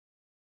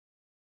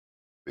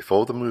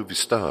Before the movie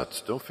starts,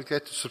 don't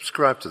forget to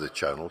subscribe to the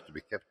channel to be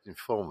kept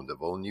informed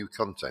of all new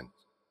content.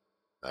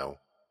 Now,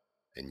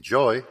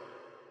 enjoy!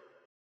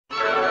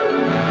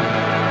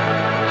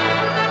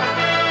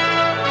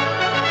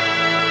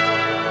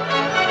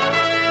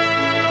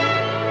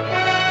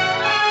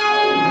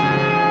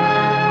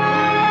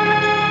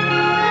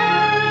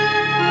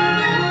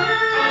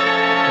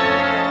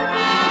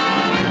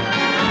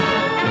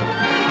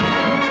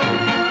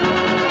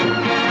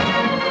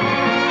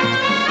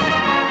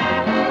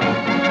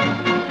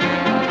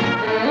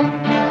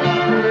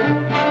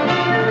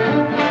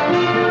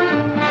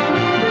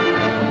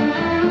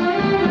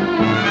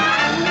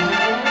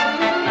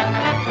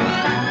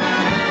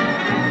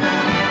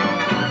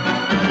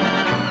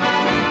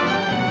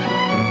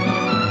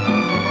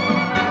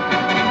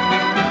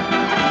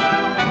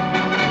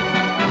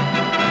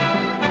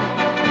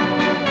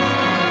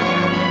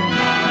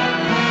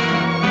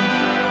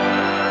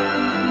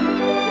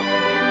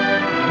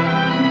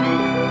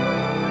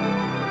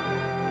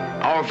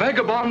 Our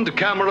vagabond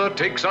camera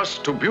takes us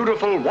to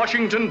beautiful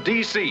Washington,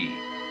 D.C.,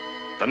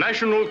 the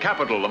national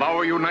capital of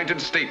our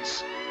United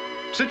States.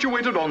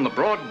 Situated on the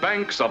broad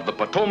banks of the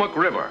Potomac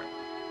River,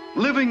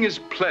 living is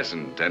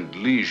pleasant and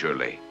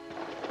leisurely.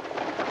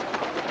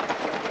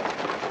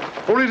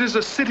 For it is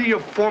a city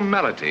of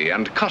formality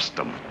and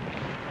custom.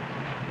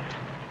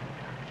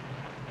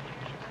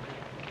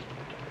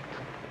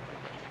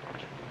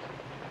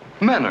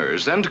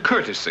 Manners and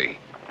courtesy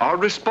are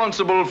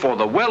responsible for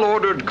the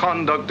well-ordered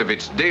conduct of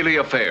its daily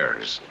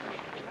affairs.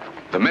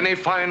 The many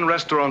fine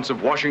restaurants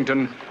of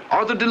Washington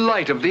are the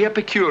delight of the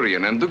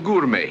Epicurean and the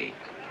gourmet,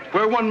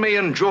 where one may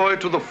enjoy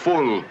to the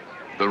full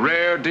the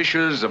rare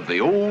dishes of the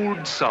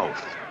Old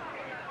South.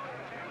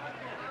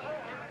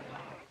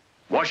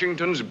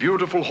 Washington's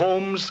beautiful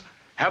homes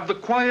have the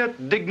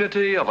quiet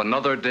dignity of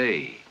another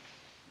day.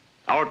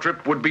 Our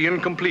trip would be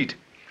incomplete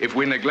if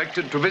we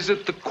neglected to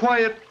visit the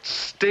quiet,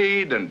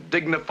 staid, and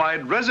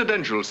dignified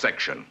residential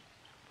section.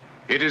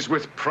 It is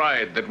with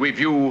pride that we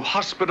view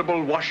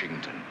hospitable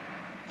Washington,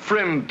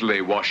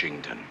 friendly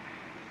Washington,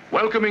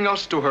 welcoming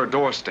us to her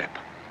doorstep,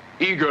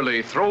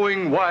 eagerly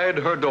throwing wide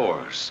her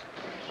doors.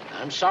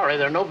 I'm sorry,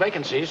 there are no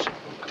vacancies.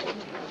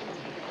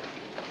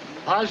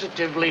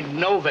 Positively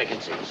no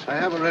vacancies. I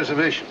have a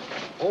reservation.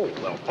 Oh,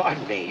 well,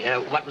 pardon me.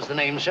 What was the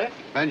name, sir?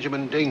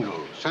 Benjamin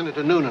Dingle.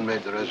 Senator Noonan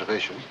made the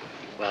reservation.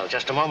 Well,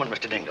 just a moment,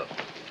 Mr. Dingle.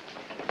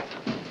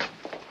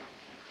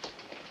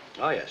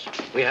 Oh, yes,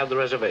 we have the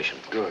reservation.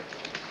 Good.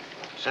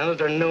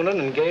 Senator Noonan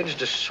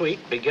engaged a suite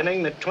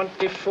beginning the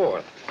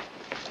 24th.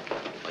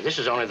 Well, this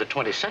is only the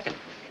 22nd.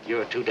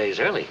 You're 2 days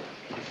early.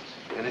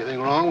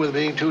 Anything wrong with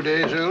being 2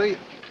 days early?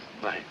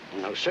 Why,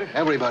 no, sir.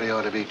 Everybody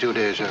ought to be 2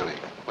 days early.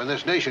 When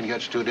this nation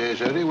gets 2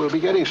 days early, we'll be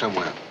getting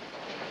somewhere.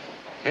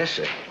 Yes,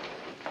 sir.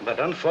 But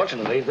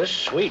unfortunately, this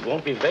suite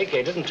won't be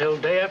vacated until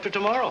day after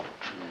tomorrow.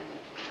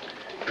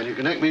 Can you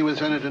connect me with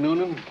Senator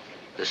Noonan?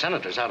 The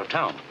senator's out of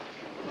town.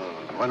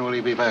 When will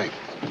he be back?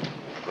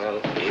 Well,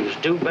 he was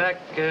due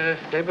back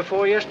day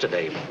before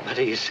yesterday, but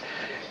he's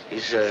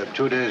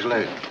 2 days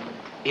late.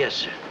 Yes,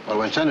 sir. Well,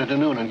 when Senator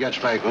Noonan gets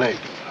back late,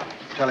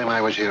 tell him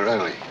I was here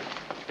early.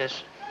 Yes,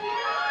 sir.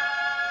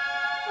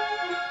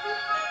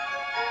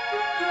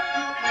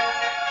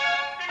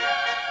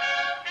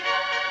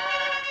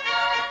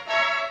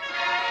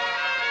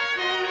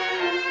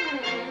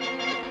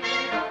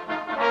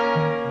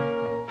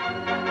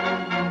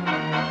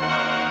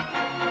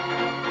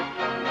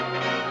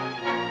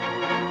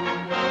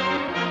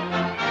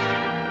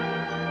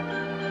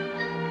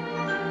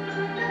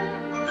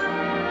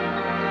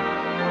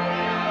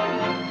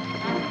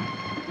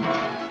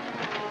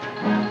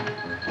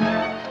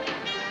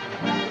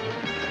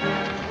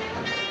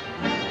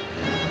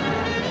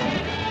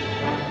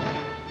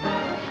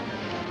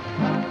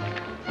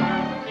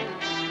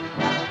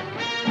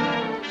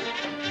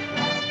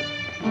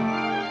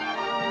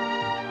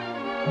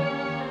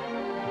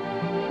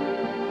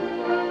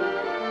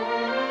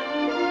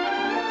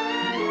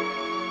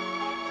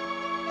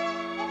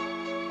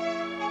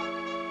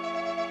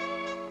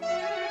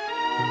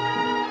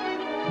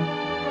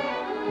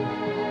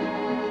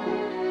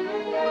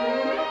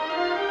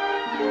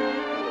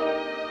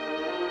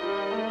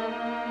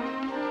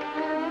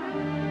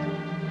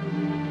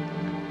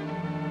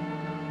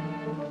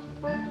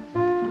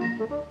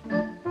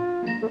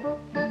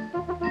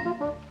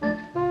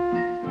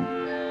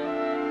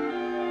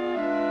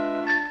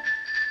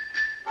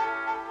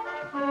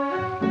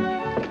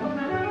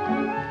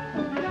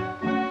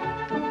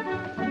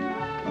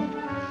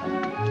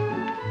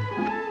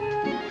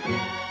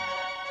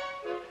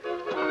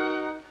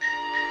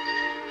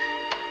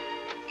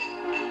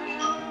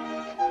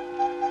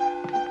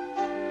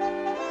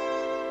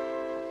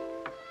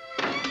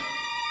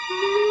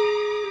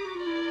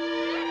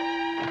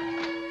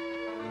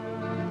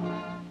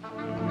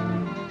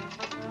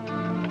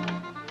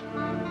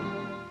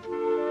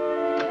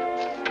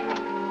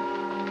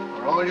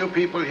 All you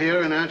people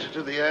here in answer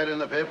to the ad in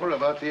the paper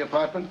about the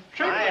apartment?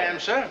 Sure. I am,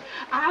 sir.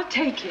 I'll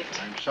take it.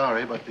 I'm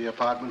sorry, but the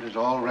apartment is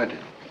all rented.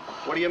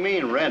 What do you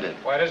mean, rented?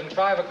 Why, it isn't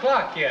 5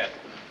 o'clock yet.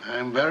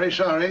 I'm very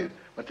sorry,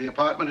 but the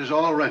apartment is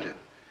all rented.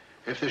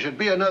 If there should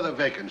be another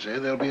vacancy,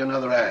 there'll be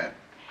another ad.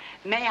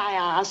 May I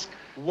ask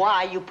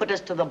why you put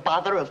us to the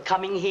bother of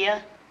coming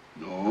here?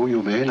 No,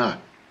 you may not.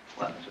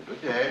 Well, it's a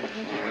good day.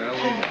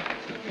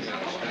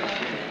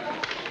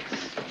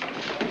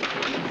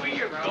 Where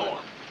you going?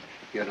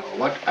 You know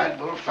what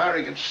Admiral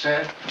Farragut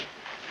said?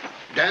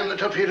 Damn the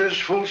torpedoes,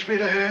 full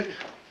speed ahead.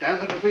 Damn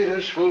the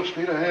torpedoes, full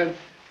speed ahead.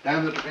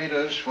 Damn the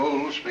torpedoes,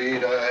 full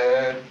speed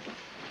ahead.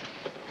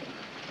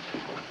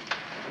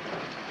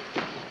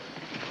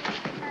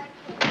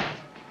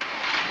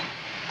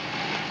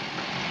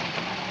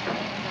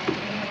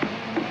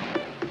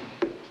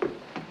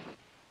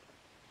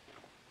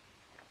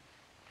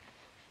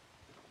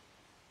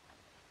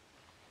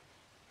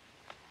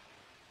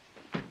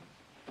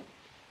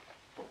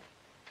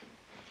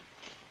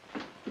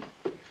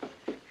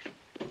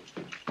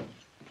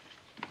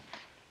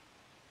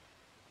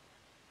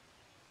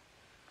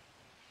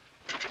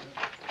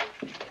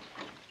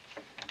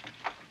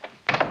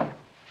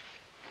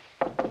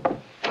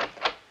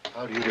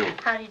 How do you do?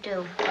 How do you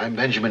do? I'm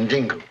Benjamin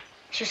Dingle.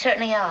 You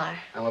certainly are.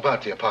 I'm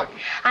about the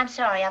apartment. I'm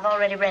sorry, I've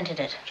already rented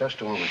it. Just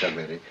a moment, young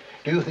lady.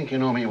 Do you think you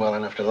know me well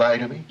enough to lie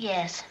to me?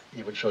 Yes.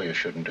 Even so, you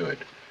shouldn't do it.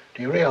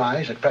 Do you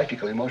realize that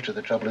practically most of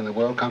the trouble in the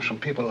world comes from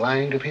people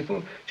lying to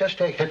people? Just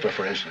take Hitler,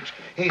 for instance.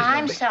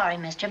 I'm sorry,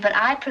 mister, but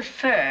I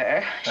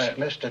prefer...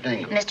 Mr.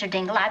 Dingle. Mr.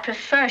 Dingle, I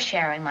prefer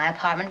sharing my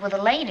apartment with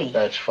a lady.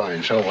 That's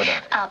fine. So would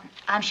I.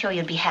 I'm sure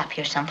you'd be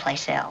happier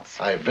someplace else.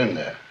 I've been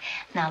there.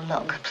 Now,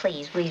 look,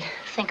 please,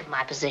 think of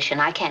my position.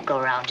 I can't go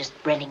around just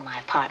renting my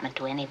apartment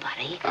to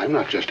anybody. I'm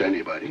not just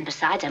anybody. And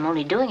besides, I'm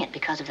only doing it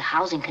because of the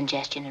housing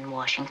congestion in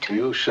Washington.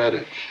 You said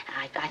it.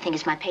 I think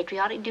it's my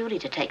patriotic duty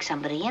to take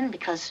somebody in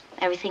because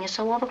everything is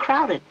so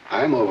overcrowded.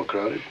 I'm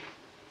overcrowded.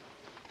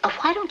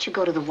 Why don't you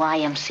go to the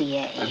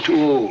YMCA? I'm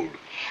too old.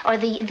 Or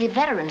the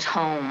Veterans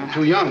Home? I'm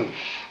too young.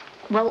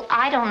 Well,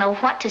 I don't know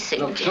what to say.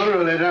 Look, sooner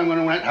or later, I'm going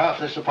to rent half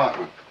this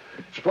apartment.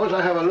 Suppose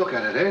I have a look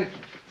at it, eh?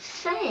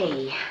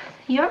 Say,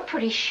 you're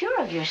pretty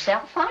sure of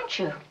yourself, aren't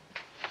you?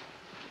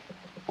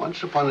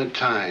 Once upon a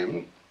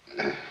time...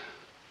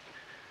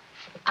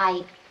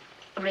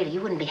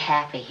 You wouldn't be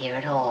happy here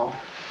at all.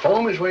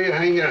 Home is where you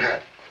hang your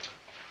hat.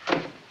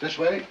 This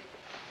way?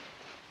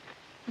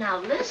 Now,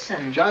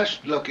 listen.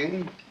 Just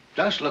looking.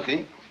 Just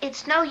looking.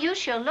 It's no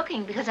use you're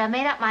looking because I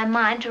made up my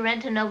mind to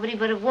rent to nobody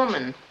but a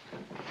woman.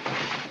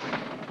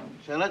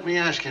 So let me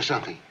ask you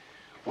something.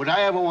 Would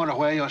I ever want to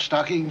wear your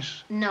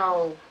stockings?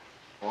 No.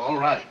 All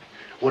right.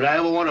 Would I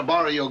ever want to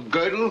borrow your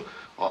girdle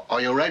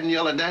or your red and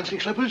yellow dancing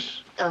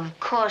slippers? Of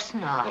course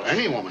not. Well,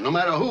 any woman, no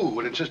matter who,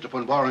 would insist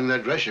upon borrowing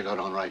that dress you got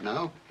on right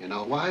now. You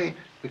know why?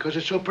 Because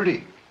it's so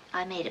pretty.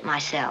 I made it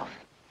myself.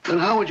 Then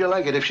how would you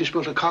like it if she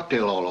spilled a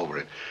cocktail all over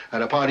it?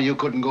 At a party you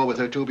couldn't go with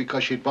her to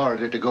because she'd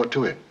borrowed it to go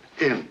to it.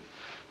 In.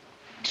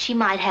 She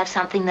might have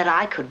something that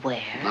I could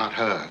wear. Not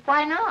her.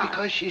 Why not?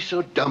 Because she's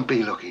so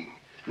dumpy looking.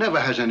 Never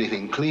has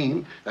anything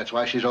clean. That's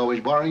why she's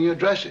always borrowing your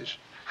dresses.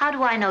 How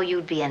do I know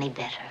you'd be any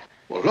better?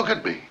 Well, look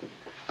at me.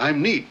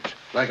 I'm neat,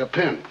 like a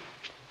pin.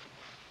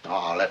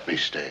 Oh, let me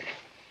stay.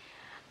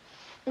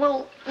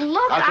 Well,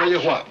 look, I'll tell you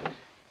what.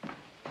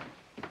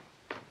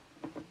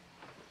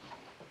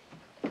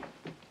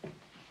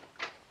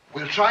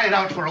 We'll try it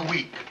out for a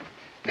week.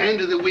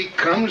 End of the week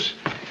comes.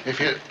 If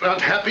you're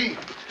not happy,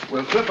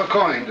 we'll flip a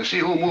coin to see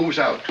who moves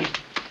out.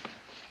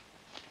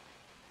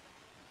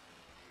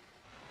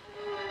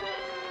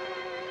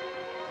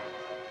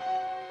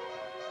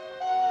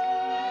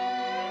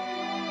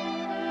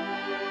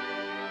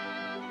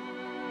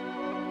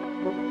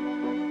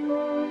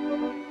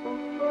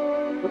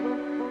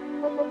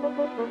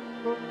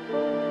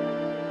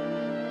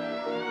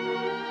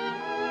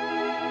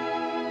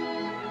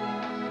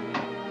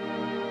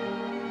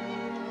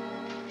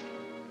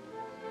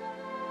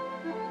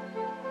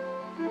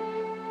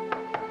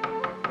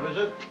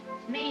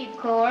 Me, of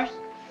course.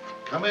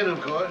 Come in,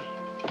 of course.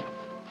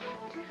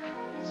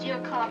 It's your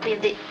copy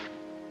of the...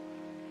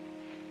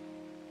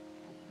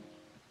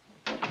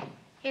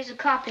 Here's a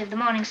copy of the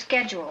morning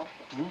schedule.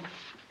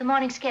 The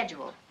morning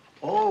schedule.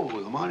 Oh,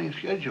 the morning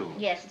schedule.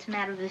 Yes, it's a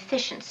matter of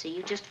efficiency.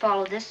 You just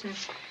follow this and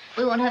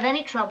we won't have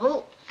any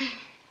trouble.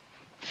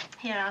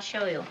 Here, I'll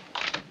show you.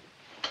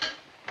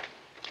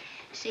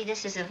 See,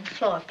 this is a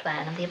floor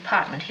plan of the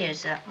apartment.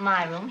 Here's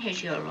my room,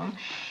 here's your room,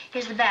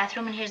 here's the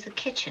bathroom, and here's the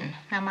kitchen.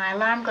 Now, my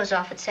alarm goes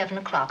off at 7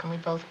 o'clock, and we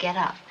both get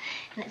up.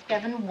 And at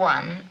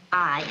 7:01,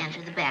 I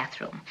enter the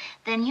bathroom.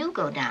 Then you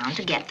go down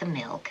to get the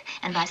milk,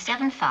 and by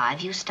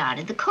 7:05, you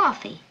started the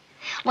coffee.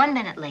 1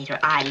 minute later,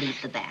 I leave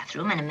the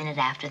bathroom, and a minute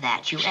after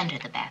that, you enter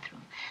the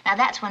bathroom. Now,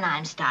 that's when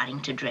I'm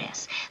starting to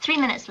dress. 3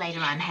 minutes later,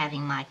 I'm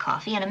having my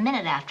coffee, and a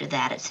minute after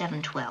that, at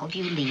 7:12,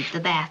 you leave the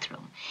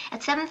bathroom.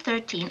 At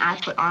 7:13, I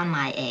put on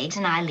my eggs,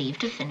 and I leave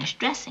to finish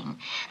dressing.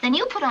 Then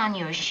you put on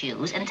your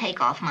shoes and take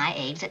off my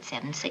eggs at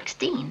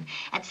 7:16.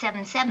 At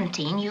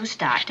 7:17, you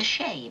start to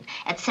shave.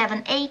 At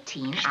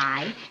 7:18,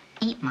 I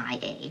eat my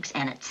eggs,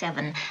 and at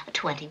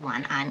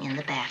 7:21, I'm in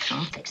the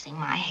bathroom fixing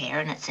my hair,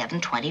 and at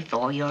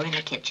 7:24, you're in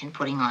the kitchen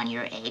putting on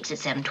your eggs. At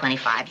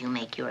 7:25, you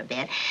make your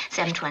bed.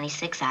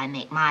 7:26, I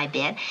make my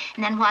bed.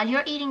 And then while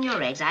you're eating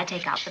your eggs, I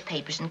take out the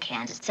papers and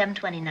cans. At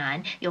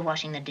 7:29, you're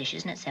washing the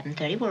dishes, and at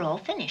 7:30, we're all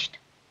finished.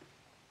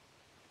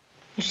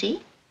 You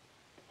see?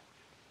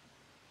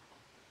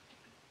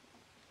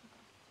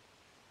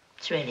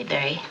 It's really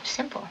very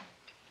simple.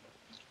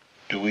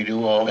 Do we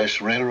do all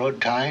this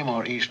railroad time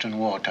or Eastern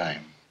War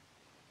time?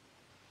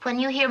 When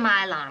you hear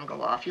my alarm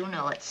go off, you'll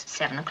know it's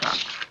 7 o'clock.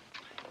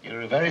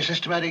 You're a very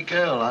systematic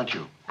girl, aren't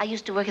you? I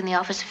used to work in the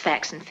Office of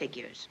Facts and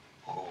Figures.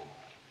 Oh.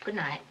 Good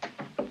night.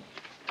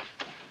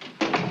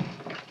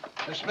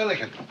 Miss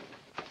Milliken,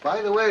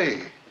 by the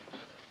way,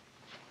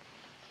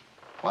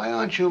 why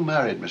aren't you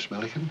married, Miss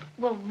Milliken?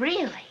 Well,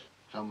 really?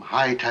 Some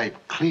high-type,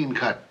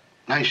 clean-cut,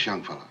 nice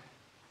young fellow.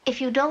 If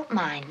you don't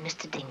mind,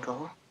 Mr.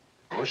 Dingle.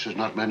 Of course, there's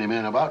not many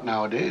men about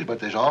nowadays, but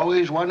there's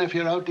always one if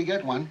you're out to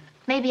get one.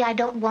 Maybe I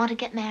don't want to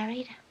get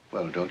married.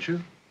 Well, don't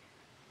you?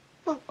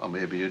 Well... Or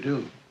maybe you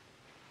do.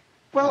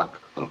 Well...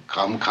 Well,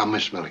 come,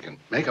 Miss Milliken.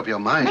 Make up your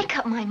mind. Make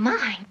up my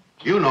mind?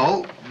 You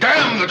know,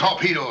 damn the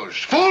torpedoes!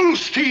 Full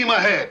steam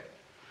ahead!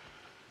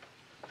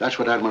 That's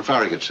what Admiral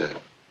Farragut said.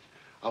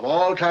 Of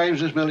all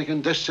times, Miss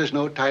Milliken, this is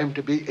no time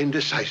to be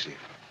indecisive.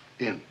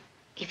 In.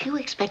 If you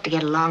expect to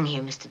get along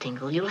here, Mr.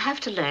 Dingle, you'll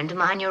have to learn to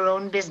mind your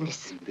own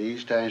business.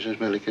 These times, Miss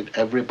Milliken,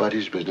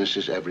 everybody's business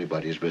is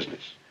everybody's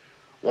business.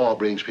 War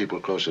brings people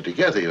closer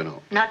together, you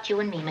know. Not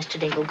you and me, Mr.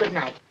 Dingle. Good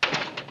night.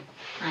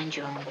 Mind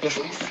your own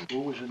business.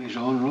 Who was in his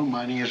own room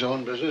minding his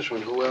own business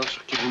when who else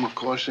would give him a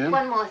course in?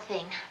 One more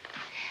thing.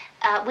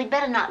 We'd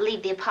better not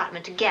leave the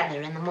apartment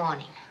together in the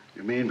morning.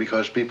 You mean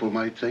because people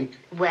might think?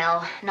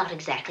 Well, not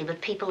exactly,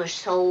 but people are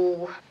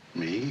so...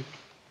 Me?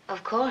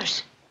 Of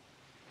course.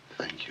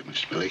 Thank you,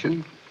 Miss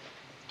Milliken.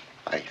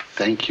 I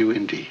thank you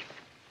indeed.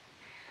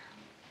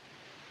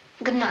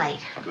 Good night.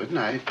 Good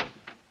night.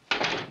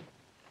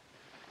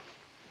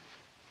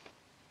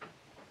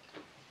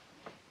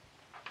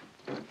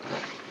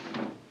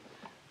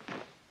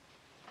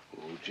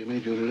 Old Jimmy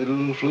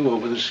Doolittle flew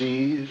over the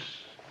seas.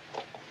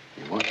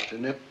 He wants to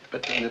nip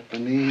at the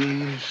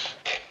Nipponese.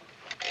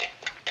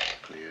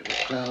 Clear the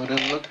cloud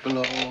and look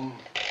below.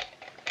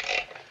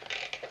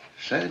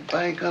 Said,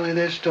 by golly,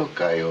 there's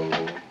Tokyo.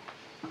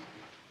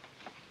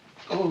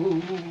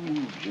 Oh,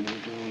 Jimmy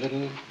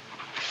Doolittle,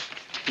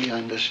 he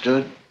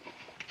understood.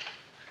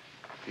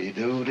 He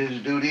doed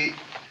his duty,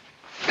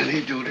 and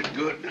he doed it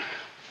good.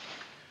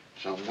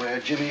 Somewhere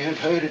Jimmy had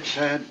heard it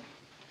said,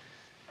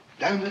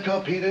 damn the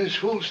torpedoes,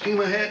 full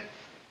steam ahead.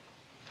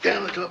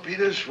 Damn the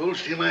torpedoes, full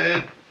steam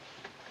ahead.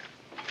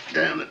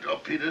 Damn the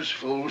torpedoes,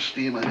 full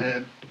steam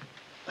ahead.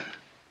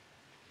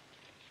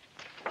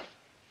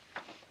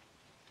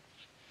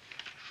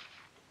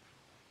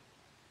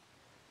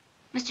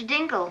 Mr.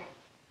 Dingle.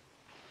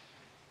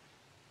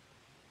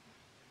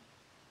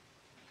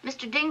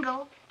 Mr.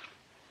 Dingle.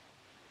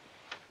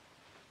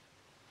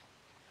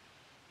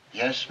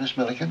 Yes, Miss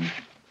Milliken?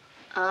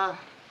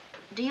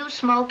 Do you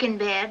smoke in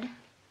bed?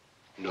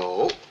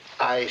 No,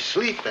 I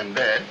sleep in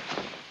bed.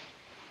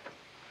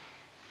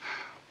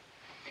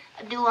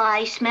 Do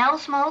I smell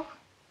smoke?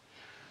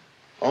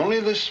 Only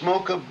the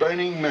smoke of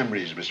burning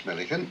memories, Miss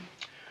Milliken,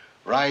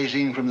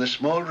 rising from the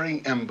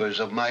smoldering embers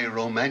of my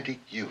romantic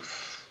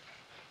youth.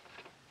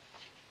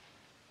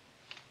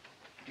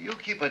 Do you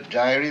keep a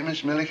diary,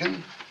 Miss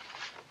Milliken?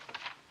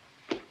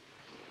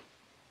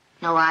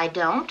 No, I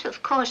don't.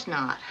 Of course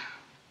not.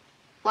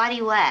 Why do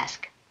you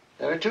ask?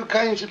 There are two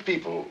kinds of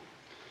people.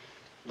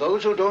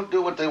 Those who don't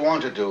do what they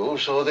want to do,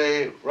 so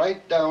they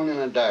write down in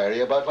a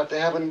diary about what they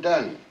haven't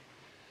done.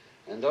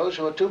 And those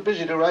who are too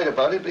busy to write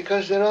about it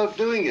because they're out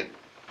doing it.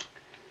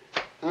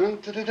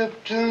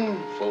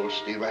 Full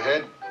steam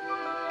ahead.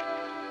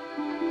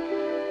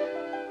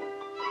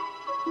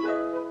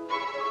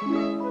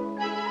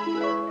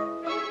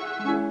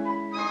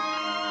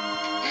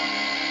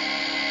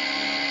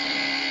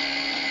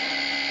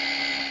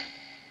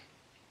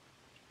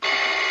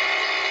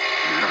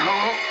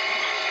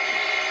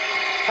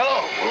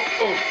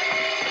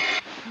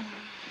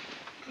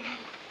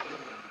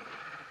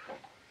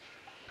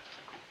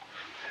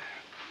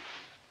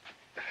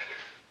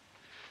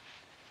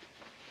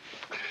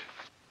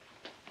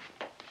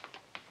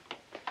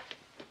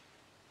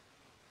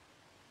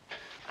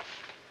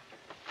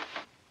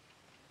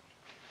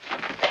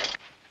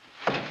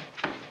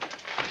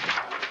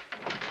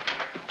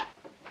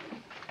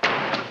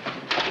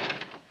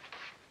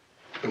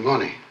 Good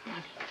morning.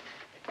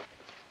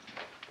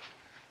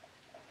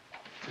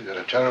 You've got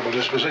a terrible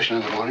disposition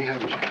in the morning,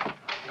 haven't you?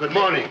 Good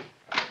morning.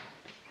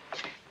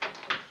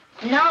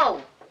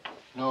 No.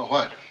 No,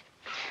 what?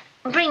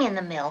 Bring in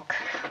the milk.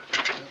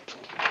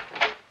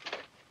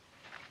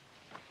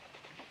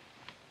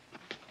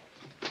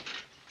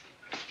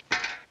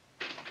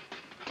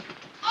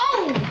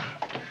 Oh!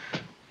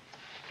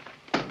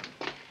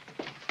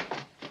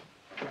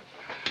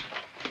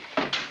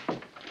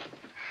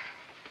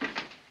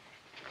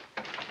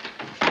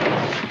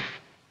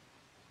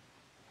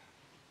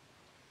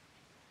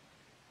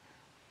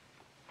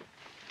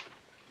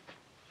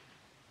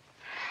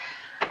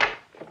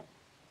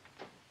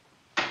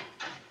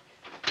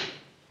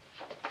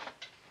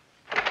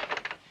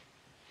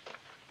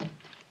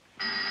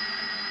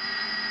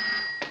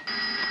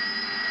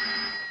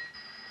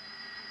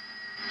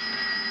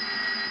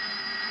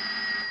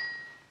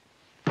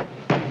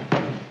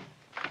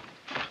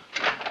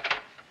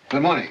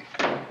 Good morning.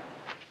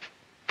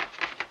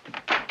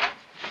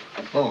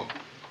 Oh,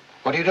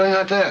 what are you doing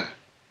out there?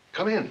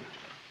 Come in.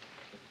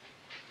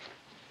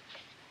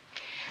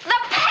 The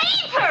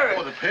paper!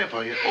 Oh, the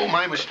paper. Yeah. Oh,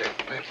 my mistake.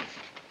 The paper.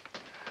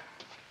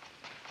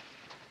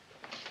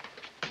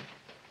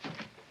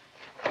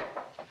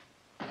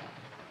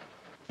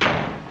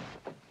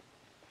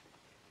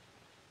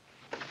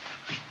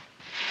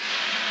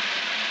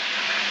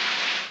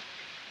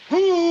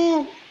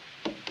 Ooh.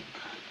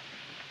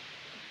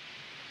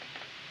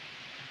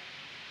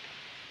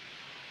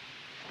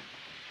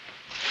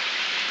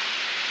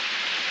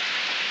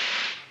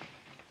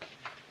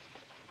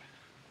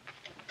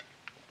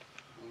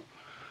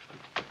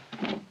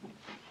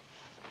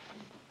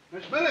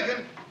 Miss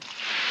Milligan.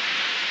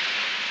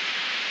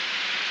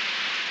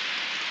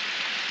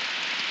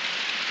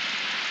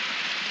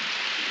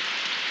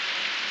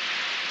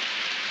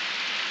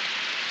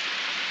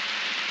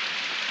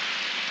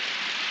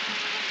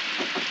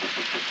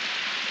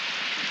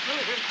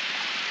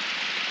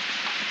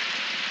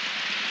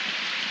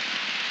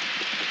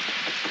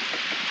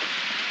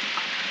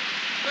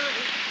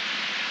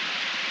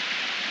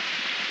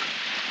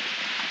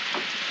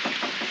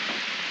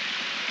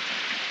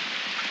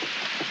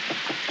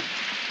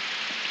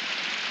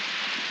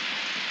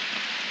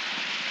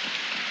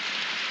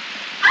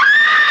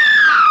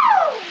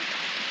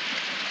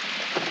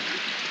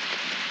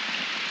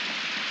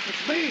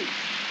 It's me,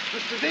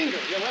 Mr. Dingle.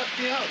 You left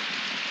me out.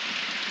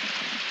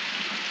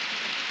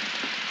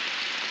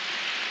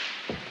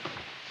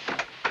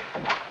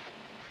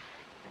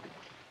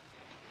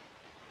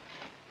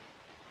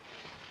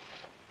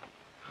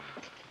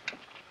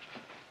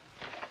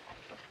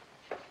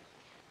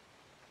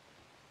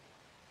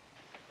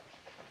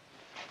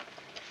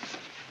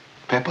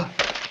 Pepper?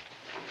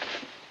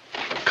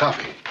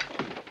 Coffee.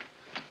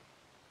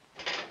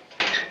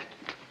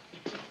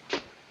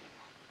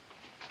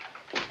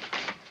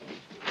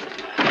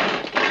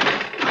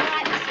 All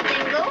right, Mr.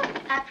 Dingle.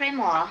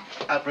 Après-moi.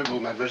 Après-vous,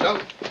 mademoiselle.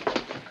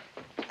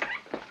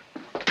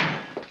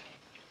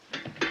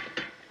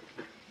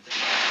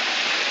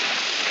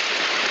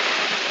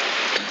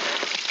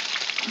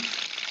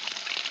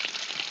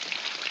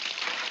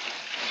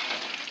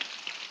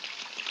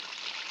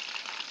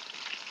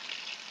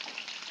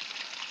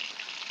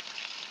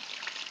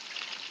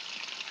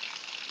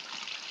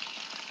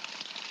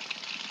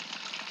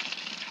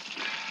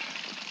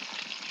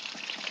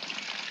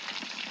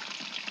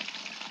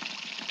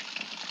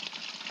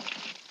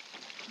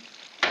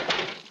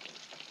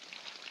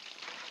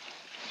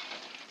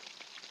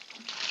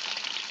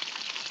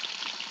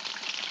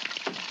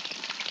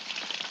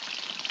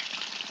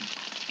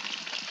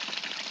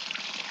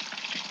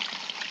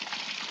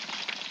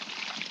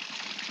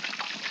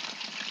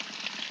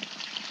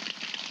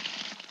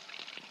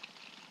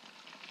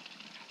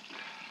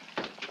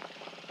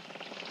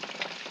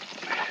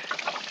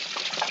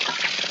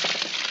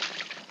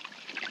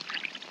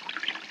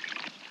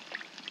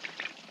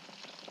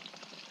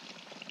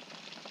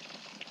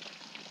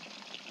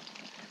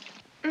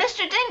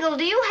 Mr. Dingle,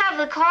 do you have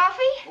the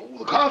coffee? Oh,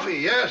 the coffee,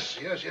 yes.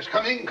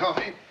 Come in,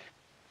 coffee.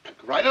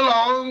 Right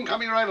along,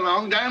 coming right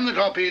along. Damn the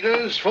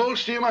torpedoes, full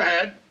steam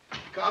ahead.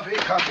 Coffee.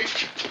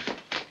 Coffee.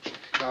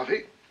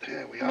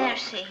 There we are.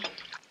 Merci.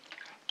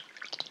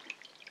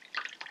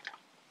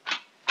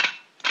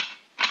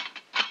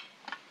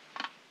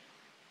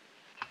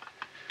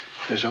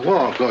 There's a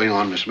war going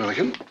on, Miss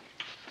Milligan.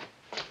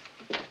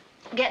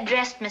 Get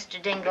dressed,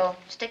 Mr. Dingle.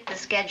 Stick to the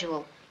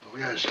schedule. Oh,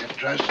 yes, get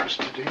dressed,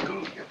 Mr.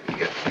 Dingle. Get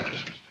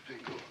dressed, Mr.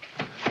 Dingle.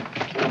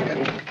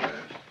 Get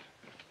dressed.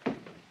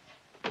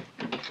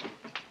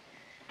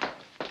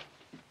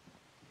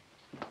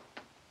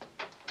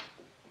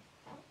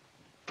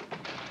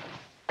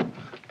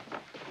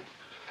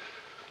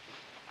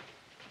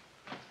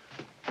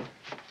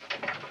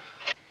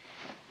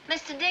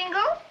 Mr.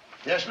 Dingle,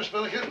 Yes, Miss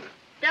Milligan?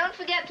 don't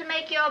forget to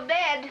make your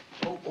bed.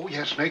 Oh,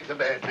 yes, make the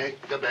bed,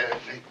 make the bed,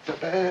 make the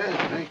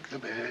bed, make the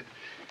bed,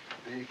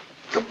 make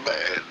the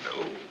bed.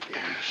 Oh,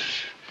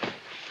 yes.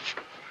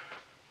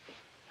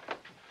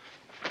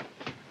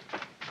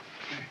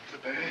 Make the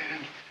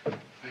bed,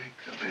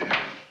 make the bed.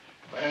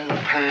 Where are the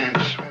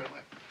pants?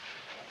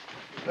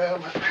 Where are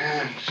my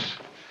pants?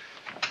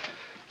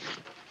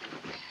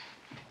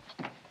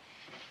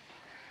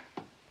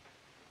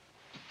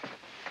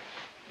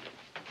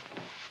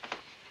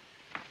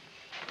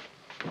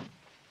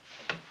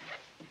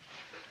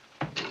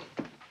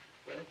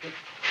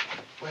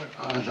 Where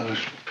are those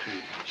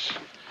pants?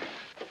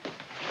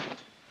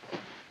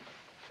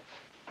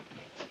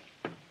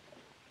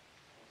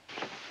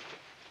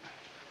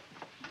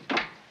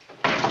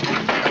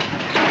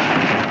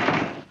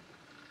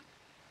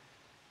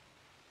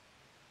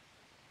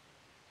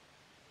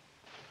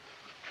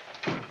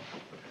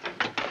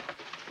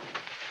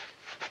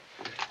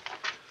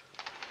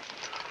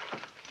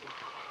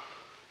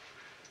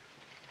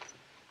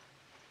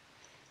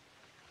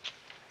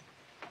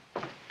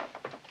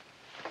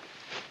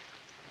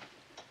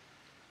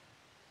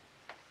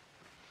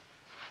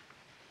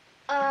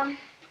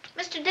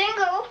 Mr.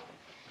 Dingle,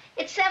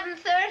 it's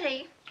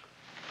 7:30.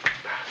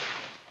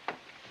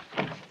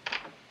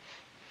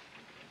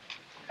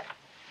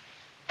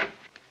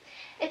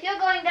 If you're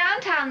going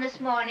downtown this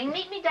morning,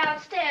 meet me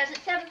downstairs at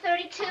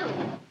 7:32.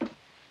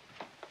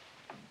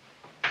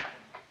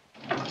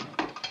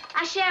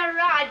 I share a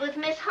ride with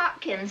Miss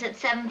Hopkins at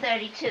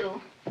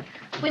 7:32.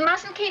 We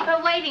mustn't keep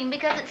her waiting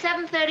because at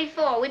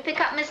 7:34 we pick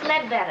up Miss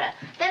Ledbetter.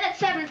 Then at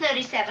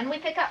 7:37 we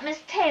pick up Miss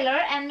Taylor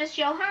and Miss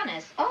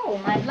Johannes. Oh,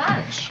 my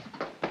lunch.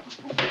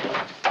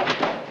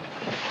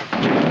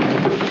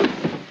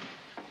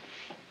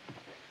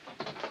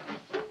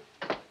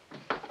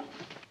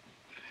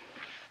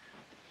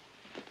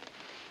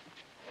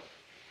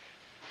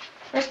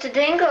 Mr.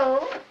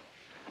 Dingle,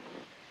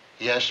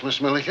 Yes, Miss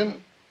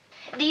Milliken?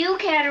 do you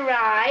care to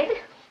ride?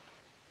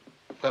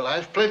 Well,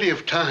 I've plenty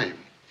of time.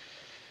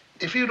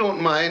 If you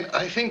don't mind,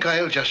 I think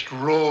I'll just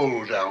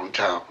roll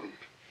downtown.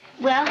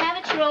 Well, have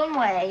it your own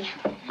way.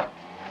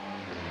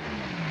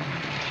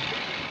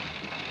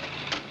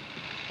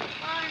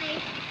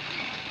 Barney.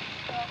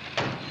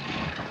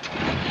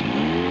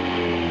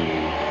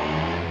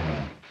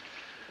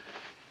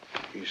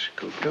 He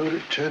scooped out a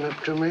turnip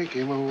to make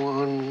him a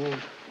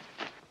one.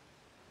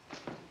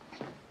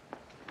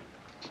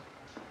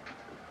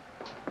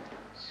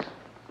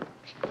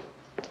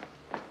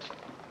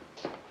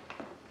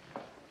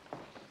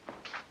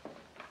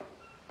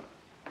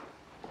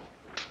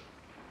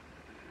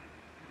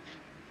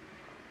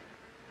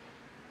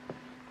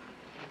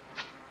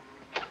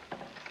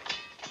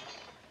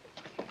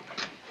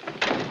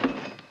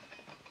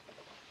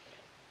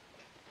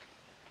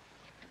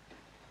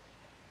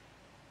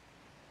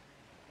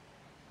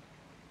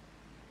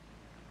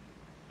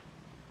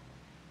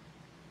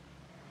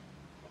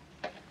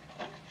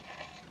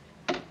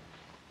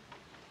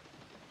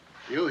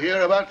 You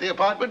hear about the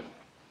apartment?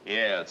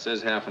 Yeah, it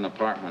says half an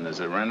apartment. Is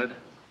it rented?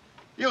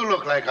 You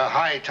look like a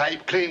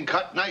high-type,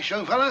 clean-cut, nice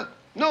young fella.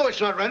 No,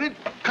 it's not rented.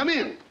 Come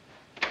in.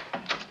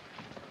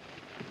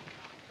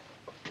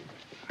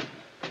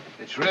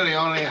 It's really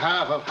only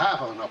half of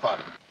an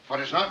apartment,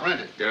 but it's not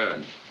rented.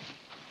 Good.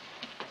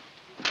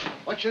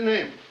 What's your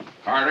name?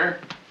 Carter?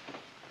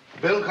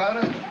 Bill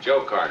Carter?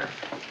 Joe Carter.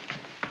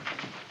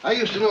 I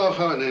used to know a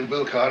fella named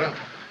Bill Carter.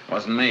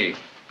 Wasn't me.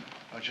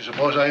 Don't you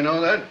suppose I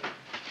know that?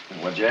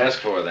 What'd you ask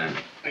for then?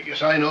 I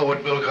guess I know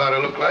what Bill Carter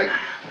looked like.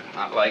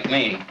 Not like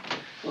me.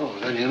 Oh,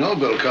 then you know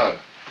Bill Carter.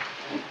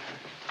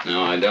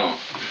 No, I don't.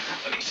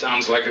 But he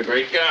sounds like a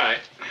great guy.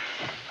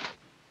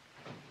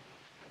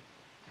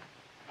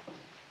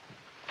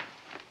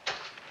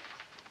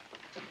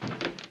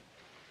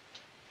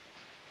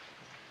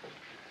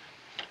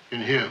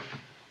 In here.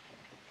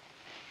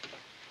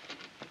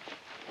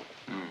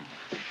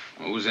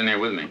 Who's in here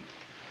with me?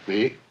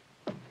 Me?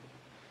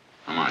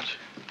 How much?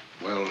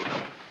 Well,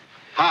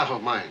 half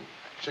of mine.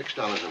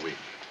 $6 a week.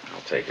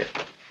 I'll take it.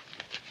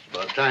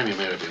 About time you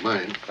made up your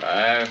mind.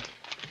 5,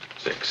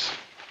 6.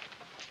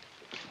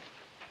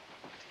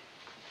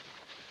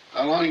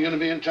 How long are you going to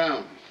be in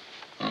town?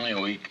 Only a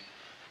week.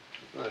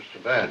 That's too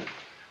bad.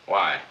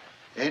 Why?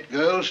 8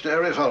 girls to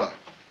every fella.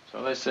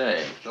 So they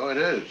say. So it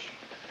is.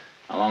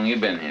 How long you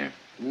been here?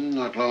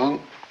 Not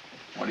long.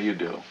 What do you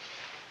do?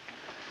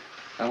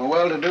 I'm a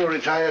well-to-do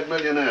retired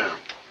millionaire.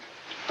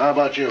 How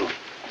about you?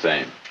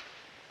 Same.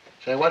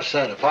 Say, what's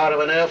that, a part of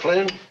an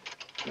airplane?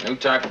 New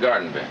type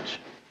garden bench.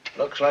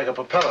 Looks like a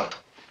propeller.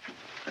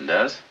 And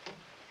does?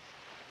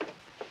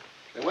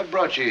 Say, what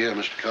brought you here,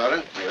 Mr.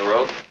 Carter?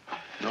 Railroad?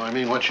 No, I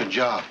mean, what's your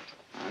job?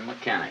 I'm a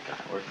mechanic.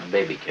 I work in a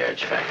baby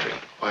carriage factory.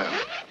 Where?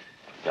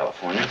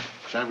 California.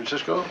 San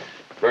Francisco?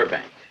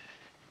 Burbank.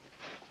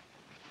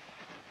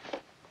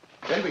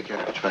 Baby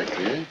carriage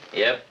factory, eh?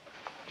 Yep.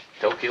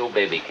 Tokyo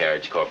Baby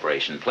Carriage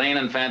Corporation. Plain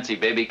and fancy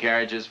baby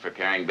carriages for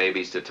carrying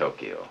babies to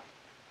Tokyo.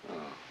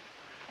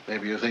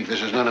 Maybe you think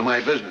this is none of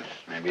my business.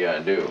 Maybe I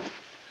do.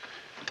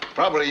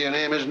 Probably your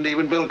name isn't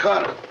even Bill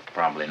Carter.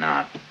 Probably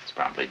not. It's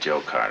probably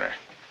Joe Carter.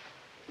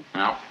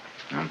 No,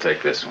 I'll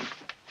take this one.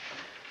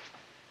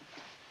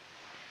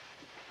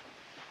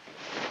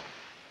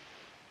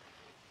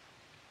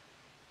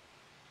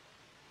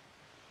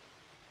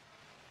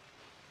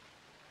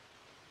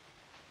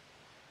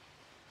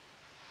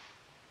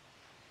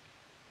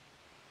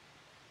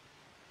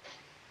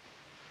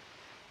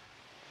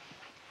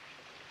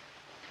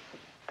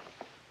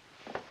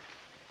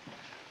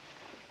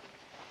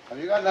 Have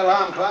you got an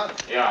alarm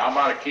clock? Yeah, how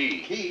about a key?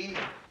 Key?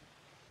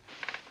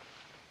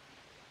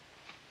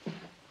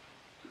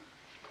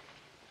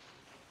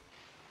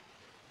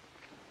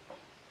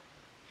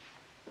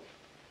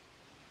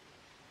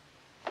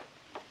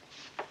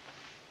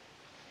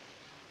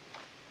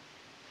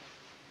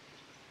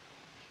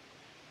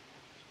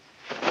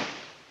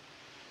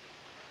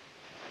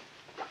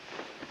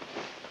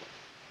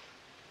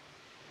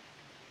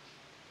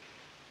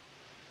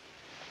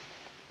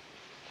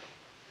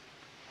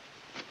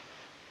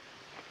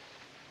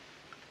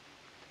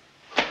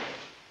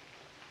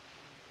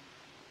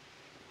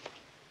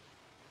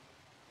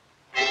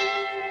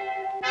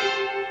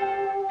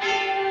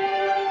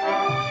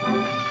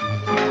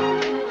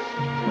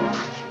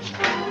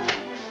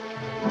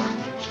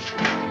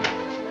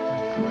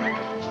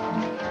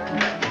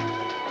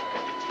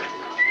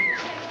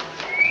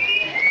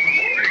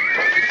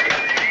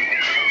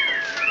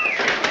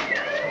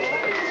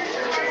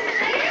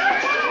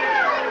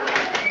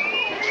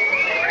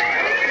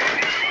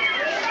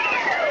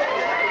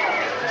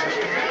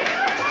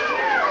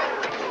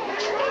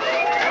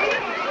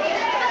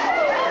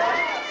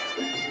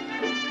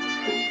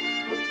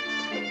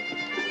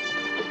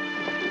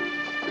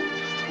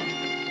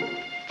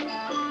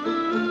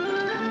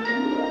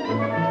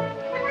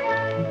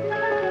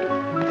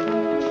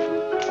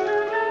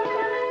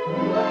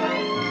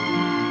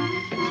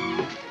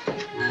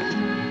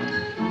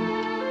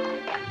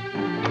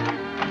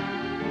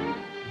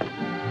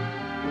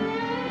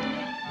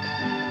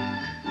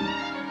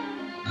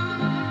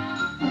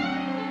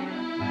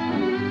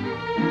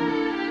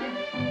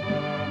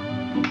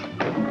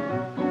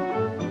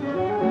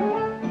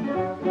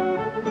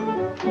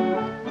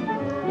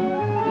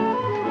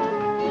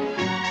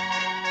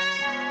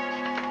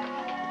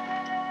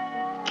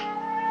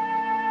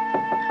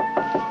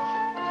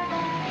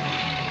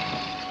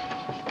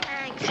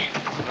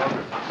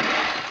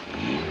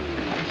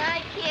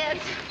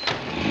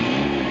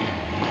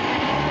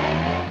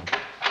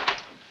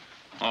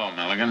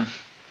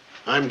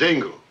 I'm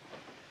Dingle.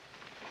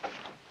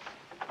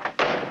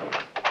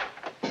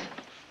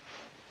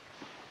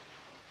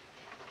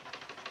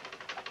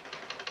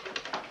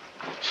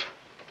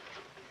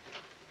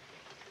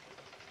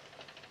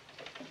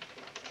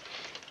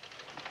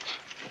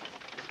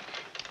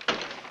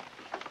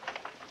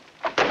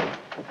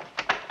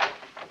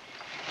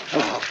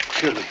 Oh,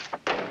 kill me.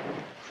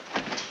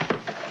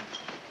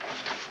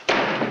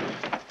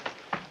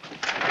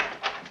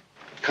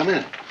 Come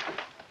in.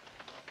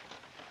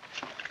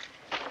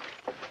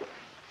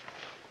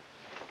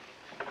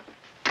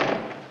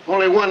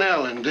 Only one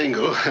L in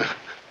Dingle.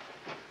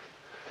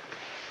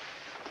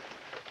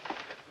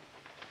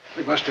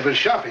 We must have been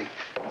shopping.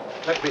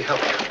 Let me help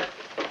you.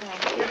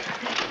 Thank you.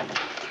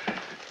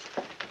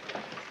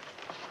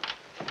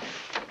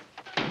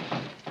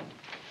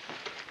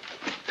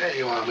 There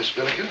you are, Miss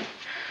Milligan.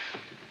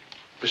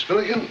 Miss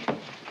Milligan,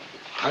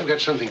 I've got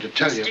something to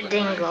tell you. Mr. but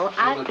Dingle,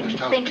 I I've don't know just been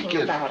how to thinking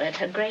begin. about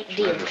it a great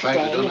deal Matter of fact,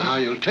 I don't know today. how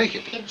you'll take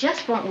it. It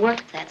just won't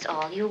work, that's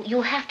all.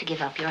 You'll have to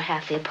give up your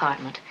half the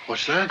apartment.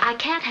 What's that? I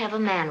can't have a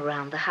man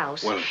around the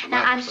house. Well, Now,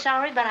 not- I'm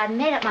sorry, but I've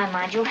made up my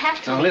mind. You'll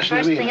have to Now, leave listen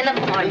to first me. thing in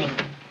the morning.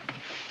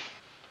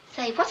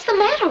 Say, what's the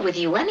matter with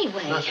you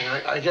anyway? Nothing.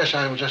 I guess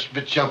I was just a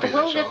bit jumpy,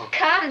 Well, that's all.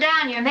 calm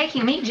down. You're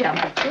making me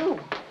jumpy, too.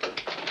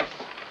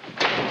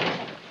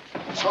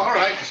 It's all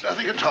right. It's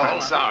nothing at all.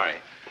 I'm sorry.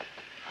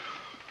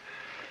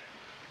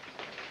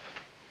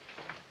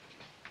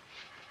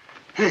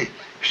 Hey,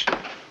 shh.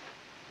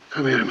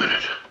 Come here a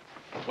minute.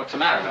 What's the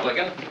matter,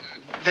 Milligan?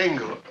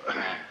 Dingle.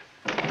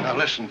 Now,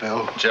 listen,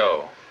 Bill.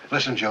 Joe.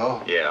 Listen,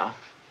 Joe. Yeah?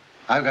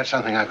 I've got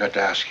something I've got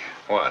to ask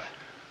you. What?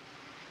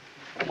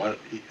 Well,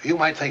 you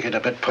might think it a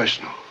bit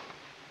personal.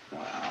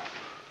 Well,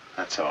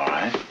 that's all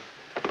right.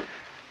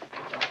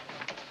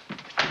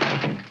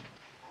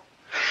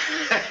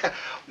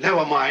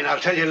 Never mind. I'll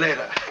tell you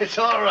later. It's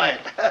all right.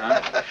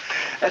 Huh?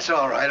 That's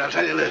all right. I'll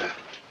tell you later.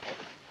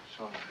 It's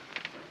all right.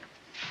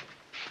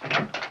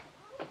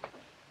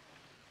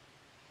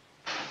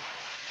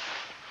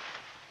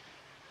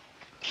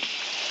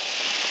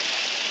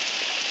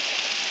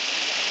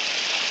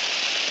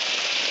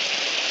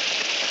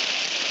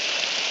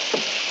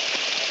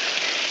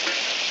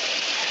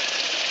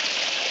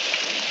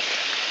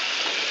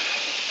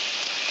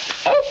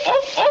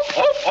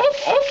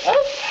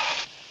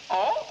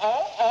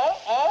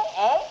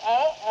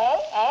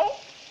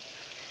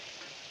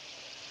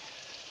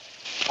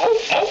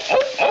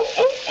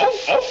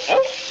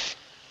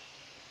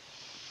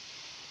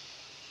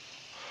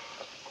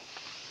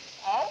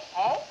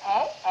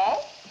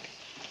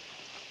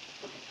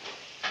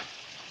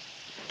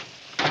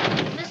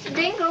 Mr.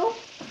 Dingle,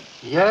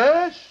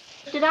 Yes?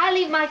 did I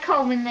leave my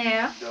comb in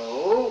there?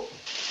 No.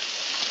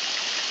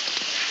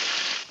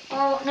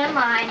 Oh, never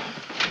mind.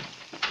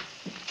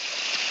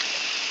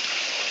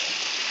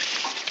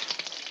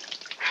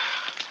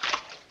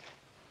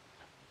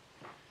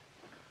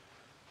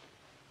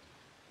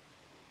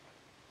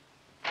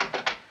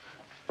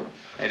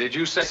 Hey, did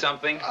you say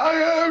something?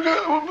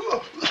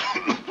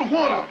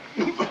 Water.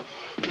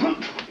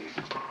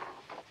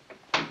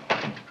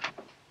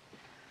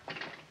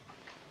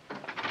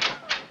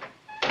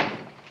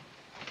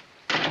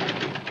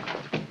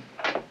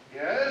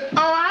 Yes?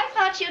 Oh, I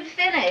thought you'd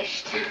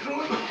finished.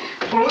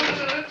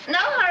 No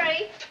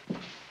hurry.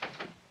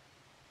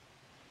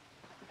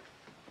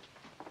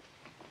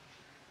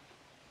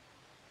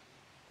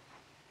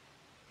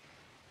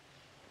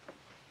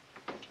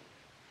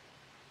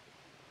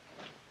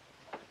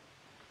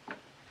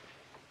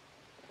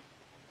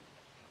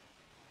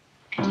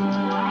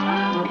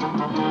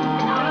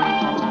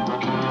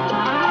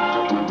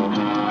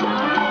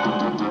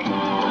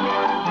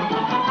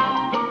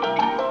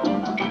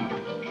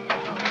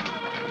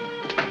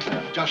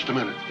 Just a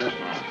minute.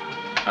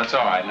 That's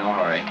all right, no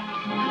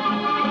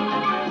hurry.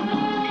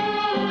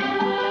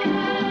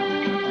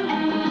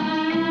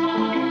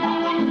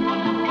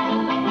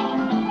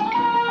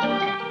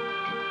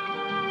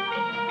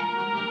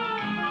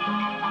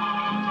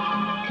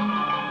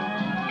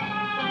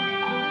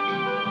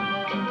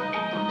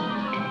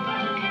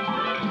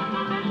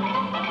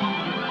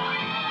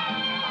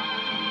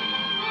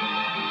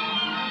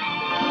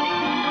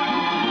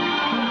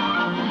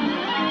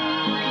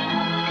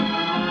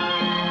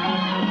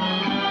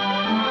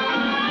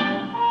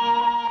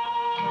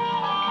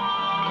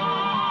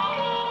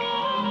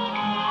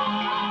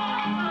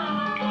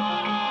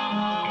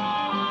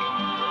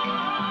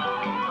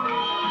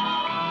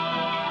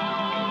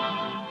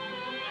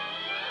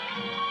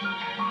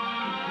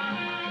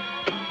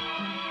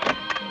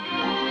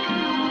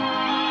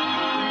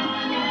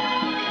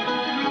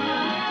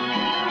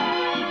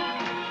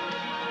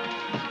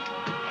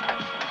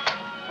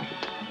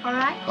 All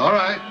right? All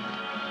right.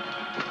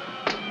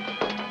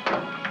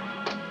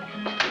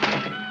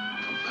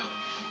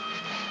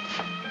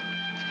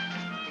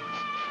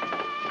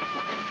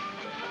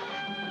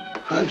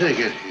 How'd they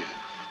get here?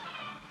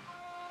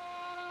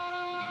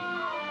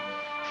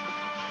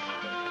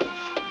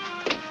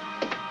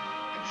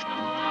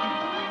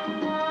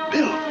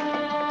 Bill.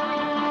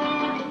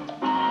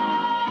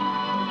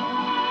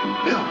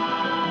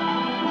 Bill.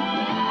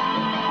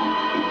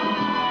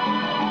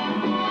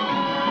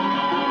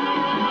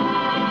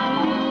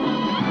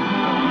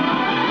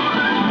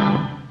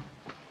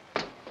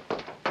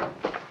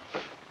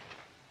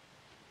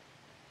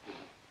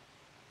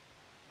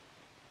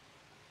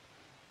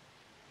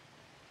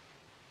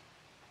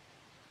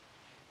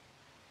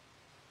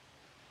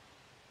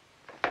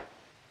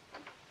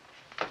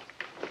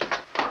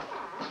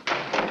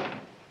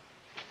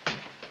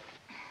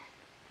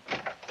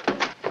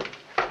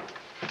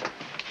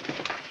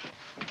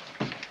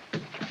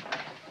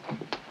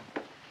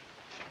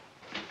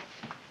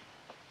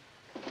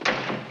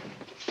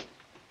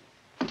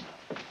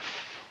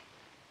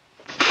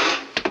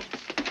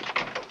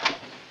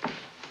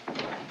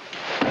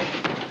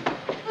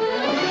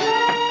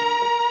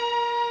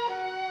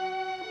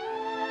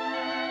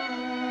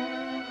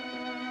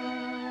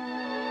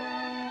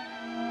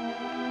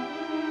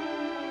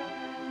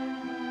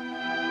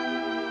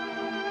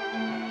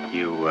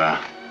 You,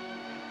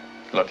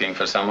 looking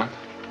for someone?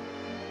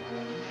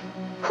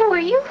 Who are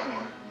you?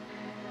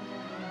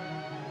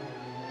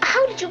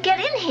 How did you get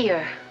in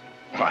here?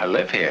 Well, I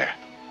live here.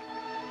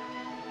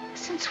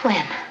 Since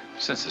when?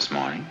 Since this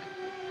morning.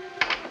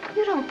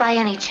 You don't by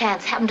any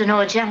chance happen to know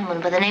a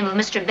gentleman by the name of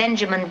Mr.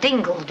 Benjamin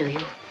Dingle, do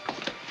you?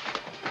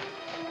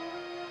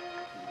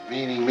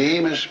 Meaning me,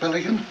 Miss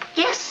Milligan?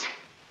 Yes,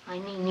 I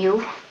mean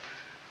you.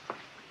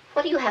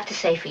 What do you have to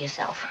say for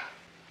yourself?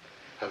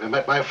 Have you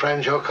met my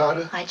friend Joe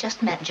Carter? I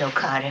just met Joe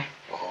Carter.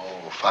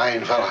 Oh,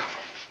 fine fella.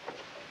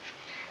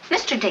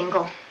 Mr.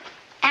 Dingle,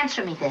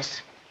 answer me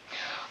this.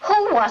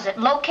 Who was it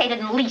located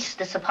and leased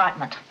this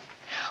apartment?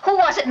 Who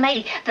was it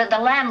made the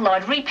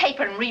landlord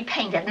repaper and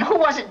repaint it? And who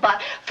was it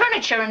bought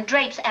furniture and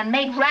drapes and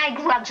made rag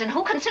rugs? And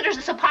who considers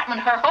this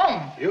apartment her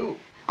home? You.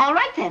 All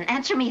right, then,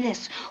 answer me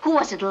this. Who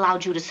was it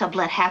allowed you to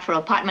sublet half her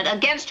apartment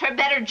against her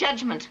better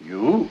judgment?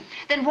 You?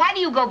 Then why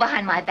do you go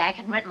behind my back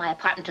and rent my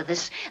apartment to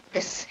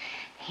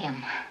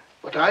him?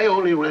 But I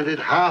only rented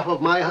half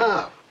of my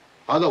half.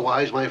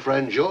 Otherwise, my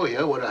friend Joe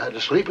here would have had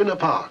to sleep in the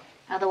park.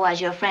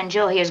 Otherwise, your friend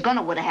Joe here's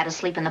would have had to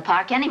sleep in the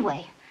park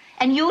anyway.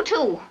 And you,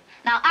 too.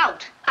 Now,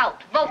 out,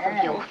 both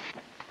of you.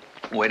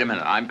 Wait a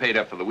minute. I'm paid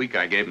up for the week.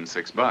 I gave him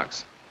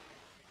 $6.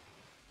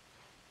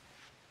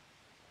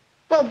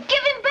 Well, give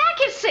him back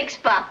his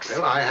 $6.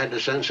 Well, I had to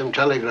send some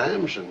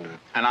telegrams and...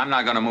 And I'm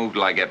not going to move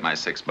till I get my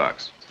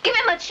 $6. Give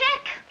him a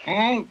check.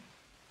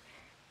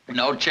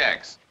 No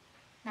checks.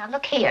 Now,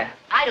 look here.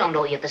 I don't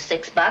owe you the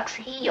 $6.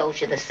 He owes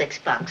you the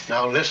 $6.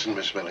 Now, listen,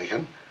 Miss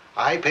Milligan.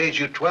 I paid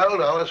you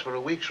 $12 for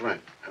a week's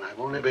rent, and I've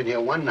only been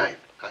here one night.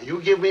 Now,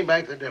 you give me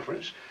back the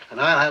difference,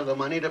 and I'll have the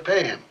money to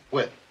pay him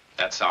with.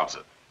 That solves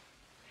it.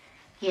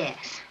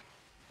 Yes.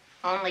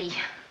 Only,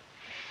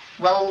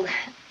 well,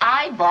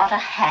 I bought a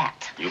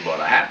hat. You bought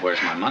a hat.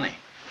 Where's my money?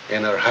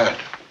 In her hat.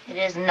 It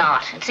is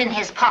not. It's in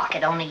his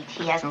pocket, only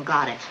he hasn't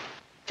got it.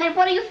 Say,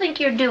 what do you think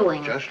you're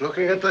doing? Just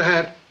looking at the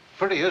hat.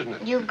 Pretty, isn't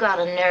it? You've got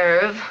a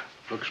nerve.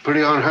 Looks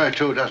pretty on her,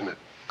 too, doesn't it?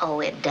 Oh,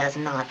 it does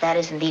not. That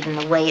isn't even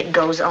the way it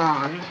goes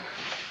on.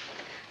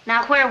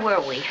 Now, where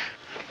were we?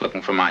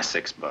 Looking for my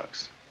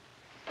 $6.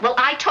 Well,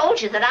 I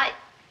told you that I...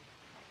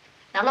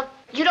 Now, look,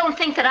 you don't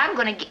think that I'm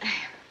going to get...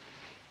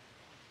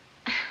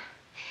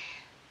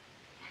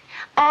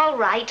 All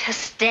right,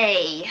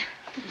 stay.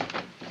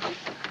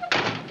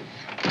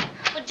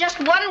 But just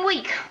 1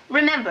 week,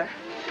 remember.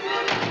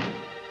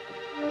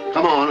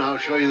 Come on, I'll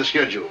show you the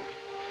schedule.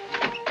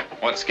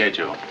 What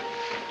schedule?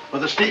 For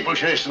the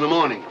steeplechase in the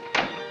morning.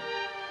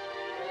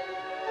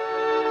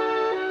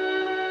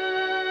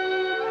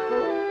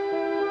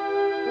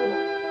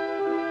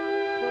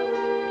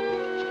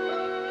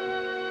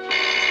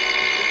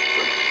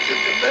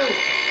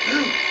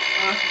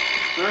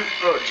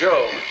 Oh,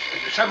 Joe.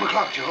 It's 7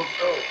 o'clock, Joe.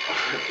 Oh.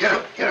 Get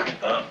up.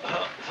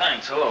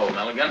 Thanks. Hello,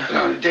 Milligan.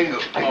 No,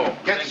 Dingle. Oh,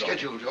 Get the Dingle.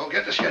 schedule, Joe.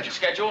 Get the schedule.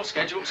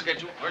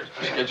 Schedule. Where's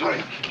the schedule?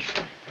 Hurry.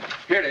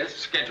 Here it is,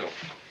 schedule.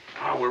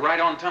 Oh, we're right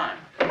on time.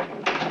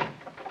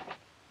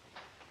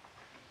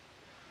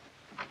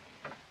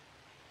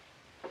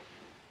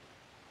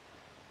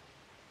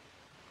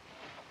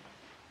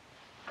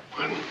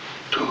 1,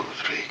 2,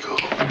 3, go.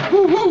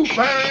 Woo-hoo!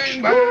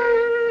 Bang, bang!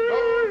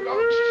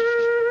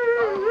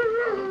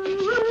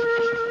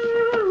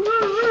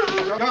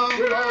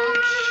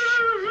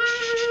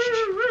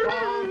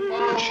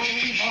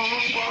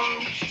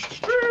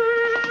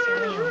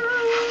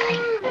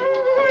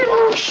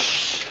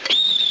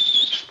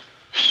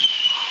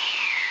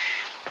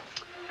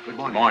 Good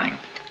morning. Morning.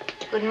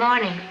 Good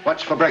morning.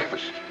 What's for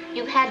breakfast?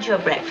 You've had your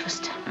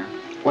breakfast.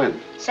 When?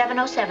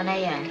 7:07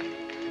 a.m.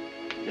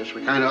 Guess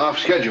we're kind of off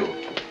schedule.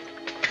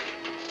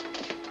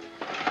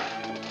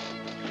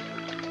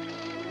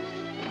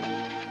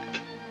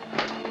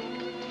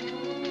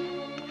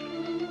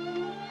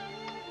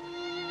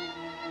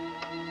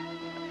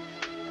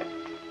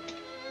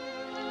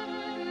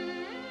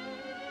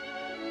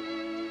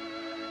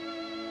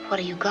 What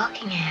are you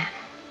gawking at?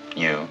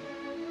 You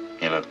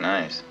look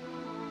nice.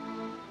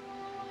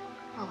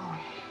 Oh,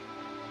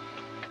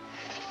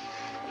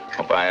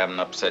 Hope I haven't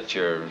upset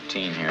your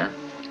routine here.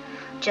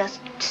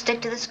 just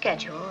stick to the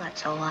schedule.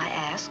 That's all I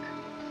ask.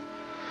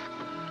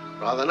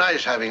 Rather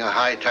nice having a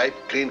high-type,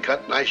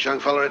 clean-cut, nice young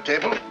fella at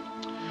table.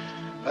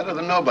 Better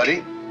than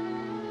nobody.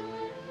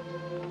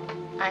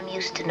 I'm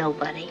used to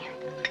nobody.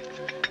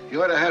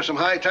 You ought to have some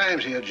high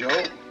times here,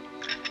 Joe.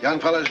 Young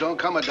fellas don't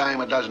come a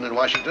dime a dozen in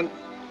Washington.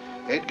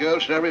 8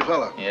 girls to every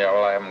fella. Yeah,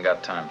 well, I haven't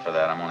got time for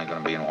that. I'm only going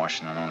to be in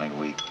Washington only a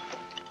week.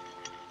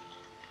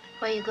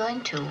 Where are you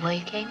going to? Where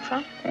you came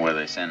from? Where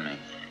they send me.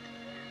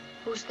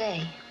 Who's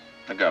they?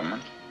 The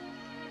government.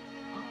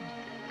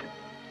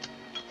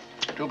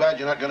 Too bad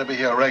you're not going to be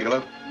here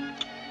regular.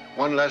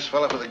 One less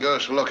fella for the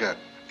girls to look at.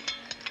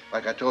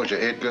 Like I told you,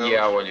 8 girls.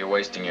 Yeah, well, you're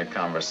wasting your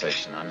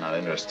conversation. I'm not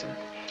interested.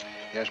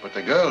 Yes, but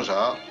the girls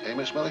are, eh,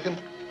 Miss Milligan?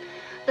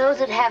 Those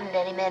that haven't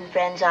any men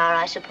friends are,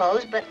 I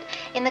suppose. But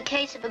in the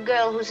case of a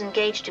girl who's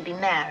engaged to be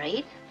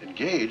married...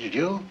 Engaged,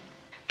 you?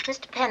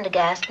 Mr.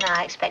 Pendergast and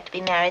I expect to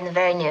be married in the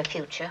very near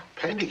future.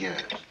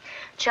 Pendergast?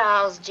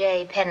 Charles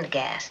J.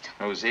 Pendergast.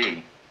 Who's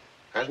he?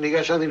 Hasn't he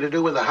got something to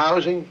do with the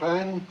housing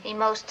plan? He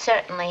most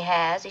certainly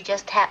has. He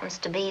just happens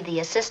to be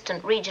the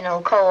assistant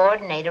regional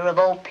coordinator of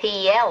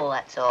OPL,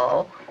 that's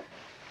all.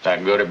 Is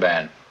that good or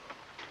bad?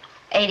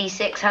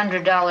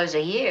 $8,600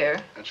 a year.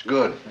 That's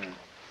good.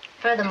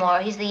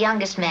 Furthermore, he's the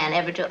youngest man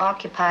ever to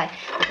occupy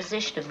the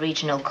position of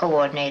regional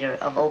coordinator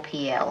of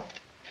OPL.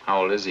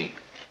 How old is he?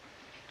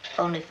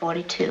 Only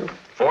 42.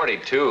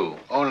 42.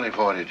 Only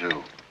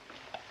 42.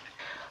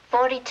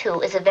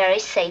 42 is a very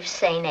safe,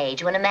 sane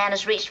age. When a man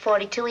has reached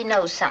 42, he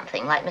knows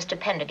something, like Mr.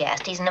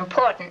 Pendergast. He's an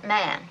important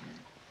man.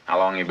 How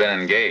long you been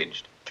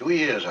engaged? 2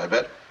 years, I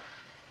bet.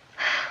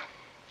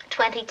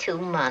 22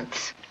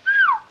 months.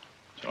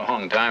 It's a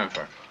long time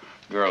for a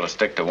girl to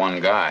stick to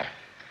one guy.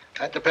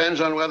 That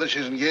depends on whether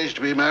she's engaged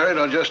to be married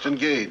or just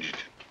engaged.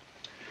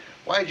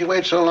 Why'd you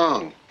wait so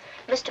long?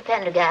 Mr.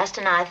 Pendergast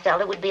and I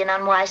felt it would be an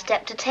unwise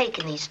step to take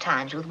in these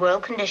times with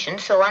world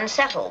conditions so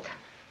unsettled.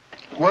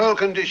 World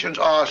conditions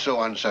are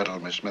so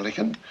unsettled, Miss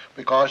Milliken,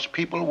 because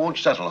people won't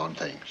settle on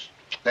things.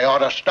 They ought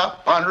to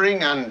stop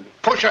pondering and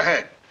push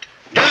ahead.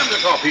 Damn the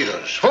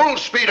torpedoes, full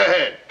speed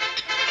ahead.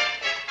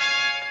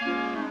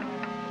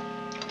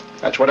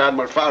 That's what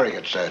Admiral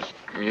Farragut says.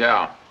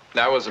 Yeah,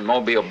 that was in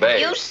Mobile Bay.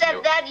 You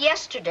said that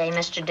yesterday,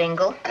 Mr.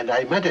 Dingle. And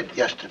I meant it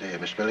yesterday,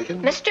 Miss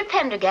Milliken. Mr.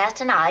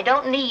 Pendergast and I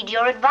don't need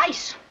your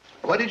advice.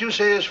 What did you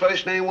say his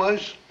first name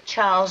was?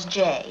 Charles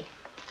J.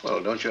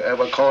 Well, don't you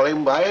ever call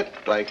him by it,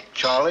 like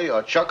Charlie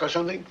or Chuck or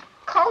something?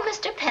 Call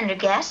Mr.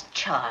 Pendergast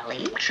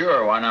Charlie.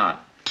 Sure, why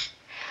not?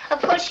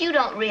 Of course, you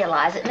don't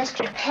realize that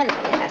Mr.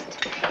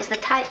 Pendergast is the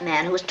type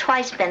man who has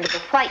twice been to the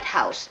White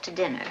House to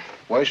dinner.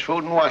 Worst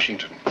food in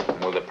Washington.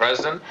 With the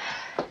president?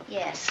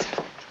 Yes.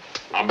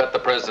 I'll bet the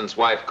president's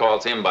wife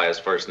calls him by his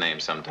first name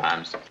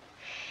sometimes.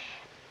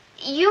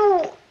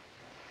 You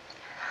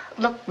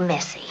look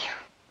messy.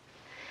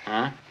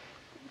 Huh?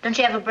 Don't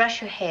you ever brush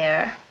your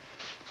hair?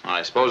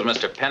 I suppose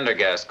Mr.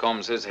 Pendergast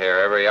combs his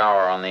hair every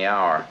hour on the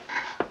hour.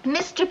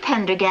 Mr.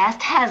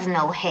 Pendergast has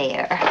no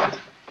hair.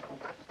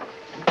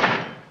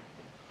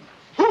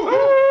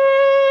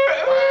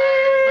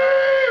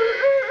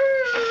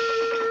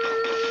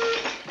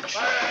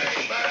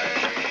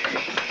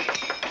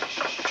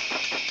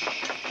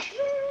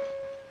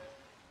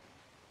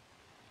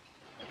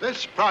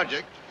 This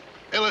project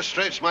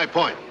illustrates my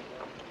point.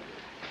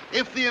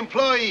 If the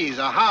employees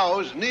are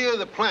housed near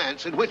the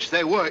plants in which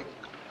they work,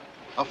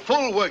 a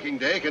full working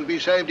day can be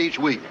saved each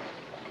week.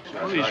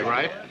 He's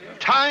right.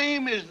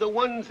 Time is the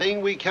one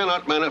thing we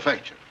cannot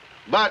manufacture,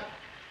 but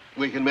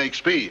we can make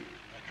speed.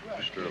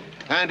 That's true.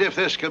 And if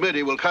this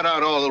committee will cut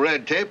out all the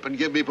red tape and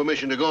give me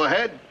permission to go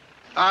ahead,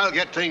 I'll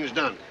get things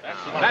done.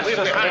 That's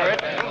the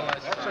spirit.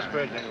 That's the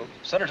spirit, Dingle.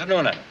 Senator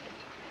Noonan.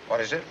 What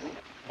is it?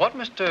 What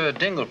Mr.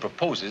 Dingle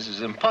proposes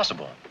is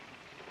impossible.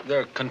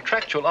 There are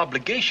contractual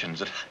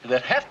obligations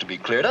that have to be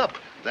cleared up.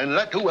 Then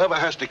let whoever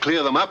has to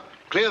clear them up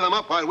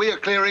while we are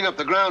clearing up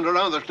the ground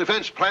around the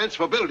defense plants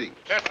for building.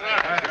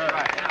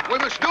 We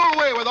must do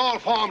away with all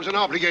forms and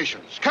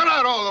obligations. Cut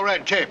out all the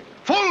red tape.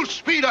 Full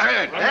speed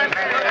ahead.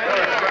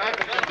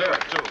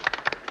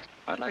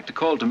 I'd like to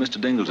call to Mr.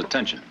 Dingle's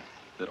attention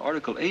that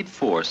Article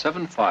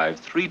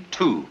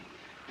 847532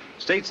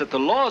 states that the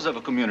laws of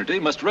a community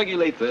must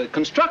regulate the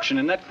construction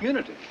in that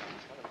community.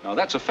 Now,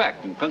 that's a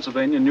fact in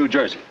Pennsylvania and New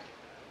Jersey.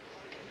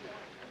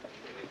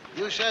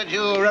 You said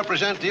you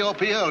represent the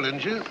OPL,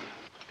 didn't you?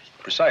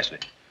 Precisely.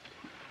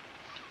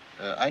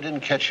 I didn't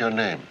catch your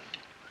name.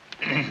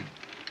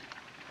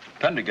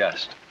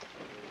 Pendergast.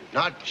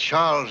 Not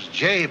Charles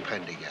J.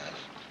 Pendergast.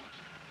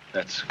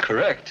 That's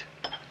correct.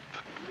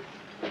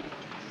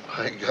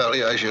 By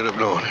golly, I should have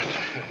known it.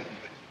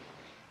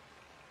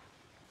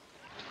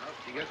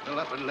 She gets the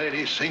leopard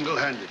lady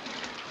single-handed.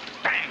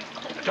 Bang!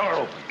 The door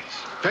opens.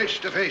 Face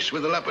to face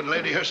with the leopard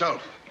lady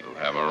herself. You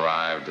have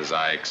arrived as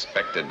I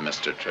expected,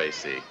 Mr.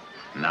 Tracy.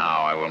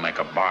 Now I will make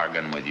a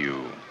bargain with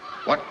you.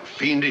 What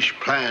fiendish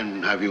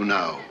plan have you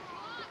now?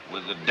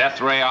 With the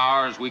death ray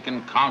ours, we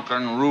can conquer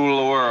and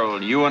rule the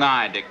world. You and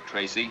I, Dick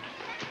Tracy.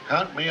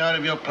 Count me out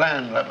of your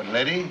plan, leopard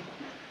lady,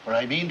 for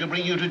I mean to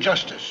bring you to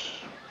justice.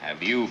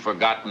 Have you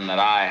forgotten that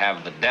I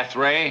have the death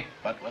ray?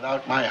 But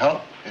without my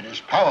help, it is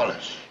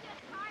powerless.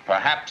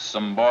 Perhaps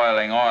some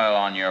boiling oil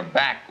on your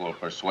back will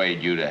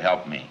persuade you to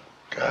help me.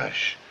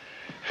 Gosh,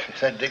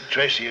 that Dick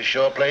Tracy is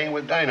sure playing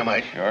with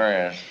dynamite.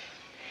 Sure is.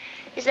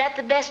 Is that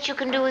the best you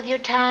can do with your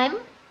time?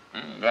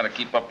 Gotta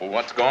keep up with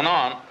what's going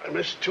on. I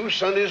missed 2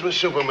 Sundays with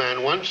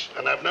Superman once,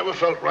 and I've never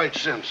felt right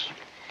since.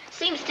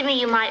 Seems to me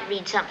you might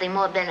read something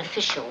more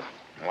beneficial.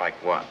 Like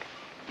what?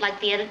 Like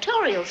the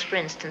editorials, for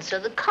instance, or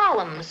the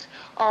columns.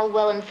 All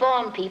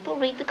well-informed people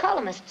read the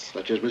columnists.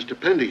 Such as Mr.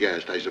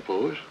 Pendergast, I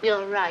suppose.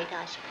 You're right,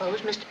 I suppose.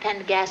 Mr.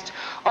 Pendergast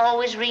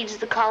always reads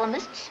the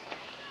columnists.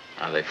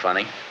 Are they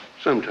funny?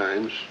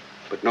 Sometimes,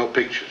 but no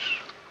pictures.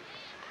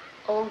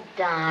 Oh,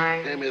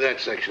 darn. Hand me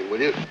that section,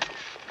 will you?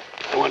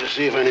 I want to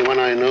see if anyone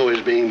I know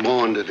is being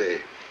born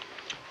today.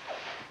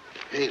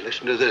 Hey,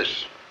 listen to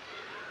this.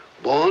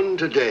 Born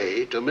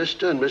today to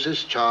Mr. and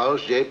Mrs.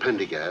 Charles J.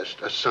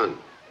 Pendergast, a son.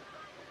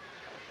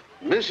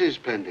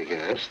 Mrs.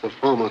 Pendergast, the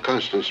former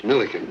Constance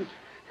Milliken,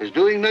 is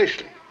doing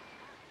nicely.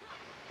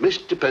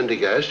 Mr.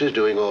 Pendergast is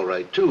doing all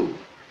right, too.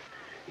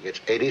 He gets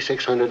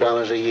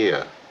 $8,600 a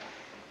year.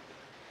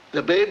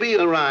 The baby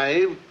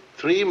arrived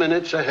 3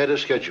 minutes ahead of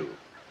schedule.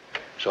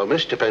 So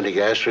Mr.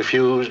 Pendergast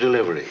refused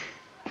delivery.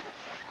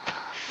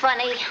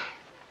 Funny.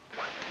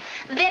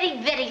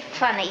 Very, very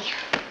funny.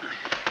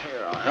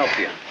 Here, I'll help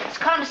you. This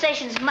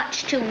conversation's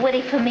much too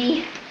witty for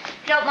me.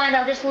 If you don't mind,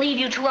 I'll just leave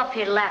you two up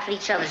here to laugh at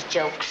each other's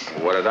jokes.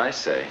 What did I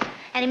say?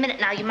 Any minute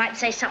now, you might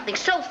say something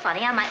so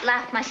funny, I might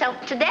laugh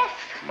myself to death.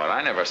 Well,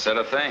 I never said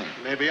a thing.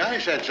 Maybe I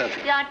said something.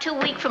 If you are too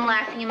weak from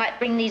laughing, you might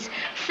bring these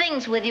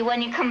things with you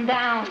when you come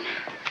down.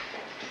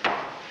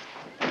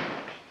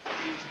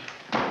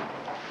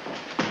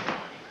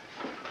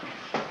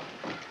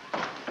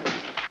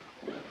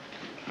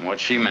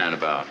 What's she mad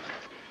about?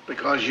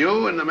 Because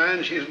you and the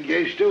man she's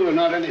engaged to are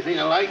not anything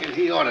alike, and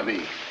he ought to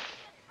be.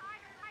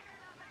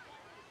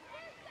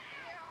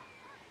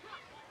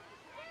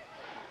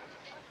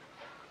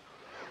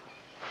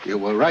 You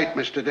were right,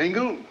 Mr.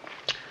 Dingle.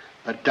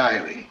 A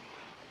diary.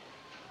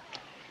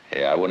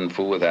 Hey, I wouldn't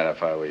fool with that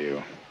if I were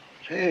you.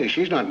 Say,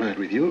 she's not mad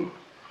with you.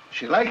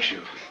 She likes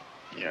you.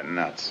 You're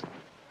nuts.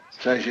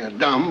 Says you're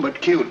dumb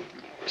but cute.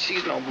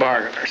 She's no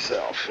bargain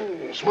herself.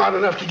 Smart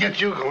enough to get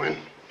you going.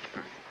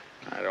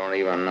 I don't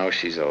even know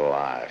she's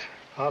alive.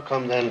 How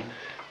come then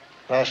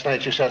last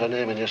night you said her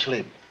name in your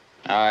sleep?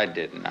 I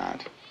did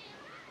not.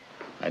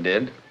 I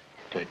did?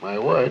 Take my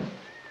word.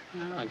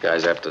 Well,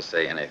 guys have to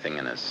say anything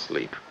in his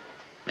sleep.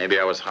 Maybe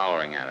I was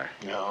hollering at her.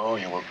 No,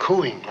 you were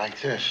cooing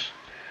like this.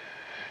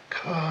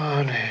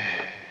 Connie.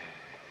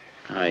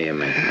 Oh, you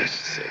make me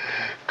sick.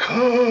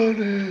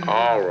 Connie.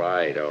 All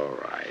right, all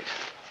right.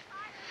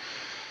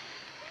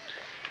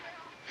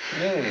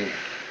 Hey,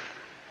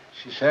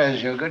 she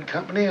says you're good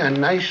company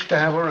and nice to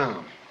have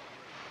around.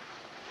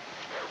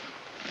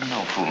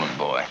 No fooling,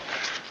 boy.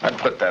 I'd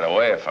put that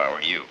away if I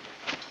were you.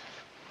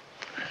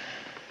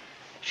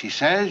 She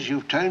says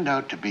you've turned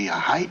out to be a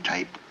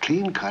high-type,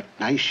 clean-cut,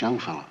 nice young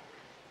fellow.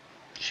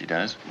 She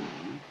does?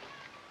 Mm-hmm.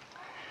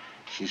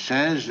 She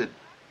says that...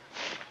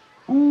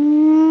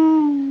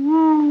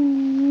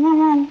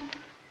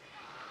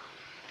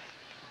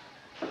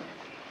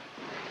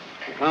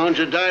 Found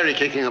your diary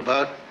kicking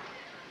about.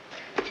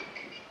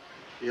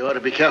 You ought to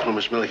be careful,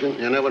 Miss Milliken.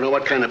 You never know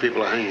what kind of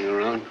people are hanging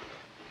around.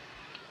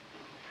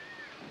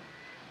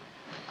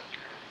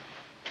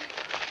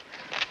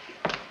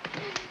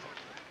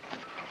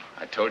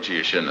 I told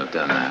you shouldn't have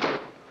done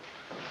that.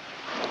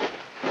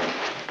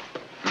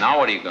 Now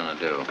what are you gonna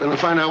do? Gonna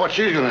find out what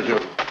she's gonna do.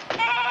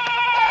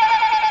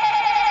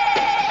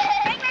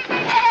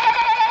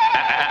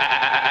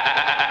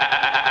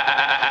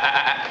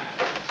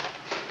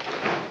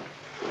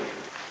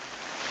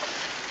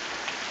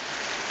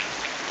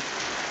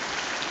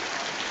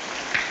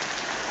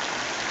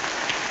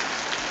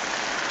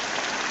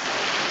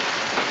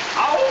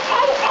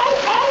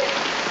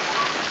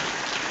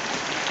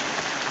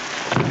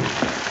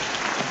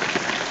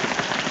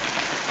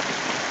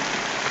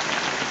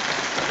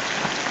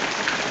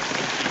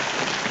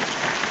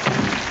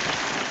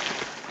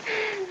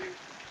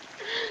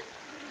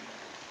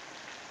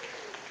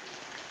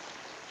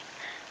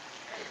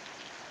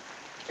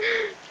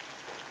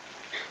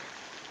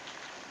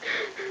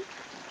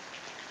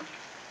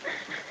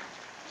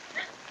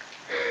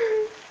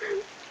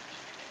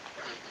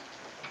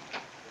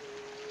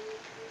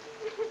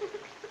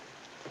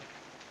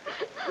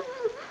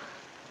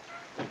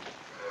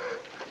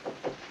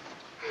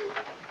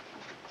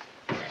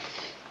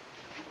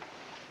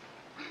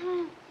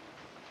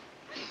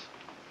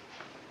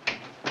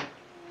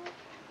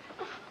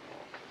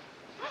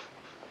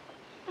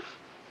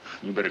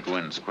 You better go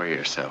in and square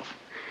yourself.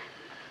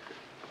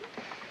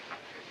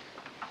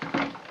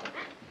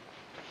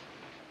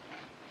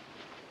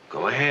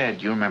 Go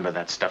ahead. You remember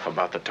that stuff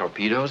about the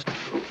torpedoes?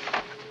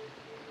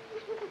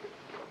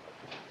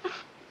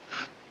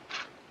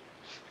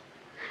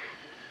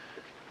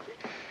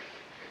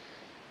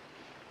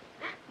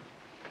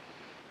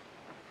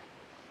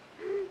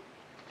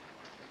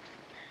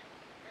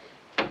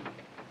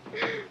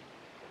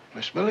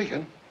 Miss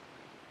Milliken.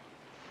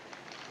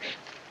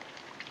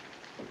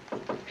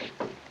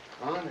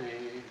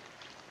 Connie.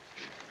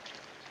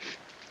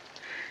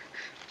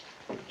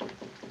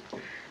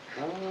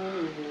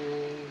 Connie.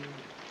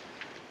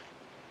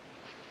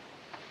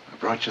 I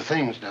brought your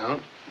things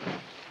down.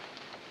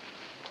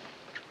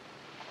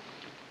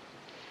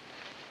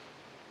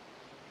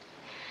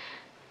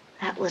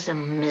 That was a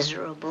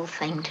miserable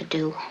thing to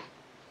do.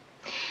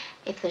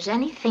 If there's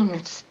anything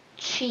that's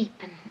cheap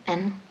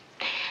and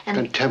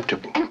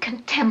Contemptible. And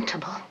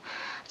contemptible,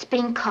 it's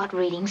being caught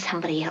reading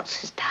somebody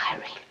else's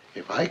diary.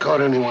 If I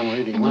caught anyone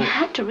reading And you mine...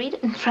 had to read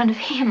it in front of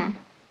him.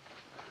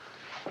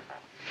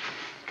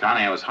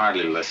 Connie, I was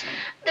hardly listening.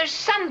 There's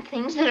some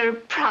things that are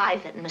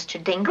private,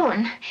 Mr. Dingle,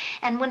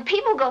 and when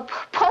people go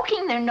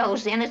poking their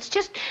nose in, it's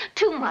just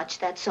too much,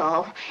 that's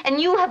all.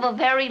 And you have a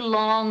very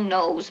long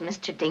nose,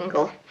 Mr.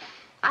 Dingle.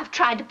 I've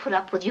tried to put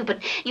up with you,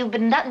 but you've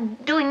been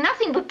doing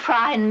nothing but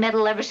pry and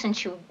meddle ever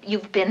since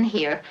you've been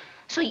here.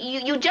 So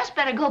you just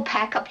better go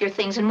pack up your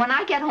things, and when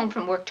I get home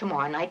from work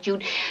tomorrow night,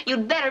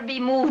 you'd better be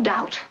moved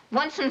out,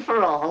 once and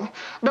for all.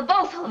 The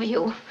both of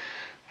you.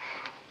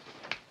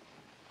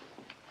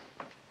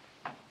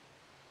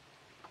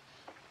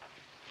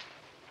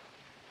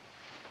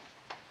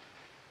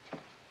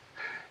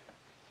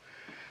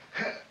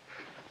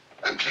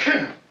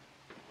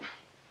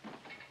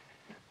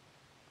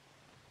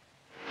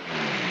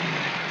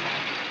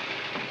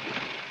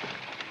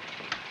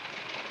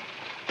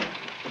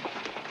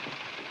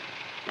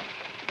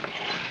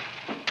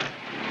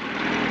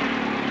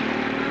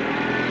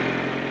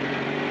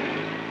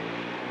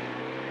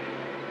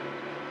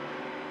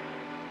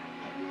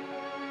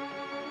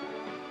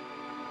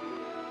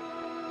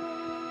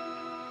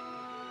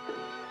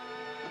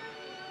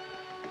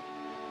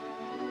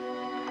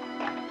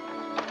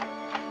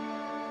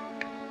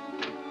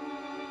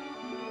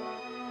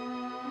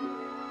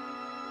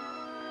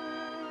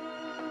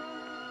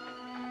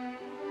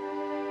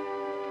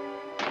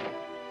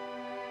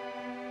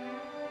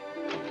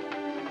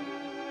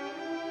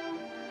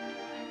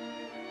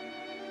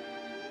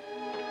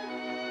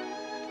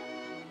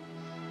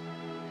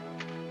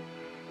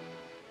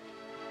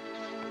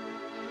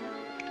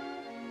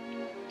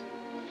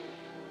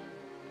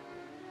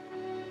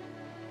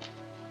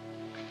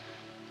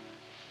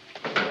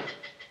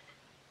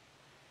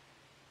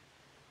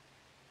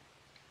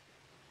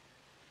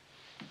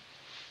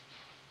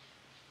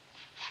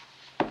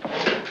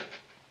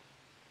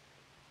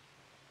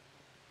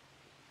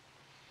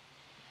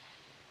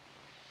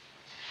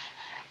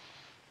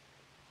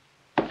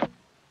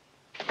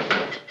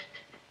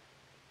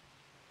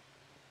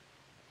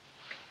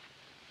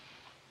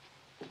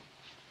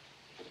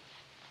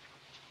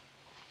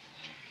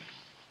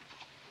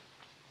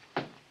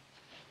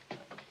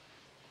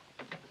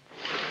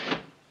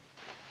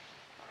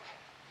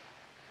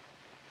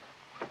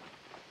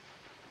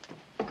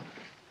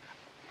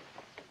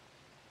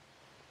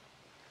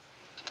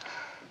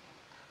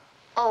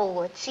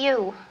 Oh, it's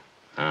you.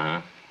 Uh-huh.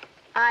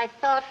 I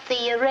thought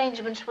the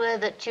arrangements were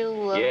that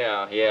you...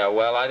 Yeah.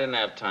 Well, I didn't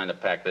have time to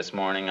pack this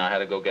morning. I had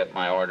to go get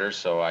my orders,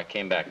 so I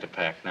came back to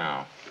pack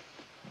now.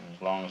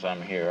 As long as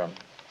I'm here,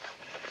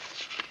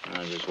 I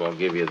might as well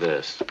give you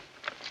this.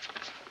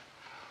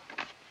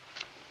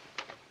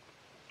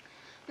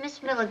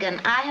 Miss Milligan,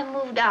 I have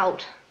moved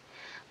out,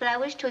 but I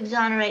wish to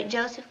exonerate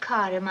Joseph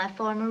Carter, my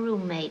former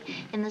roommate,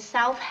 in the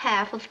south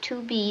half of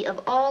 2B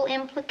of all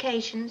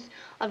implications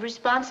of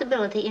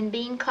responsibility in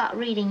being caught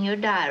reading your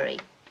diary.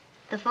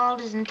 The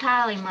fault is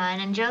entirely mine,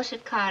 and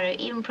Joseph Carter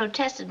even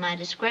protested my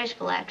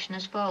disgraceful action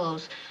as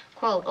follows,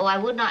 quote, "Oh, I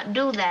would not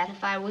do that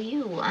if I were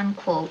you,"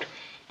 unquote,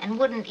 and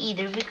wouldn't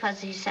either because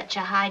he's such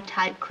a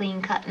high-type,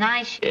 clean-cut,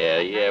 nice...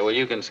 Yeah, well,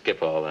 you can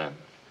skip all that.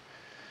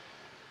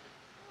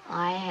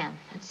 I am,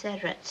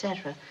 etc.,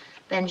 etc.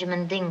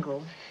 Benjamin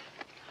Dingle.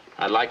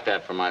 I'd like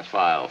that for my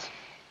files.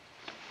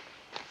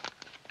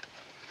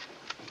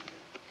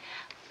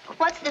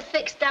 What's the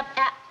fixed-up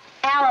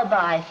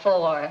alibi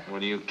for?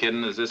 What, are you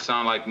kidding? Does this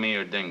sound like me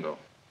or Dingle?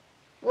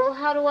 Well,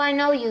 how do I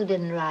know you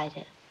didn't write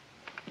it?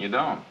 You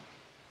don't.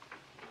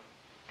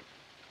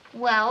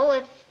 Well,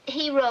 if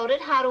he wrote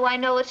it, how do I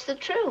know it's the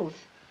truth?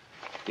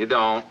 You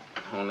don't,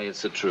 only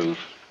it's the truth.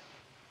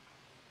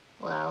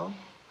 Well,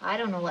 I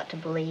don't know what to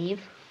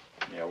believe.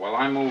 Yeah, well,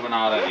 I'm moving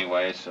out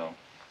anyway, so...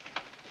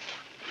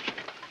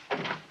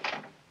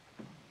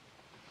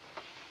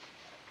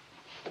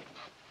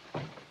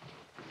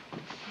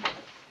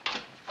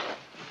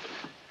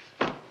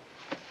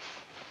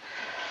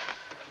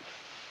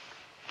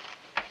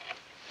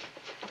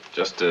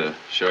 Just to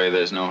show you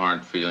there's no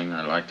hard feeling,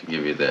 I'd like to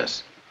give you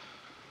this.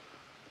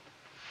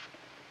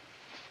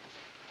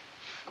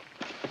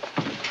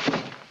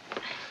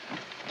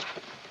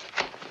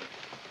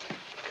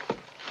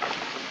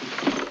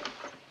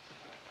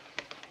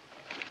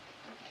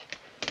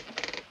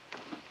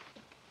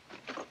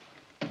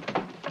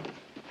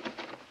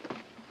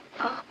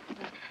 Oh.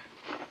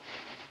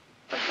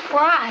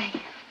 Why?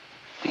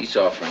 Peace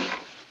offering.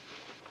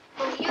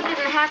 Well, you didn't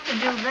have to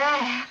do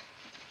that.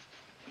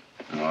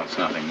 Well, it's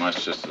nothing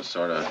much, just a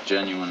sort of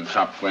genuine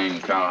top-grain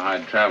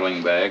cowhide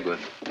traveling bag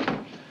with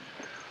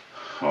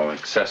all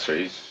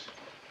accessories.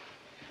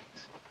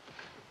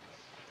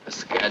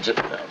 This gadget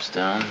drops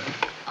down.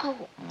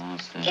 Oh,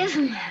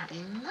 isn't that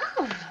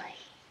lovely?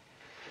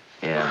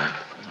 Yeah,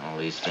 all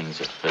these things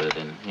are fitted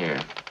in here.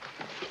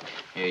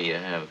 Here you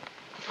have,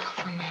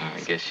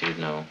 I guess you'd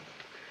know.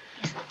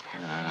 I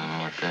don't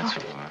know what that's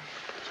for.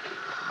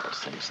 Those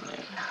things in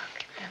there.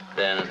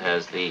 Then it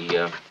has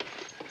the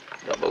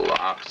double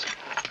locks.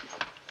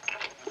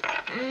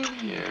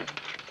 Here.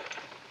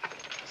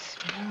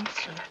 Smells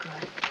so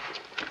good.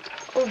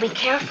 Oh, be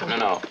careful.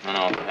 No,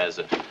 it has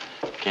a...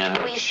 Can't...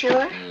 Are you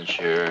sure?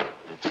 Sure.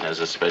 It has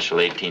a special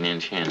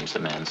 18-inch hinge, the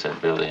man said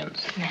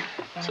billions. No.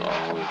 So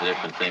all the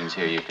different things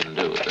here you can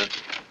do with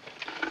it.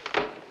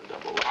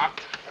 Double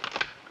lock.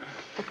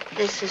 But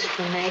this is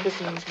for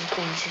magazines and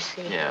things, you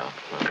see. Yeah,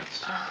 well,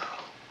 it's... Oh.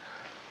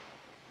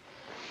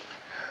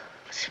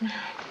 Smell.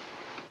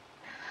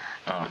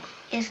 Oh.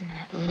 Isn't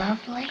it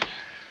lovely?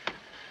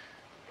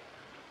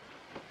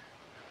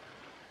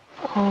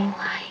 Oh,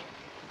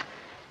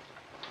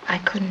 I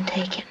couldn't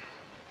take it.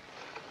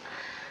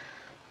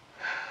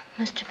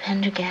 Mr.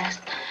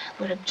 Pendergast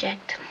would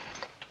object.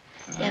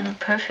 You have a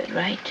perfect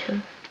right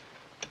to.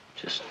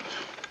 Just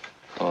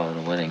call it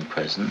a wedding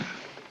present.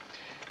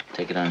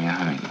 Take it on your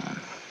honeymoon.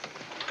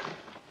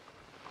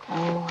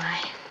 Oh,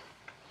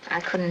 I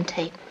couldn't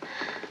take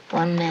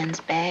one man's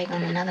bag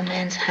on another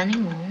man's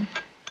honeymoon.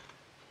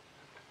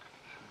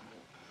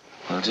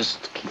 Well,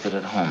 just keep it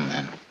at home,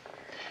 then.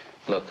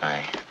 Look,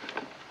 I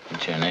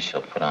put your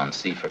initial put on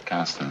C for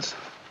Constance.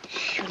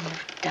 Shouldn't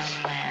have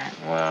done that.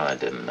 Well, I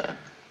didn't.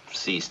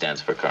 C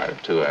stands for Carter,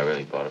 too. I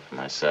really bought it for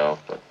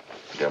myself, but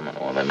the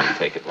government won't let me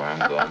take it where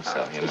I'm going,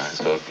 so you might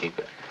as well keep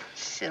it.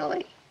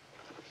 Silly.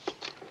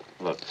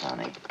 Look,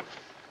 honey,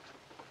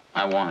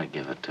 I want to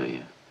give it to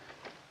you.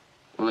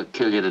 Will it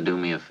kill you to do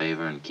me a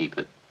favor and keep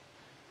it?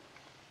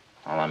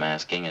 All I'm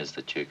asking is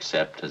that you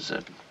accept as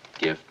a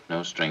gift,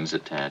 no strings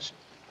attached,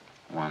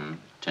 one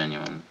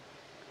genuine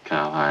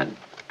cowhide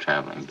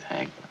traveling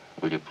bag.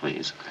 Will you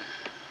please?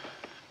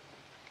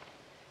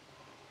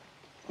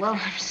 Well,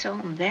 I'm so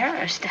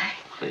embarrassed.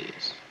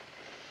 Please.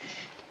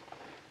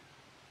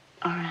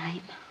 All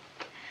right.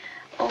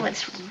 Oh,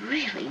 it's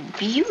really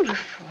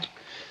beautiful.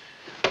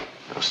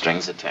 No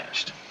strings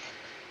attached.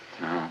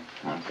 No,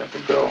 I've got to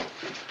go.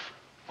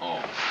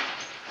 Oh,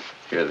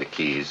 here are the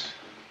keys.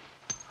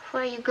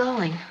 Where are you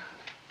going?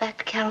 Back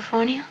to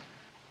California?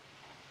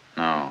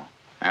 No,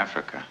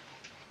 Africa.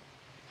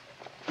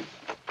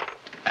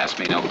 Ask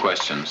me no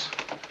questions.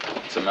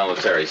 It's a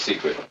military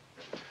secret.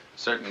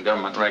 Certain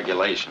government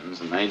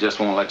regulations, and they just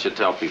won't let you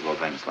tell people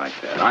things like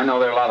that. I know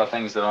there are a lot of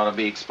things that ought to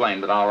be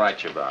explained, but I'll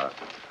write you about it.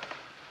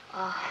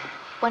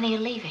 When are you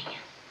leaving?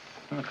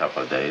 In a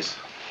couple of days.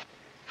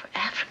 For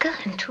Africa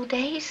in 2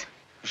 days?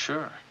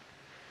 Sure.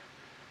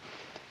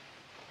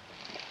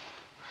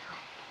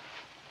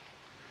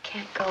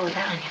 Can't go with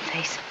that on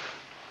your face.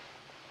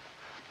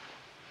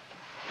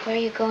 Where are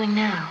you going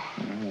now?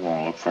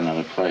 We'll look for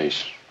another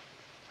place.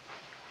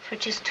 For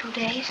just 2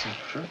 days?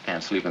 Sure,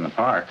 can't sleep in the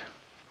park.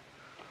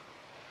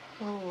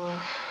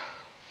 Well,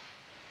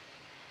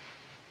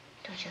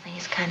 don't you think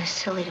it's kind of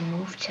silly to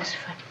move just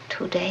for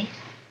 2 days?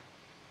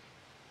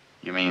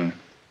 You mean...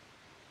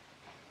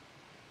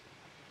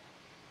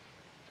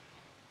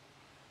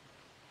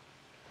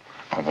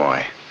 Oh,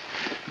 boy.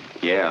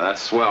 Yeah,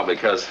 that's swell,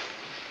 because,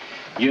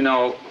 you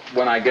know,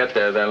 when I get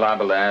there, they're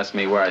liable to ask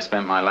me where I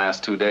spent my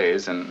last 2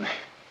 days, and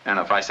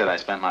if I said I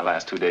spent my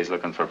last 2 days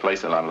looking for a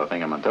place, they're liable to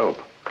think I'm a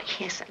dope.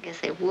 Yes, I guess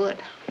they would.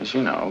 As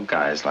you know,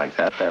 guys like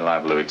that, they're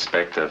liable to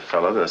expect a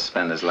fellow to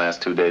spend his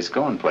last 2 days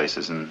going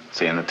places and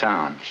seeing the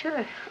town.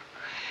 Sure.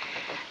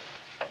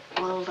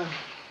 Well,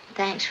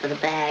 thanks for the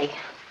bag.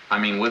 I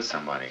mean, with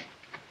somebody.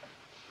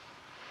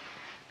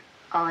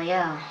 Oh,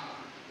 yeah.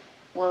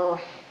 Well,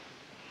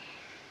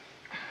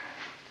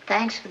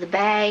 thanks for the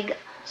bag.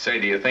 Say,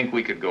 do you think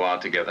we could go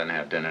out together and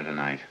have dinner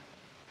tonight?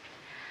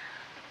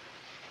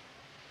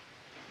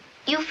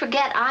 You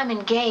forget I'm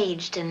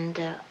engaged, and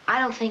I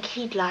don't think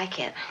he'd like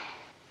it.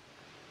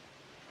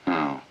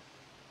 No.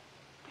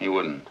 He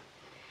wouldn't.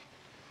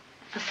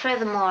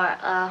 Furthermore,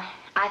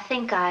 I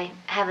think I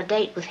have a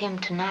date with him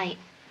tonight.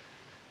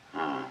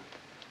 Oh.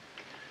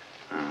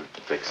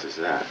 Fixes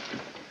that.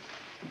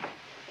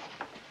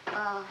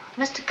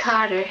 Mr.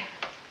 Carter,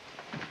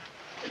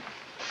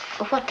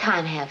 what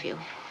time have you?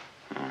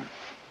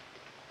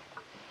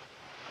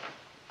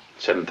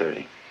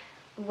 7:30.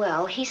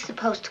 Well, he's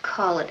supposed to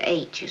call at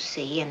 8, you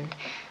see, and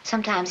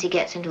sometimes he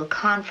gets into a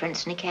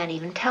conference and he can't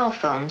even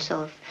telephone,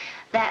 so if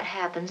that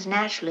happens,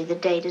 naturally the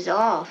date is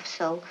off,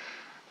 so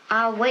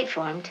I'll wait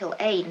for him till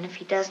 8, and if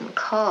he doesn't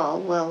call,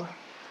 well,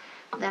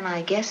 then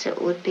I guess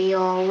it would be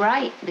all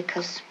right,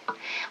 because,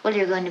 well,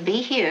 you're going to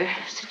be here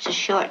such a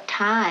short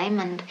time,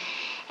 and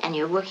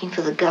you're working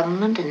for the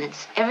government, and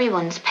it's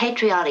everyone's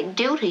patriotic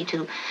duty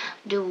to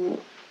do...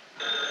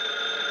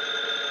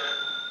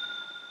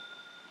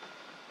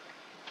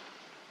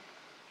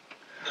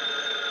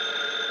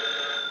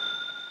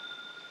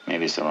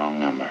 Maybe it's the wrong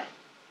number.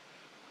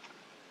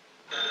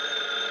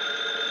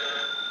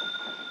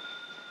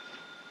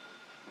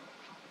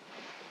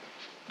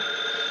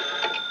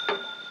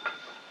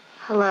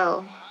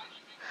 Hello.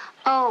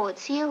 Oh,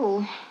 it's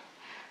you.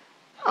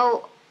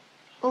 Oh,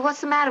 well,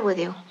 what's the matter with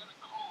you?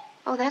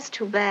 Oh, that's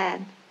too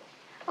bad.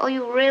 Oh,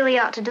 you really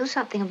ought to do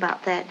something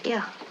about that.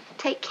 Yeah.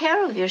 Take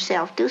care of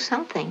yourself. Do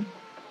something.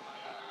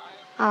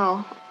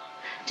 Oh,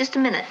 just a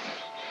minute.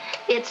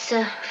 It's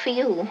for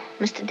you,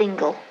 Mr.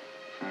 Dingle.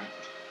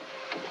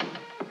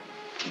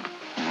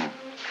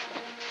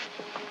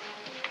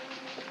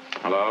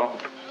 Hello?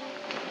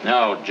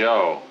 No,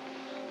 Joe.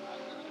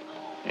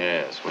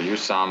 Yes, well, you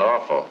sound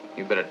awful.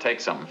 You better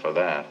take something for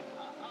that.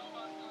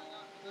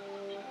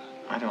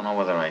 I don't know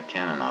whether I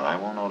can or not. I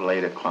won't know till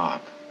 8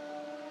 o'clock.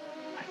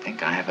 I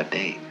think I have a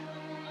date.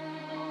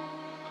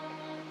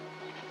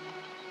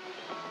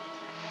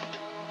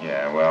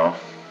 Yeah, well,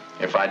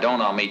 if I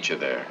don't, I'll meet you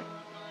there.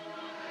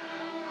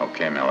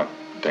 Okay, Miller.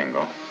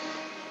 Dingo.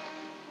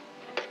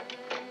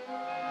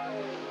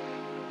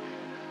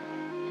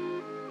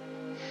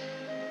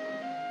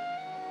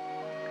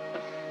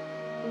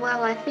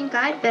 Well, I think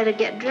I'd better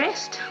get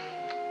dressed.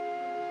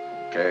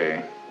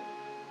 Okay.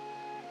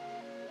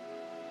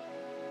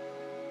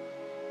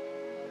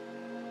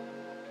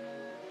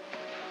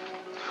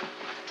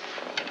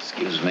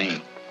 Excuse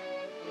me.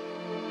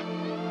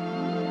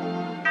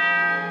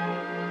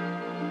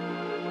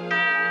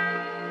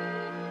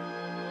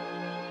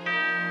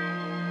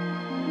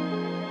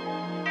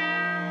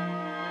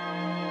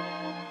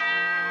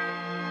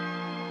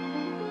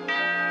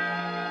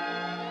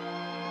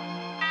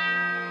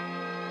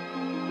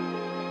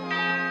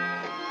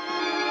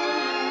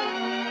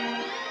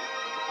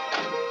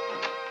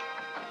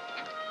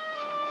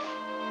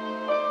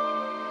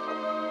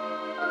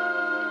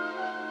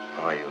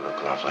 Oh, you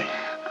look lovely.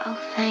 Oh,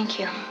 thank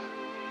you.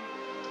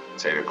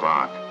 It's 8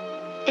 o'clock.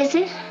 Is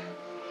it?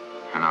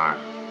 And our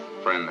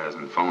friend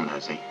hasn't phoned,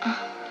 has he?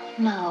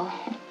 No.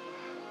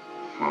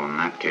 Well, in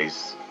that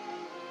case,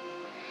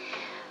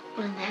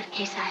 Well, in that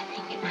case, I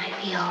think it might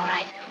be all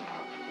right.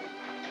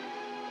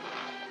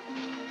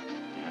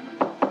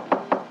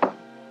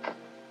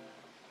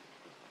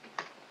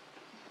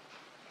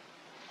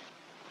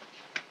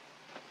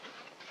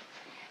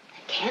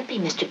 It can't be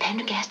Mr.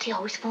 Pendergast. He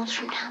always phones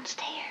from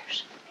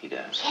downstairs. He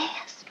does?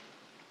 Yes.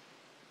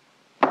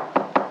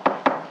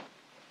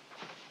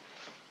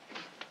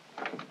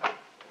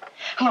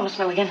 Hello, Miss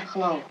Milligan.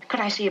 Hello. Could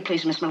I see you,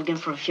 please, Miss Milligan,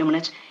 for a few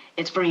minutes?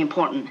 It's very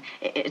important.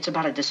 It's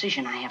about a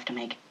decision I have to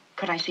make.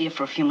 Could I see you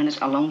for a few minutes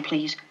alone,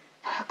 please?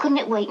 Couldn't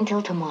it wait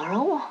until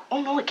tomorrow?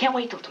 Oh, no, it can't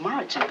wait till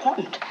tomorrow. It's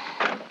important.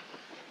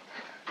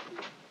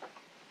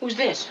 Who's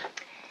this?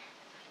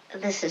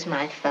 This is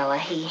my fella.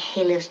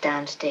 He lives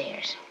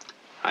downstairs.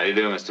 how do you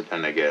do, Mr.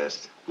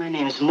 Pendergast? My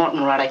name is Morton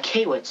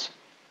Radakewitz.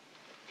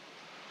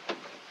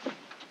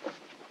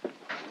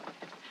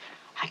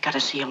 I gotta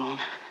see you alone.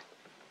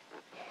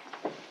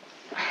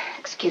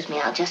 Excuse me,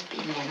 I'll just be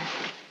a minute.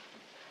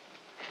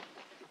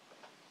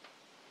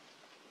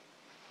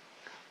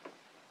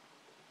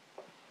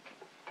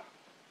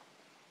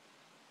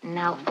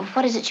 Now,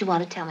 what is it you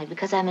want to tell me?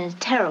 Because I'm in a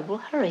terrible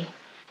hurry.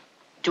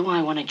 Do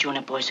I want to join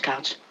the Boy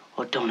Scouts,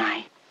 or don't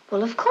I?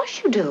 Well, of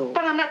course you do.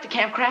 But I'm not the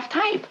campcraft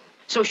type.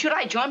 So should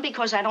I join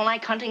because I don't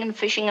like hunting and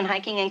fishing and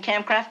hiking and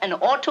campcraft and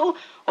ought to?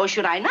 Or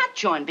should I not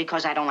join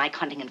because I don't like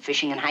hunting and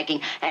fishing and hiking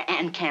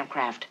and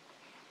campcraft?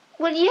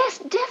 Well, yes,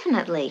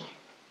 definitely.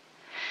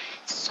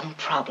 Some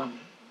problem.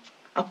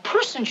 A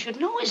person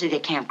should know is he the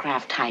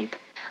campcraft type.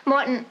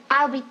 Morton,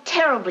 I'll be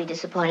terribly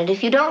disappointed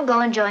if you don't go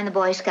and join the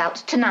Boy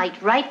Scouts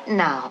tonight, right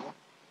now.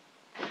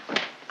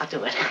 I'll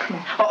do it.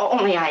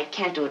 Only I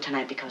can't do it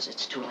tonight because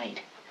it's too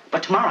late.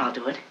 But tomorrow I'll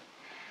do it.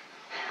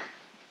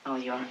 Oh,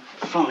 your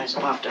phone is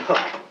off the hook.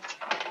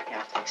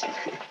 Yeah, I'll fix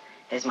it.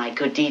 There's my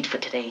good deed for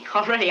today.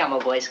 Already I'm a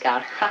Boy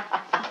Scout.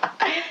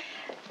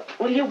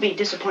 Will you be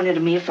disappointed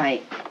in me if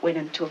I wait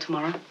until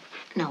tomorrow?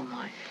 No,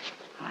 Morton.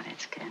 Oh,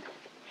 that's good.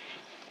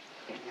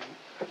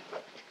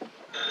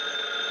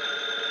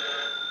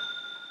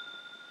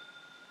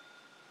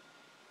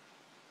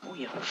 Oh,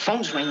 your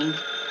phone's ringing.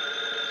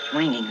 It's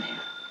ringing there.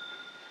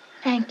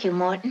 Thank you,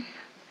 Morton.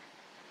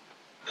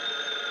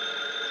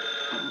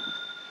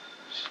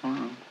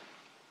 So.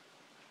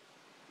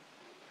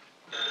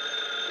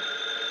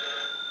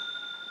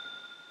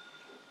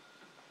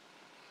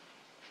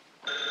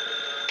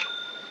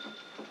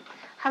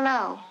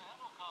 Hello.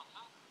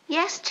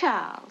 Yes,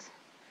 Charles.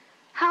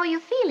 How are you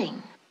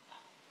feeling?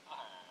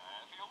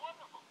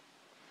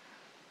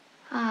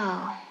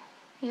 Oh,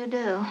 you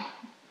do.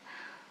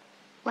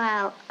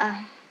 Well,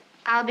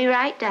 I'll be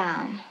right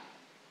down.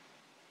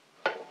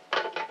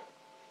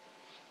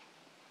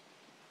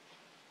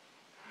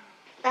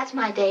 That's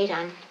my date.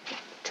 I'm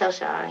so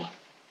sorry.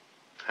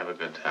 Have a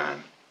good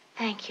time.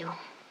 Thank you.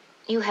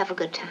 You have a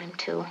good time,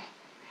 too.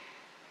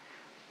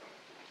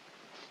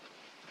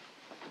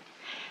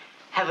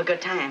 Have a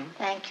good time.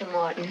 Thank you,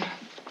 Morton.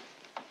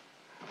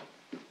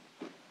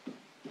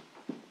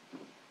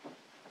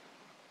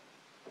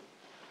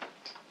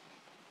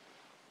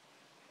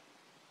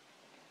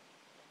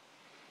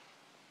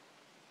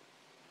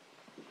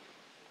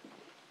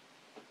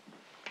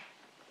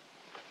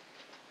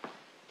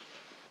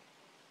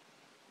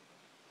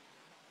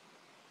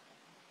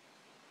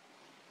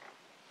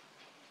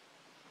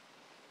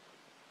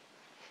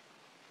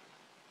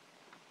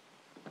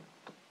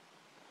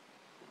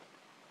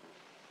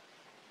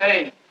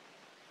 Hey,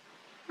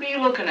 what are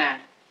you looking at?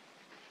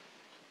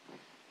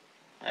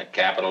 At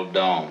Capitol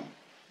Dome.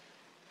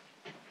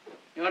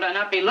 You ought to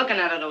not be looking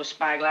out of those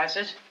spy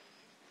glasses.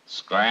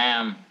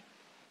 Scram.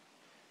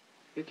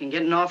 You can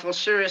get in awful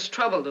serious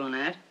trouble doing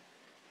that.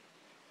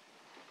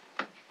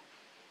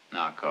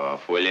 Knock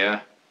off, will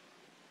ya?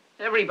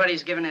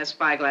 Everybody's giving their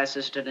spy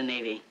glasses to the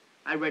Navy.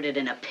 I read it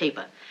in a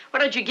paper. Why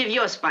don't you give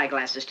your spy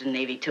glasses to the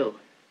Navy, too?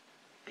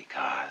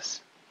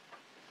 Because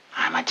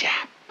I'm a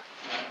Jap.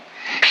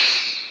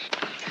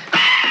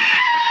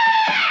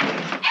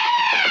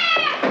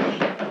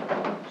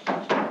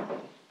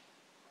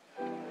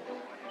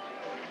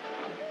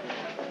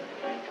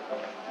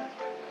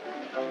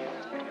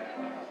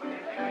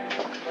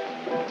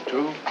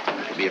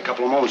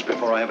 toast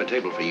before I have a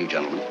table for you,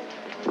 gentlemen.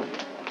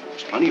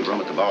 There's plenty of room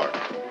at the bar.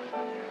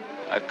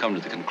 I've come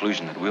to the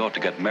conclusion that we ought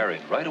to get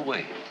married right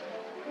away.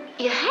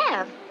 You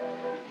have?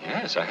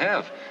 Yes, I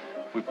have.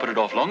 We've put it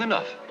off long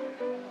enough.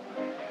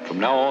 From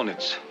now on,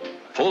 it's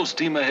full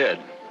steam ahead.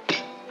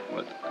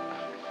 But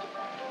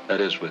that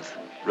is with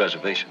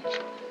reservations.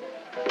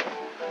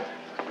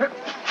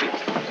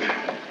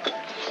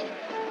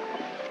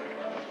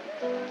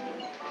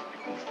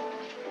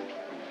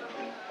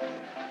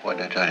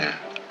 What'd I tell you?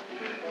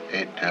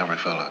 Ain't every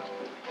fella.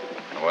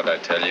 What'd I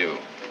tell you?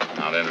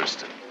 Not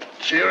interested.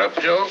 Cheer up,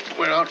 Joe.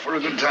 We're out for a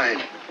good time.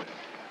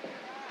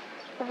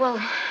 Well,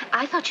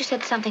 I thought you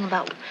said something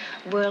about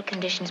world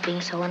conditions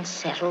being so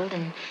unsettled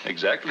and...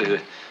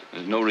 Exactly.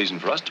 There's no reason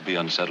for us to be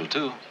unsettled,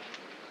 too.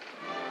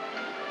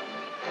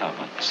 How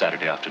about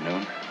Saturday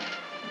afternoon?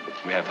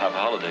 We have half a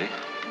holiday.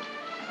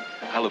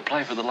 I'll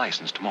apply for the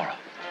license tomorrow.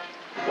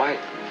 Why,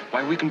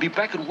 we can be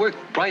back at work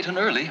bright and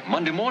early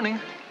Monday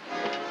morning.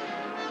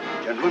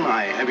 Gentlemen,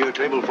 I have your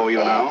table for you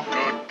now.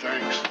 Good,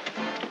 thanks.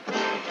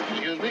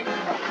 Excuse me?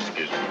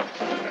 Excuse me.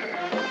 Here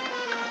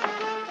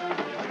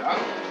we are.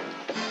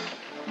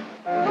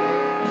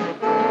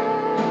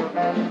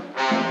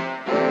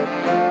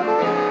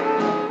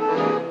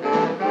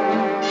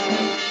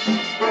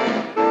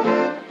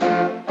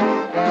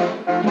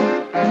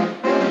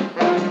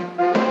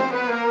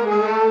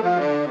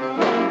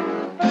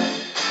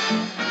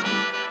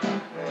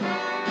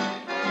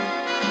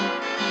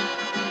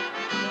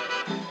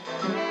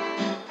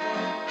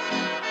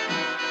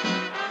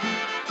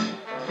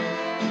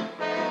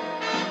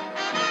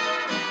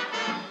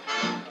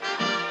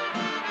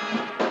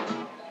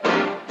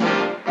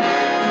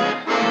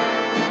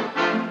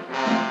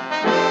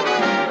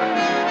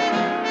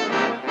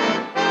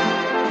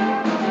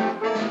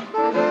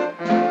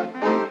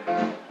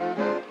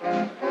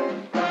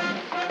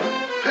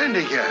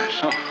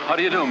 How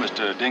do you do,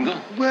 Mr. Dingle?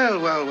 Well,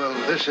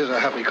 this is a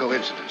happy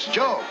coincidence.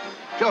 Joe,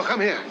 come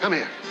here.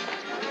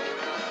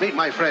 Meet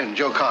my friend,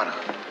 Joe Carter.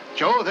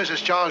 Joe, this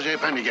is Charles J.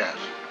 Pendergast.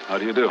 How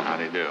do you do? How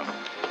do you do?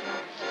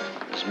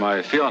 This is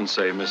my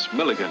fiancée, Miss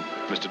Milligan.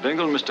 Mr.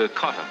 Dingle, Mr.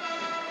 Carter.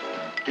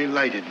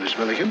 Delighted, Miss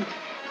Milligan.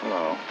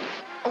 Hello.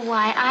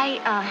 Why,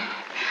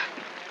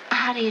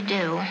 how do you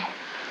do?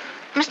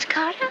 Mr.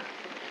 Carter?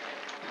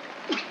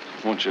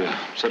 Won't you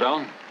sit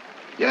down?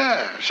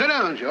 Yeah, sit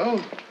down, Joe.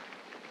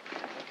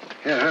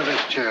 Here, have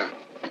this chair.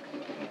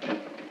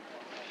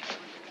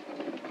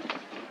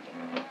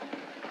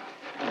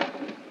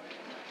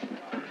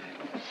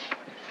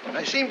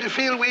 I seem to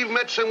feel we've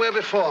met somewhere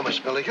before,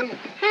 Miss Milligan.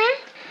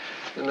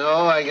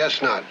 No, I guess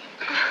not.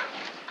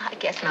 I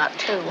guess not,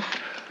 too.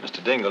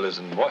 Mr. Dingle is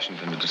in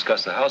Washington to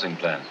discuss the housing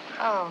plan.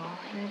 Oh,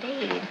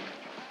 indeed.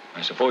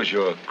 I suppose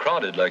you're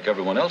crowded like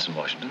everyone else in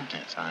Washington.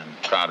 Yes, I'm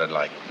crowded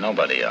like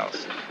nobody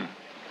else.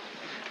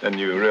 Then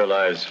you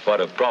realize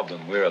what a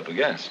problem we're up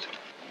against.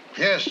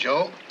 Yes,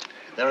 Joe.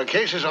 There are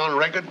cases on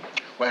record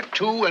where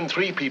 2 and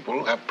 3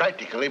 people have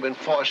practically been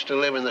forced to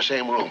live in the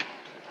same room.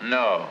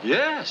 No.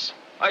 Yes.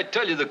 I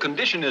tell you, the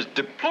condition is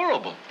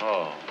deplorable.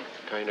 Oh.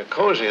 Kind of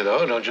cozy,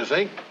 though, don't you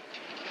think?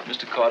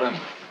 Mr. Carter,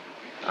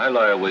 I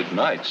lie awake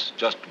nights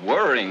just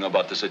worrying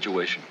about the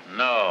situation.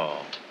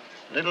 No.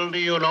 Little do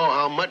you know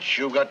how much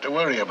you've got to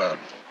worry about.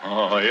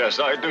 Oh, yes,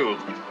 I do.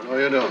 No,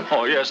 you don't.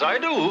 Oh, yes, I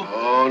do.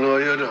 Oh, no,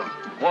 you don't.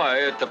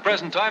 Why, at the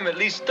present time, at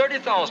least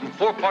 30,000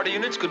 four-party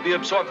units could be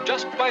absorbed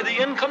just by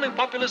the incoming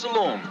populace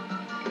alone.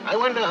 I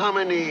wonder how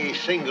many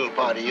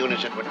single-party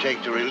units it would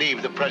take to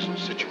relieve the present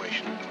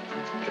situation.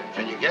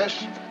 Can you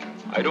guess?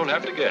 I don't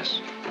have to guess.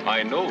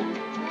 I know.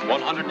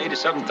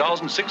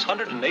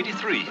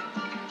 187,683.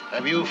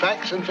 Have you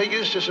facts and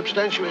figures to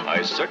substantiate?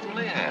 I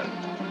certainly have.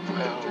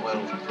 Well.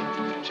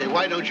 Say,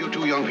 why don't you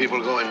 2 young people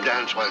go and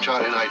dance while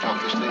Charlie and I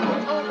talk this thing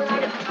over? Oh,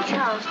 but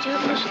Charles, do you...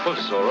 I suppose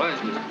it's all right.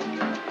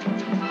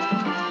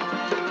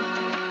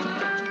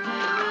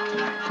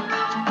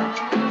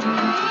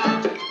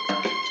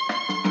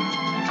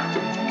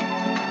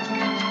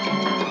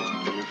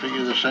 Do you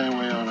figure the same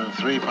way on a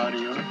 3-party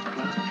unit?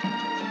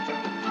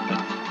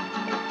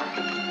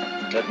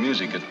 That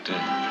music, it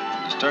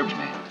disturbs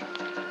me.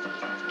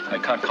 I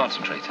can't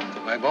concentrate.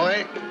 My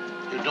boy,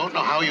 you don't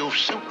know how you've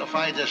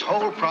simplified this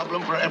whole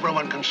problem for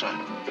everyone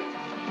concerned.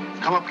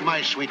 Come up to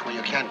my suite where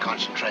you can't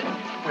concentrate.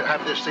 We'll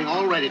have this thing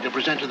all ready to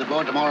present to the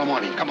board tomorrow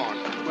morning. Come on.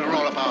 We'll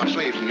roll up our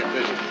sleeves and get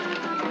busy.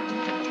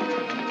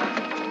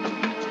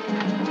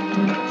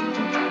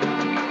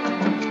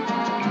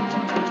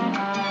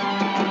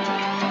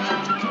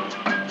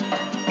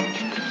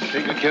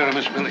 Take good care of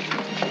Miss Millie.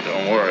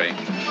 Don't worry.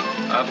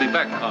 I'll be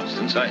back,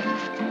 Constance.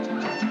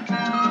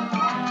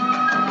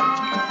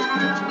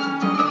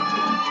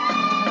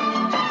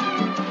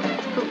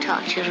 Who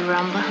taught you to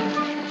rumba?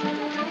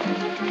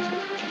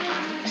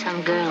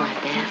 Some girl, I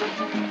bet.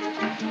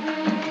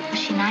 Was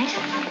she nice?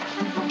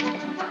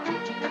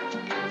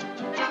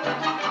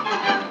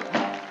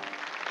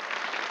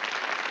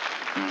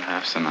 Not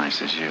half so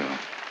nice as you.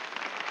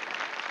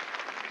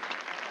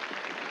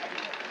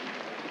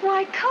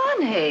 Why,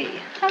 Connie,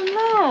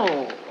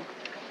 hello.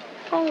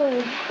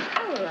 Oh,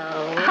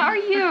 Hello. How are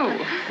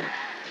you?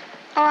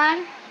 Oh,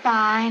 I'm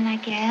fine, I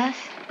guess.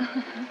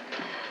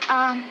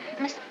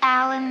 Miss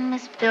Allen,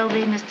 Miss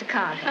Bilby, Mr.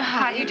 Carter.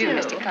 How do you do,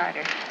 Mr.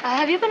 Carter?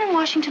 Have you been in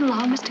Washington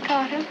long, Mr.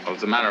 Carter? Well,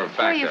 as a matter of fact...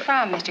 Where are you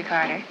from, Mr.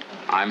 Carter?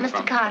 I'm Mr.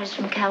 from Carter's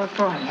from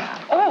California.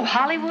 Oh,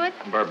 Hollywood?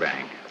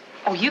 Burbank.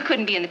 Oh, you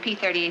couldn't be in the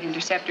P-38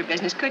 interceptor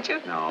business, could you?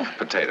 No,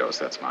 potatoes,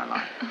 that's my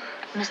line.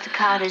 Mr.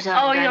 Carter's on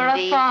Oh, you're a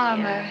Dundee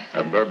farmer.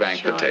 here.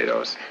 Burbank Sure.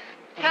 potatoes.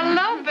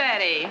 Hello,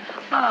 Betty.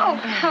 Oh,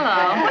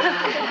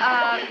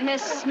 hello.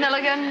 Miss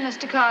Milligan,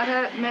 Mr.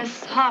 Carter,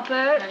 Miss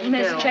Hopper,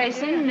 Miss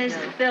Chasen, Miss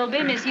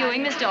Philby, Miss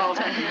Ewing, Miss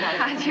Dalton.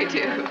 How do you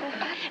do?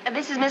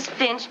 This is Miss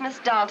Finch, Miss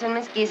Dalton,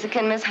 Miss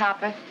Giesekin, Miss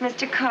Hopper,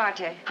 Mr.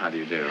 Carter. How do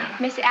you do?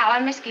 Miss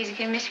Allen, Miss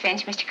Giesekin, Miss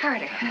Finch, Mr.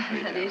 Carter.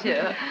 How do you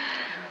do?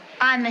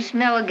 I'm Miss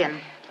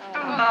Milligan.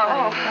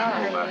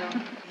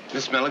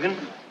 Miss Milligan,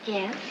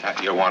 Yes?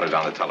 you're wanted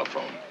on the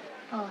telephone.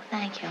 Oh,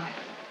 thank you.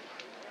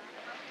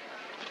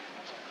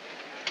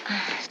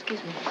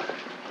 Excuse me.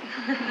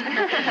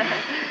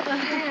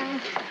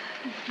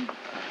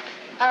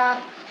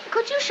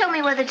 Could you show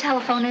me where the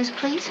telephone is,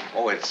 please?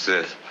 Oh, it's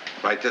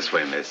right this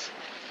way, miss.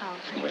 Oh,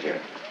 Over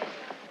here.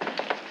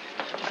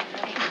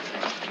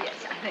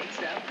 Yes, I think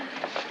so.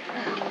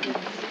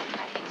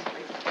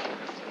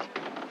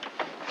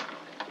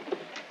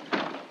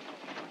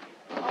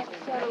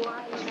 So do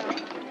I, you know.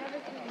 You never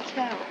can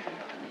tell.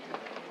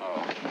 Oh.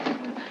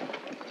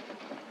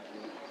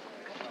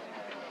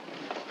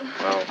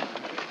 Well,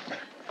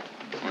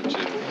 won't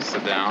you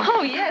sit down?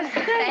 Oh, yes,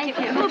 thank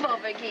you. Move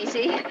over,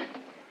 Geesey.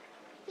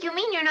 You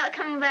mean you're not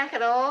coming back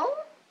at all?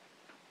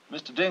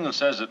 Mr. Dingle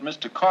says that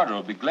Mr. Carter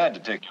will be glad to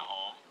take you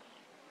home.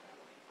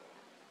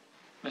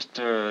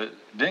 Mr.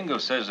 Dingle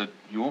says that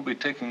you won't be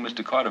taking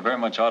Mr. Carter very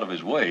much out of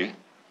his way.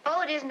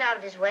 Oh, it isn't out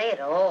of his way at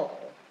all.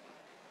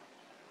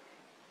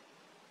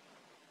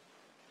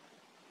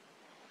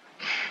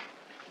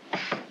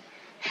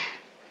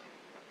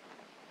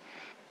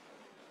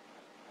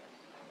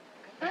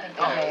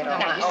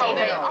 Now, you see,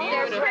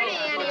 they're pretty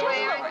anyway,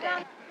 aren't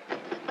they?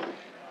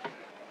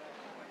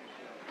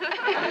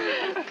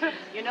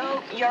 You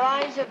know, your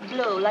eyes are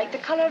blue, like the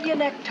color of your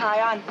necktie,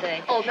 aren't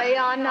they? Oh, they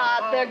are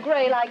not. They're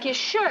gray like his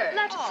shirt.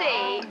 Let's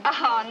see.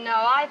 Oh, no,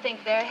 I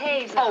think they're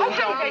hazel. Oh,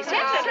 don't be so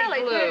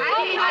silly, blue. I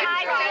think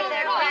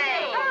they're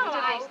gray.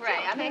 Oh,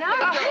 gray. I mean,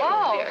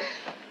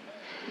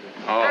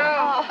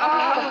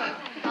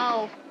 oh.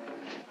 Oh.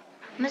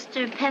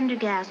 Mr.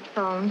 Pendergast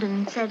phoned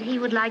and said he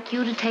would like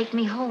you to take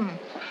me home.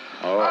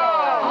 Oh.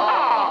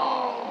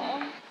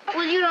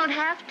 Well, you don't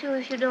have to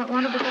if you don't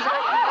want to, because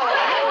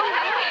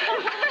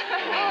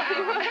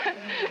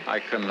I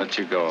couldn't let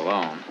you go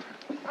alone.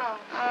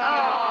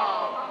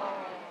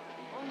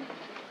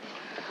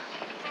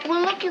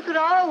 Well, look, you could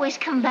always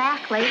come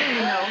back later,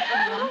 you know, if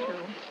you want to.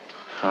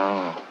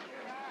 Oh.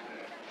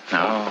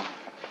 No.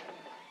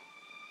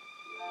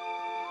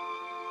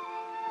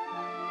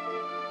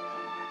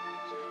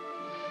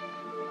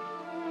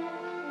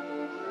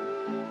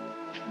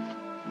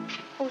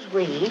 Who's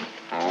we?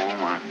 Oh,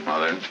 my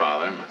mother and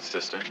father and my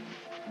sister.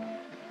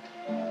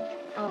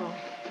 Oh.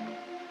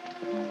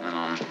 And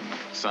on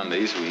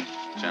Sundays, we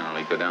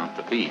generally go down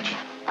to the beach.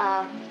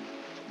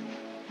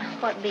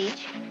 What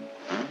beach?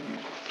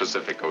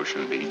 Pacific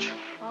Ocean Beach.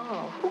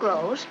 Oh, who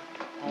goes?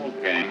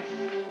 Okay.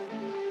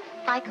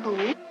 Like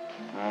who?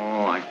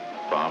 Oh, like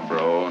Bob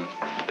Rowe and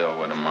Bill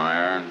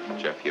Whittemeyer and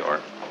Jeff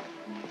York.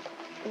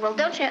 Well,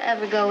 don't you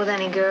ever go with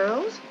any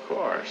girls? Of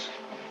course.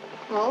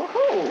 Well,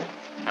 who?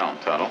 Helen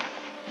Tuttle.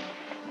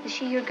 Is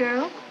she your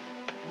girl?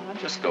 I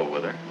just go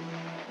with her.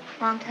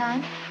 Long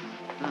time?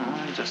 No,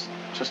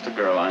 just a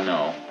girl I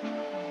know.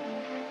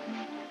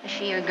 Is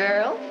she your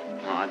girl?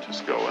 No, I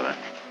just go with her.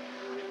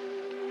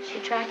 Is she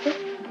attractive?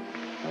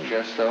 I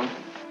guess so.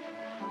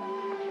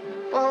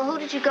 Well, who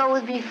did you go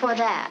with before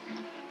that?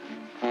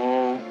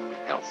 Oh,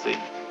 Elsie.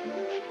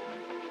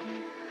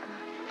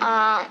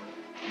 How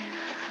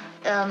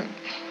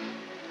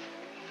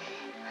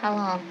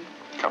long?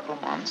 A couple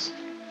of months.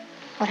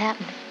 What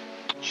happened?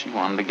 She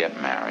wanted to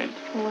get married.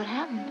 Well, what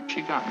happened?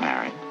 She got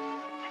married.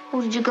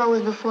 Who did you go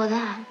with before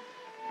that?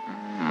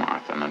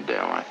 Martha and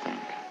Adele, I think.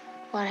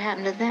 What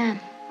happened to them?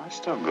 I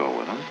still go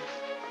with them.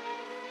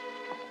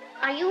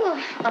 Are you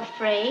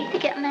afraid to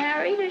get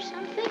married or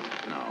something?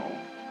 No.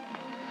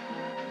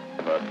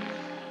 But,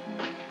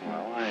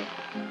 well,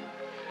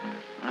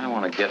 I don't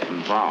want to get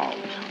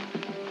involved.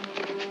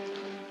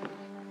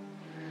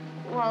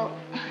 Well,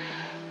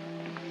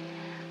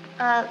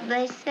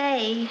 they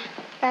say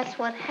that's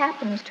what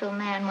happens to a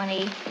man when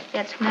he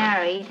gets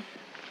married.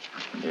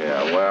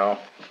 Yeah, well,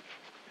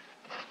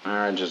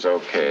 marriage is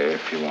okay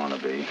if you want to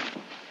be.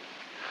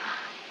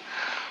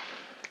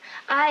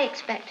 I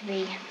expect to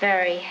be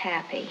very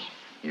happy.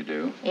 You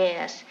do?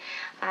 Yes.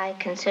 I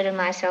consider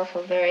myself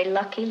a very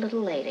lucky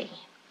little lady.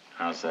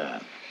 How's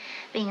that?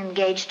 Being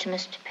engaged to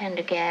Mr.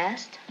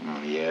 Pendergast.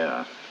 Oh,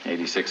 yeah.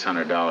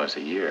 $8,600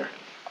 a year.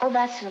 Oh,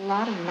 that's a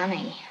lot of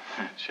money.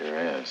 Sure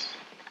is.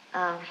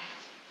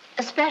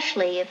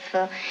 Especially if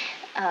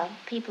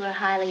people are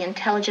highly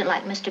intelligent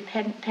like Mr.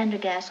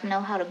 Pendergast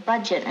know how to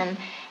budget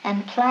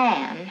and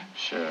plan.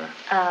 Sure.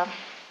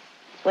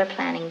 We're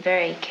planning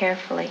very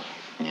carefully.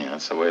 Yeah,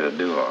 that's the way to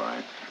do, all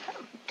right.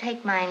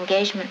 Take my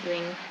engagement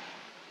ring.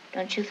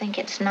 Don't you think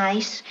it's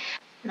nice?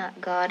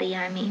 Not gaudy,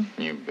 I mean.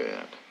 You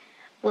bet.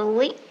 Well,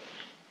 we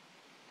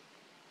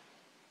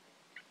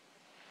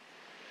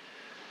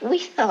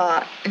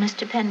thought,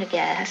 Mr.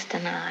 Pendergast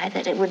and I,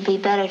 that it would be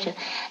better to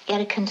get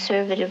a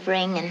conservative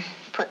ring and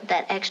put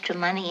that extra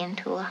money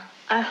into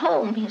our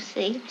home, you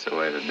see. It's the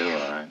way to do,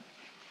 all right.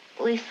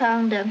 We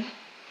found a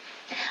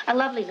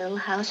lovely little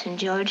house in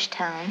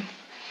Georgetown.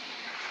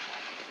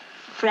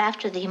 For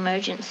after the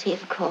emergency,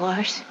 of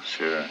course.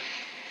 Sure.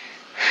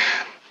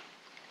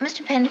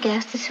 Mr.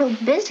 Pendergast is so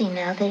busy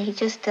now that he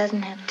just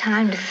doesn't have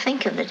time to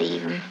think of it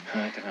even.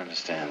 I can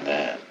understand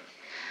that.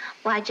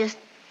 Why, just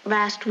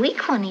last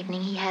week, one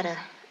evening, he had a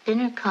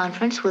dinner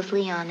conference with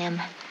Leon M.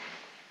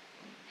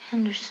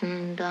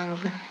 Henderson,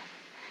 Donald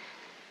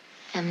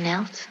M.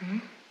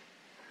 Nelson.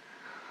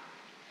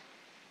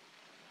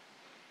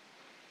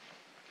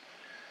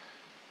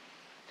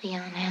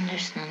 Leon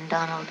Henderson and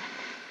Donald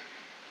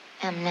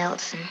M.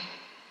 Nelson.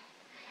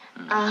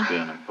 Must be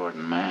an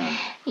important man.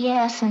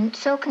 Yes, and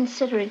so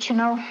considerate, you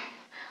know.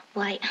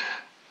 Why,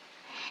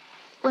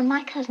 when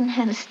my cousin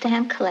had a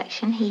stamp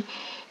collection, he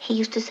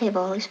used to save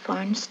all his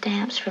foreign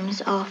stamps from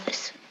his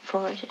office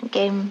for it and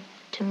gave them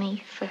to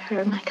me for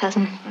her, my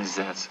cousin. Is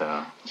that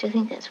so? Do you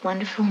think that's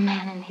wonderful, a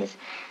man in his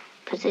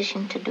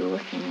position to do a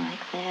thing like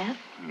that?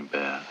 You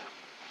bet.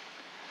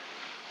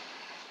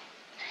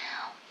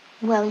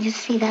 Well, you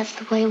see, that's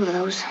the way with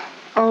those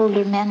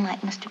older men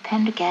like Mr.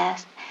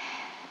 Pendergast.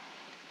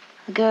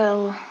 A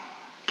girl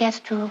gets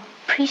to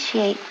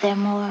appreciate their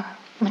more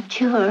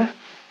mature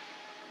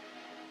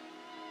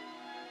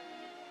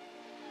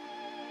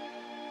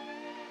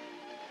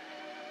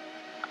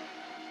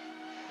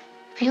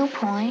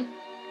viewpoint.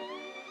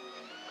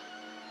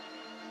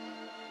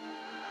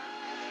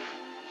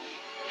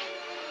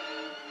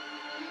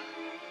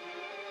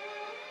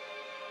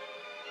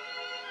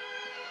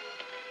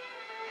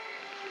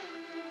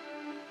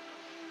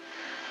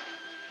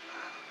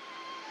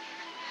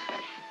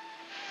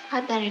 I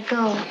better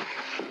go.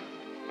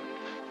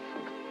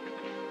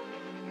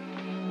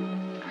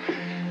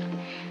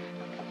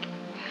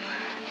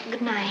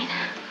 Good night,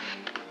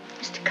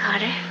 Mr.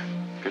 Carter.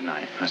 Good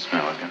night, Miss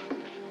Milligan.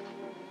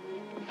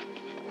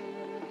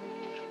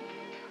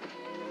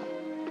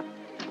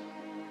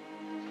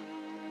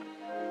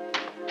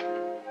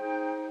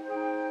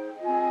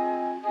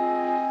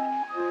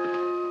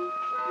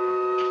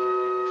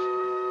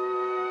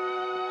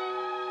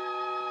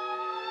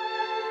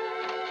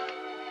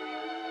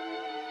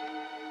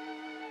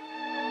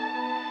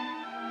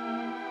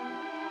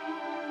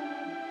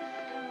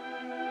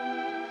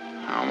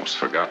 I almost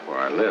forgot where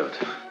I lived.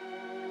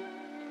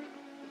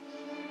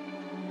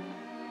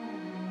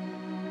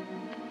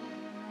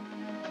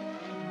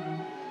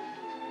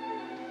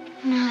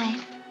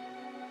 Night.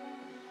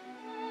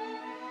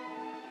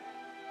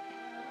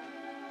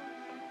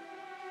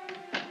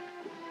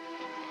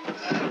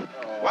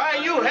 Why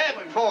are you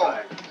heading for?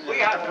 We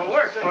have to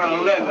work for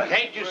a living.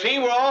 Can't you see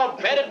we're all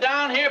bedded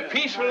down here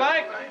peaceful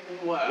like?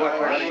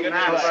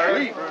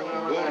 Sleep.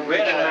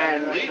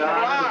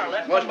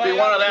 Must be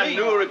one of them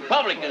new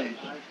Republicans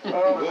who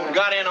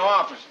got into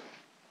office.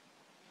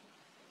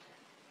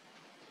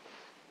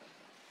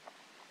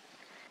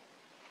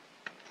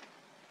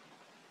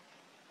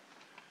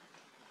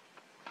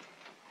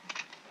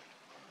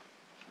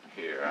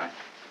 Here, I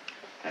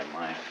have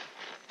my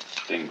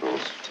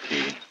Dingle's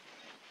key.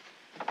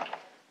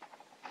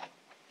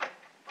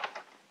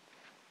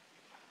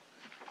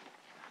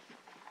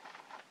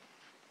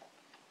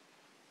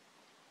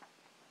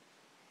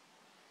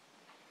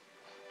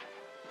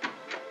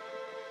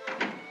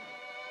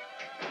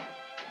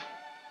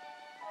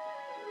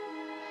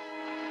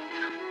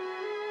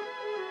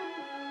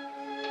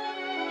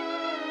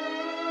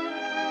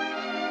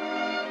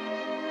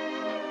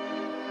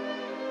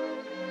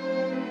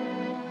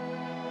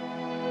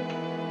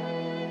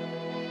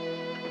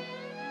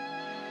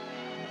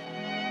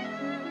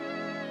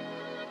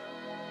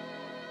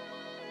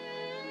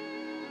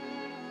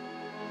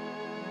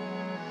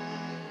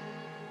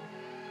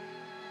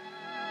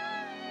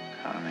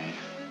 Connie,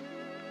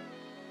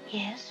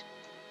 Yes?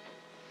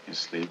 you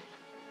sleep?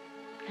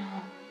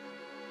 No.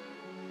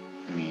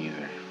 Me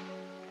either.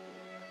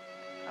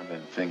 I've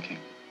been thinking.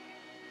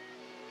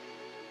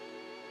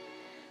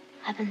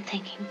 I've been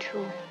thinking,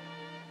 too.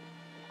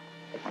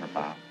 What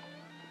about?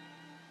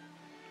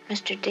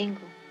 Mr.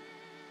 Dingle.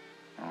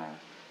 Oh,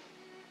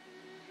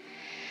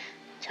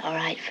 It's all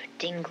right for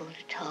Dingle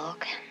to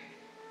talk.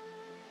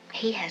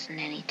 He hasn't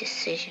any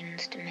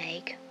decisions to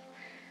make.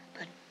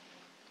 But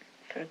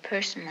for a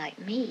person like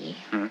me,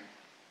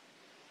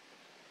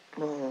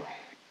 well,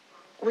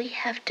 we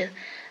have to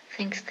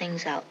think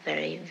things out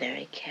very,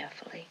 very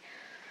carefully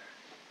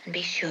and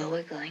be sure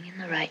we're going in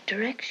the right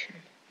direction.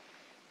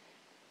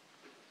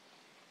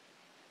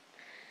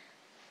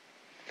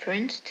 For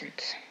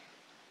instance,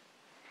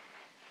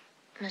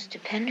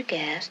 Mr.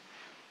 Pendergast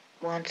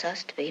wants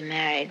us to be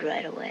married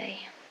right away.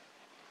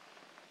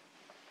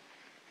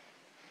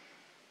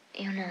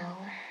 You know,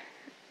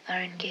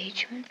 our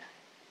engagement.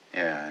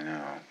 Yeah, I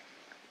know.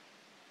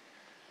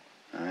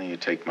 You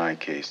take my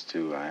case,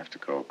 too. I have to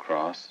go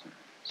across.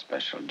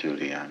 Special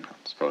duty. I'm not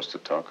supposed to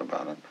talk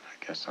about it, but I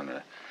guess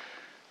under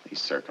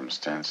these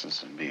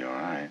circumstances, it'd be all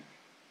right.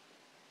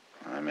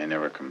 I may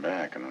never come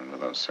back, and under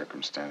those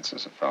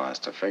circumstances, a fellow has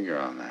to figure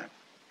on that.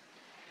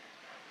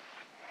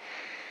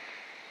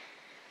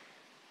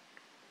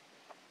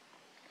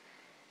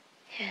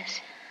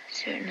 Yes,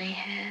 certainly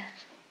has.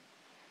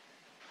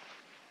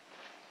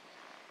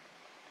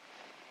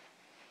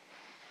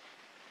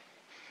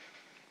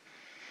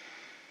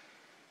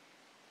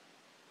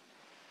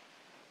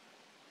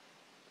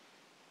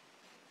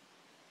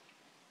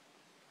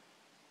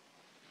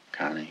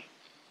 Connie?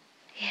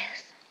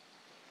 Yes.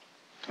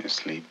 You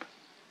asleep?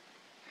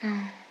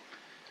 No.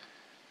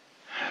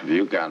 Have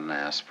you got an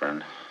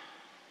aspirin?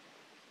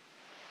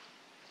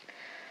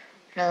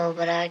 No,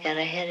 but I got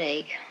a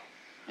headache.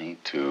 Me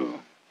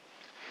too.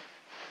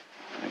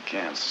 I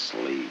can't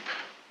sleep.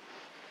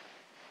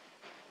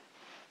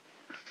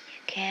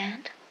 You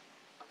can't?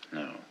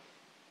 No.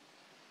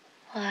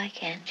 Why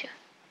can't you?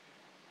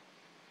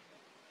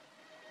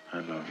 I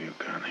love you,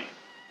 Connie.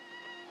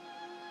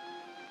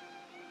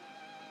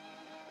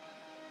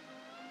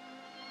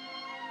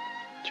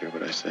 Did you hear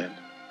what I said?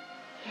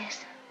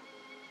 Yes.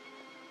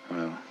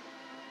 Well,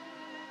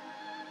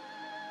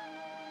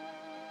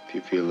 if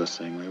you feel the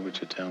same way, would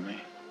you tell me?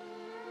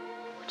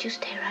 Would you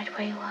stay right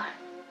where you are?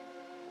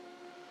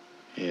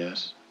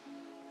 Yes.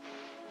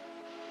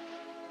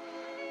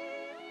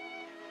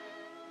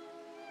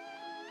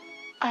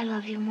 I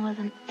love you more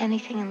than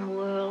anything in the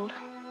world.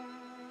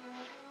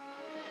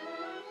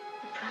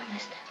 I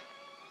promised.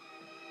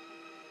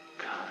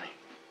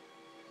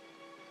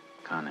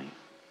 Connie.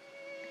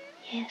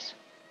 Yes.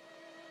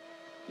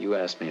 You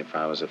asked me if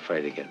I was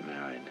afraid to get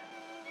married.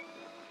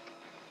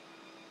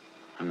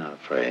 I'm not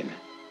afraid.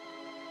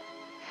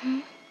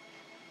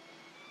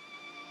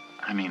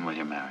 I mean, will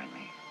you marry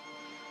me?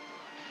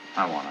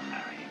 I want to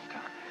marry you,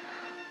 Connie.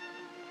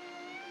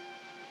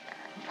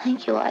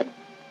 Thank you. I'd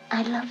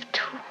love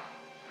to.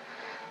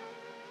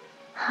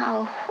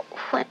 How?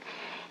 When?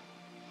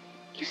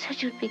 You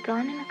said you'd be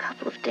gone in a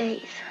couple of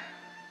days.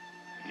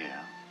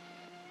 Yeah.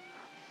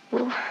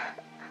 Well,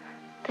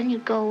 then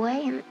you'd go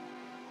away and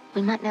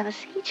we might never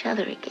see each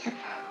other again.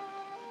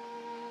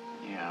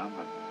 Yeah,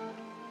 but...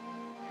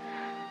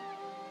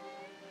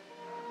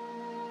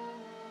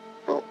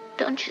 Well,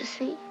 don't you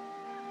see?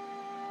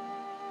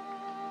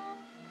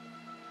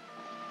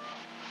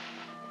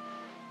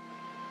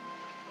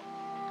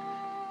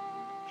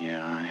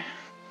 Yeah, I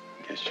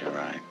guess you're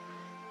right.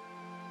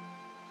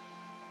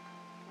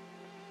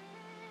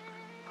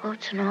 Oh,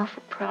 it's an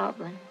awful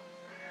problem,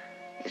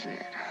 isn't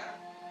it?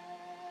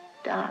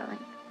 Darling.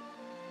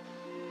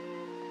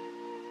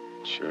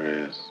 It sure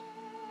is.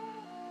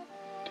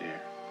 Dear.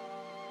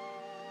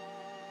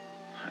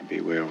 I'd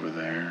be way over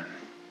there, and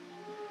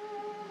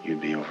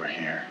you'd be over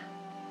here.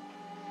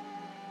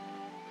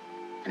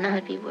 And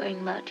I'd be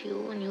worrying about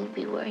you, and you'd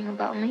be worrying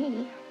about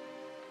me.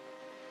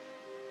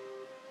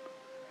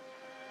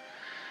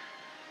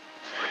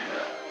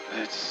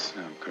 That's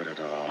no good at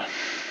all.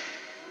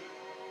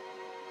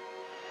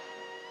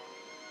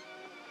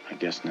 I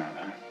guess not,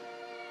 huh?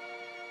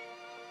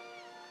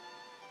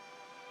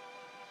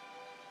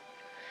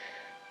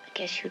 I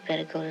guess you'd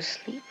better go to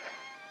sleep,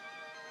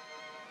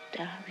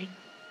 darling.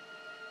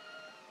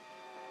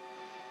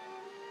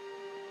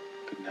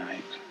 Good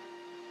night,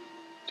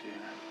 dear.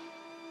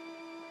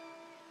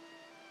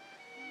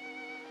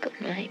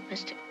 Good night,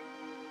 Mr.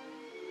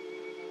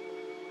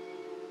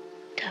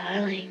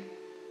 Darling.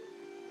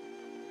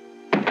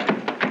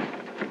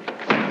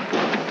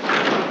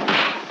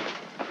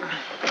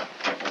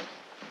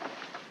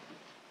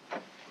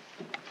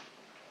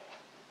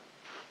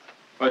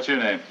 What's your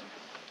name?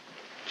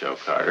 Joe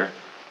Carter.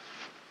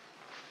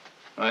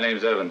 My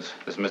name's Evans.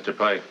 This is Mr.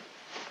 Pike.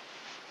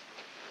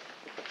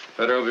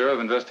 Federal Bureau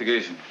of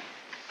Investigation.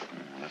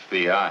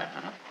 FBI,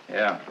 huh?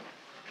 Yeah.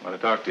 Want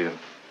to talk to you.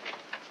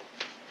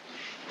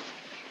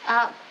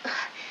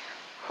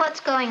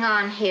 What's going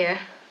on here?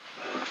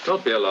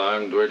 Don't be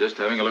alarmed. We're just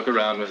having a look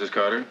around, Mrs.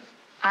 Carter.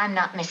 I'm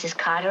not Mrs.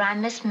 Carter.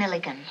 I'm Miss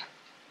Milligan.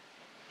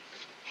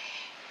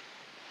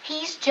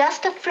 He's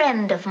just a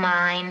friend of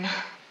mine.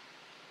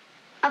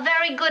 A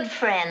very good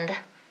friend.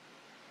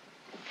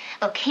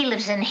 Look, he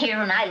lives in here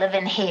and I live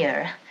in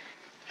here.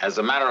 As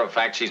a matter of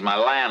fact, she's my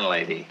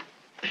landlady.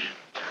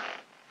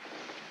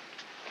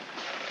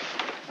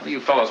 What do you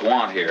fellas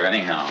want here,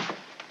 anyhow?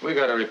 We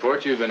got a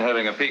report you've been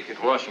having a peek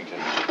at Washington.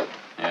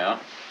 Yeah?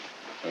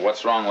 Well,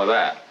 what's wrong with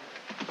that?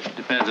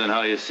 Depends on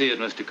how you see it,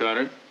 Mr.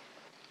 Carter.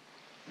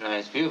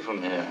 Nice view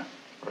from here.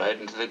 Right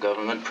into the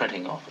government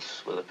printing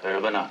office with a pair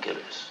of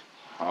binoculars.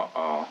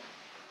 Uh-oh.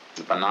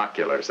 The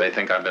binoculars. They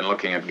think I've been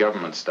looking at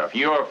government stuff.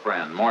 Your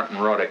friend, Morton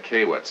Rhoda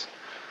Kawitz.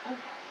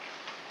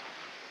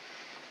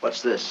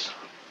 What's this?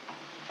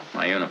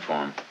 My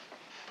uniform.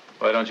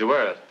 Why don't you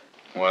wear it?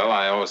 Well,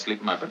 I always sleep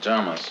in my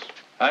pajamas.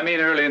 I mean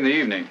early in the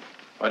evening.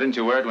 Why didn't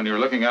you wear it when you were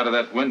looking out of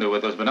that window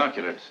with those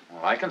binoculars?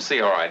 Well, I can see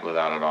all right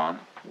without it on.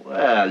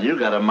 Well, you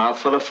got a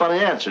mouthful of funny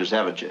answers,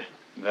 haven't you?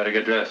 Better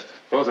get dressed,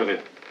 both of you.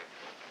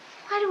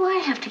 Why do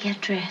I have to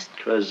get dressed?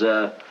 Because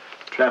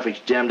traffic's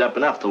jammed up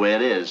enough the way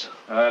it is.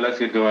 Let's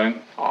get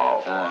going.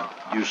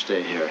 You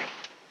stay here.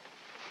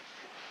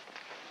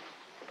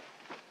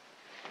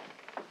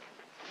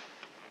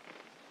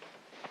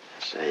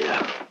 Say,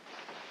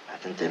 I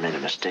think they made a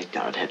mistake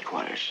down at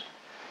headquarters.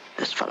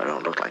 This fella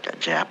don't look like a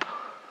Jap.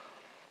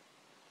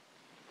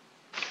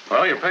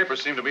 Well, your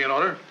papers seem to be in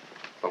order,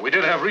 but we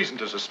did have reason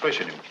to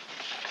suspicion him.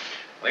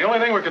 The only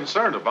thing we're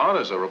concerned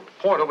about is a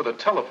report over the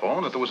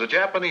telephone that there was a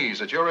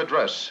Japanese at your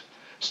address,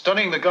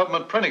 studying the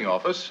government printing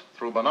office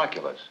through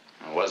binoculars.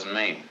 It wasn't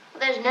me.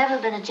 There's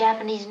never been a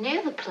Japanese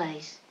near the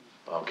place.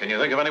 Well, can you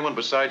think of anyone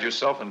besides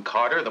yourself and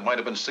Carter that might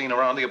have been seen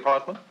around the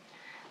apartment?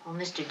 Well,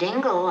 Mr.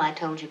 Dingle, I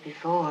told you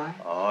before.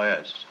 Oh,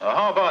 yes.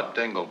 How about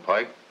Dingle,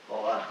 Pike?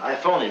 Oh, I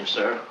phoned him,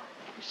 sir.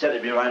 He said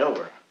he'd be right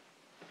over.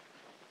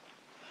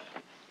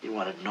 He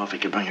wanted to know if he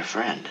could bring a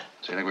friend.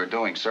 What's anything we're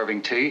doing,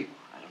 serving tea?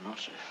 I don't know,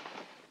 sir.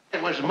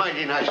 It was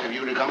mighty nice of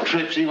you to come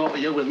traipsing over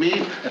here with me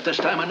at this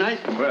time of night.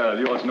 Well,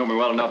 you ought to know me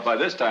well enough by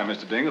this time,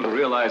 Mr. Dingle, to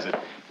realize that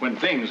when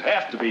things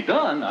have to be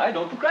done, I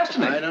don't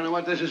procrastinate. I don't know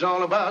what this is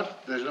all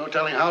about. There's no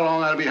telling how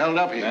long I'll be held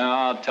up here.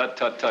 Now, tut,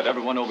 tut, tut.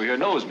 Everyone over here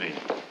knows me.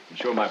 I'm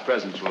sure my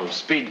presence will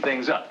speed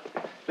things up.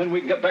 Then we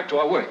can get back to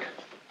our work.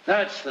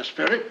 That's the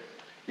spirit.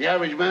 The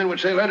average man would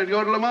say, let it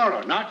go till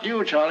tomorrow. Not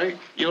you, Charlie.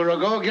 You're a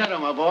go-getter,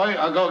 my boy.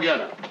 A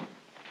go-getter.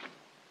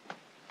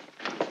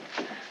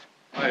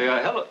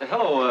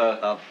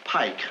 Hello,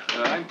 Pike.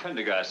 I'm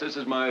Pendergast. This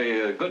is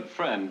my good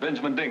friend,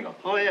 Benjamin Dingle.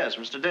 Oh, yes,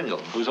 Mr. Dingle.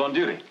 Who's on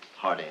duty?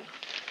 Harding.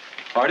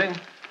 Harding?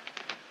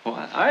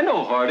 Well, I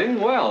know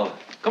Harding well.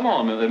 Come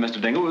on,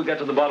 Mr. Dingle. We'll get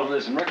to the bottom of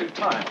this in record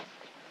time.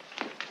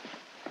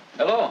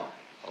 Hello.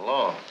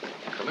 Hello.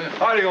 Come in.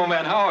 Harding, old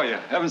man, how are you?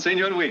 Haven't seen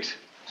you in weeks.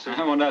 So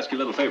I want to ask you a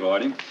little favor,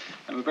 Harding.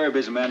 I'm a very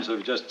busy man, so if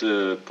you just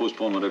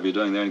postpone whatever you're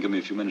doing there and give me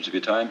a few minutes of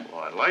your time.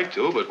 Well, I'd like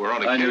to, but we're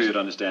on a I knew you'd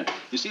understand.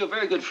 You see, a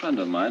very good friend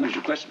of mine has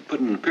requested to put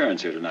in an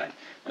appearance here tonight.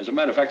 As a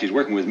matter of fact, he's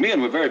working with me,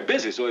 and we're very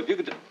busy, so if you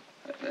could...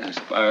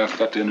 I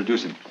forgot to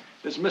introduce him.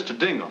 This is Mr.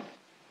 Dingle.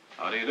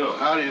 How do you do?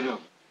 How do you do?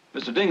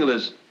 Mr. Dingle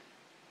is...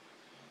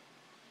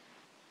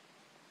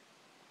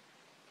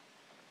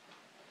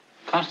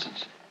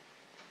 Constance.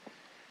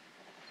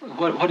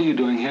 What are you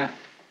doing here?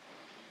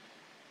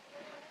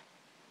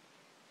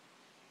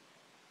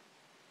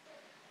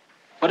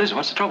 What is it?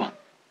 What's the trouble?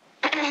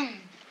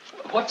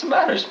 What's the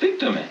matter? Speak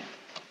to me.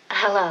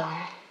 Hello.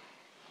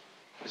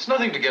 It's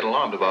nothing to get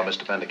alarmed about,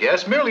 Mr.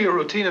 Pendergast. Merely a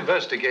routine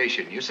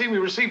investigation. You see, we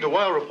received a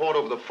wire report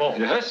over the phone.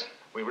 Yes?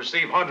 We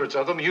receive hundreds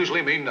of them,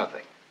 usually mean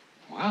nothing.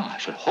 Well, I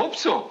should hope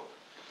so.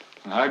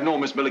 I've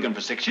known Miss Milligan for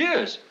 6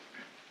 years.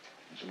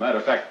 As a matter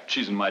of fact,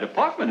 she's in my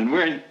department, and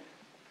we're in...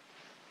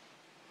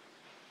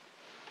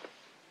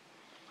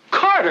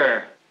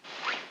 Carter!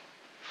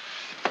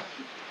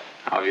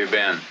 How have you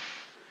been?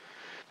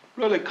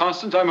 Really,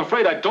 Constance, I'm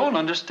afraid I don't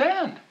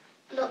understand.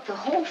 Look, the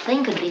whole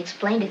thing could be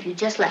explained if you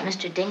just let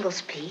Mr. Dingle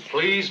speak.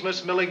 Please,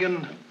 Miss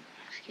Milligan.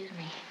 Excuse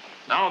me.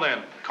 Now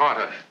then,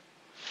 Carter.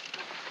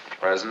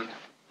 Present.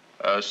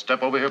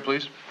 Step over here,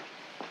 please.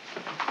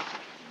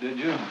 Did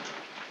you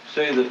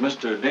say that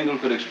Mr. Dingle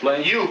could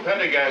explain? You,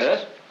 Pendergast.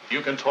 Yes?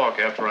 You can talk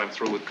after I'm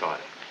through with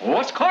Carter. Well,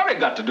 what's Carter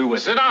got to do with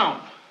it? Sit down.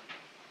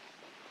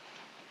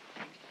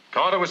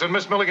 Carter was in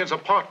Miss Milligan's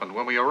apartment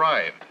when we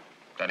arrived.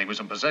 Then he was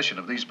in possession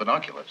of these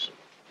binoculars.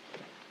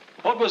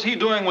 What was he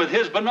doing with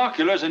his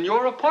binoculars in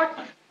your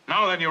apartment?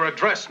 Now then, your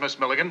address, Miss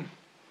Milligan.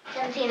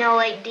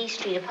 1708 D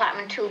Street,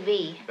 apartment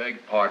 2B.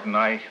 Beg pardon,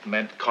 I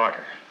meant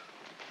Carter.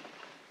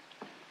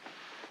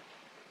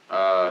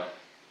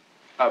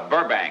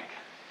 Burbank.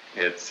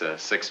 It's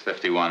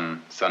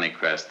 651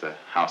 Sunnycrest, the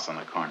house on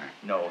the corner.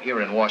 No,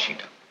 here in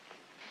Washington.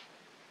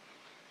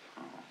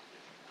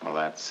 Well,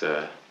 that's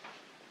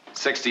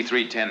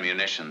 6310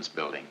 Munitions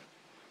Building.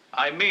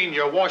 I mean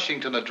your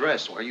Washington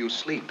address, where you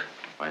sleep.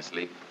 Where I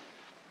sleep?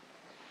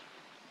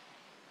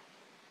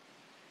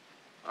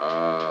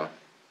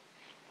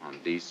 On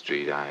D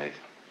Street, I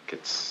think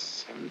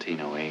it's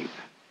 1708.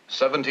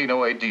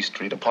 1708 D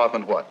Street,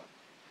 apartment what?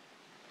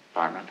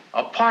 Apartment?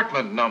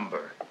 Apartment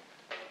number.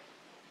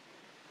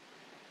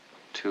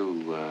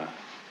 2B.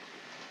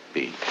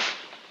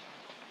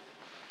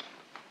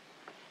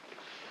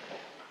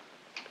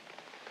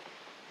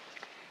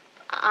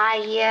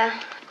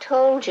 I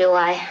told you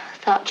I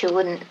thought you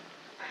wouldn't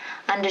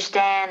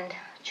understand,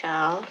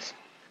 Charles.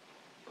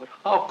 But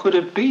how could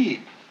it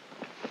be?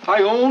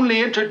 I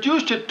only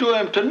introduced you to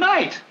him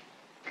tonight.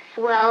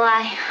 Well,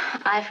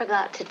 I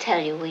forgot to tell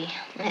you we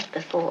met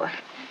before.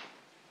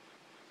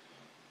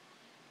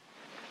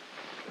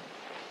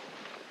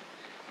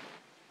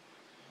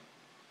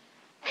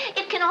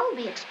 It can all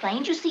be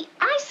explained. You see,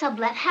 I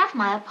sublet half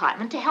my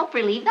apartment to help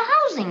relieve the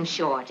housing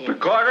shortage. To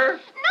Carter?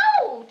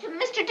 No, to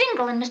Mr. Mr.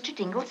 Dingle, and Mr.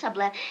 Dingle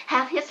sublet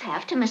half his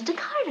half to Mr.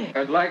 Carter.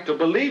 I'd like to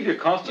believe you,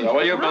 Constance. Yeah,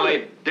 well, you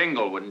believe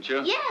Dingle, wouldn't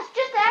you? Yes,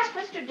 just ask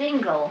Mr.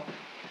 Dingle.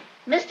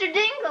 Mr.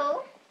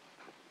 Dingle?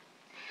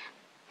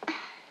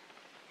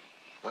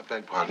 I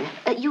beg pardon?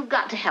 You've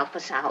got to help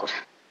us out.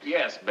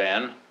 Yes,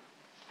 Ben.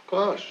 Of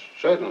course,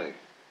 certainly.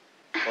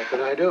 What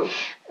can I do?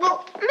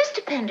 Well,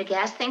 Mr.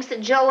 Pendergast thinks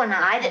that Joe and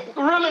I...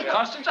 Really,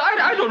 Constance?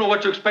 I don't know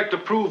what you expect to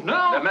prove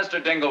now. That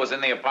Mr. Dingle was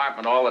in the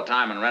apartment all the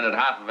time and rented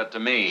half of it to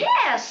me.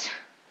 Yes.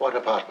 What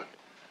apartment?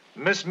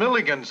 Miss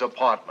Milligan's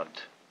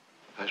apartment.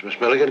 Has Miss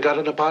Milligan got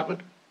an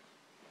apartment?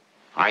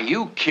 Are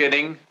you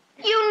kidding?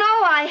 You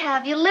know I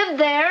have. You live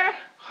there.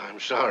 I'm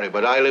sorry,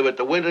 but I live at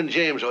the Wyndham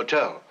James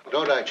Hotel.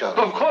 Don't I,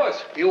 Charlie? Of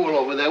course. You were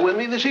over there with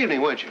me this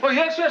evening, weren't you? Oh,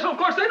 yes, of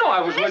course. They know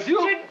I was with you.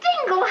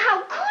 Mr. Dingle,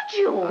 how could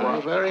you?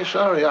 I'm very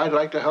sorry. I'd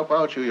like to help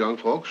out you young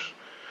folks.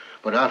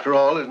 But after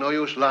all, there's no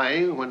use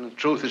lying when the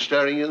truth is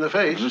staring you in the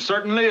face. It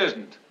certainly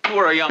isn't. If you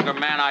were a younger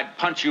man, I'd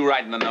punch you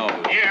right in the nose.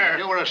 If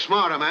you were a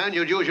smarter man,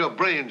 you'd use your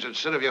brains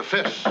instead of your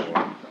fists.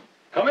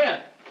 Come in.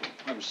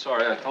 I'm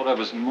sorry. I thought I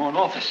was in my own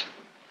office.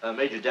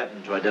 Major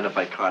Denton to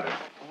identify Carter.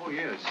 Oh,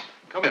 yes.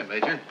 Come in,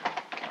 Major.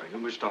 Are you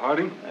Mr.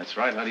 Harding? That's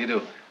right. How do you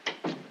do?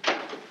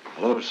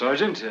 Hello,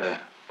 Sergeant.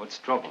 What's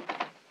the trouble?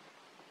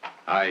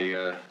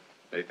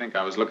 They think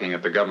I was looking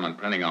at the government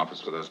printing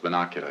office with those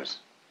binoculars.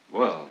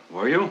 Well,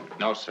 were you?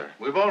 No, sir.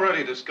 We've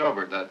already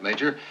discovered that,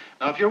 Major.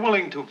 Now, if you're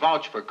willing to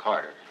vouch for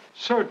Carter.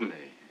 Certainly.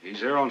 He's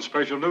here on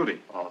special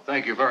duty. Oh,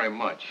 thank you very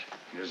much.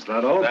 Is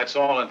that all? That's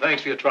all, and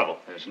thanks for your trouble.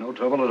 There's no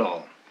trouble at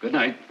all. Good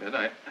night. Good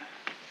night.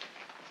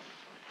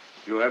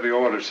 You have your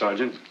orders,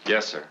 Sergeant.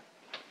 Yes, sir.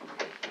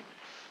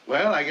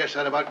 Well, I guess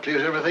that about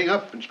clears everything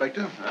up,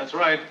 Inspector. That's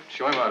right.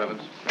 Show him out of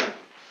it.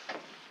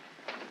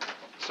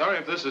 Sorry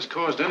if this has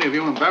caused any of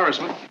you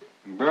embarrassment.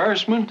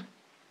 Embarrassment?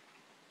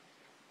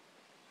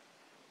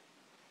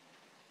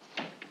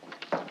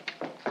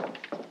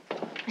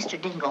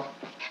 Mr. Dingle.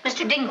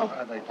 Mr. Dingle.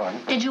 I beg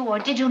pardon? Did you or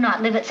did you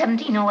not live at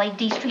 1708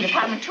 D Street,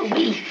 apartment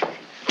 2B?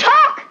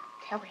 Talk!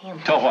 Tell him.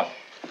 Tell what?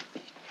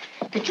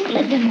 That you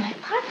lived in my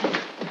apartment.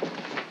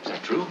 Is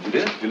that true? You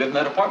did? You live in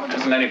that apartment?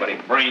 Isn't anybody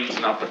brains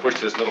enough to push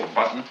this little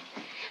button?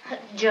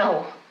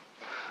 Joe.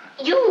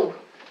 You.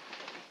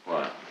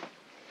 What?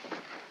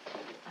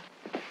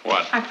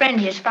 What? Our friend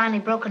here's finally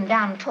broken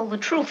down and told the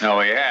truth.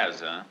 No, he has,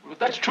 huh? Well, if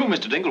that's true,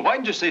 Mr. Dingle, why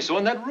didn't you say so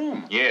in that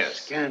room?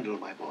 Yes. Scandal,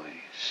 my boy.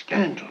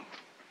 Scandal.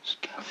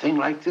 A thing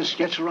like this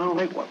gets around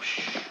like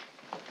whoosh.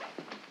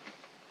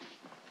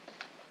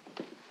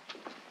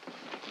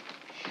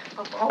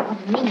 Oh,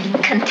 mean,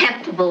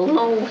 contemptible,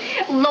 low,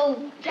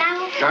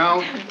 down.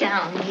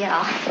 Down,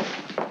 yeah.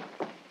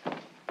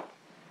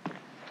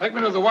 Take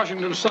me to the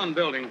Washington Sun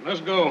building.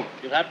 Let's go.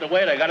 You'll have to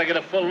wait. I gotta get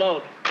a full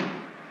load.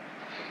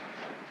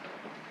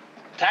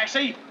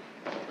 Taxi?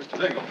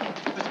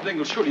 Mr.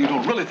 Dingle, surely you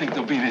don't really think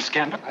there'll be any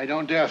scandal? I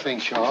don't dare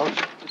think, Charles.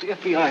 The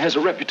FBI has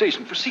a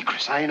reputation for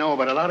secrecy. I know,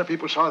 but a lot of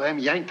people saw them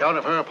yanked out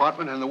of her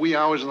apartment in the wee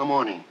hours of the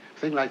morning. A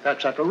thing like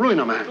that's apt to ruin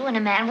a man. Ruin a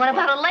man? What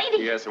about a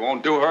lady? Yes, it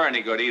won't do her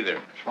any good either.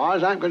 As far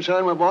as I'm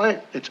concerned, my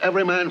boy, it's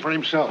every man for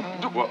himself.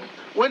 Well,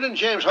 Wyndham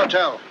James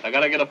Hotel. I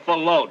gotta get a full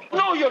load.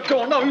 No, you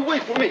don't. No, you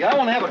wait for me. I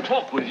want to have a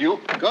talk with you.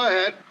 Go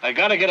ahead. I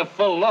gotta get a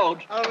full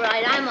load. All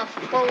right, I'm a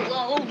full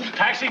load.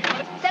 Taxi?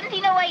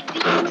 1708 D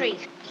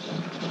Street.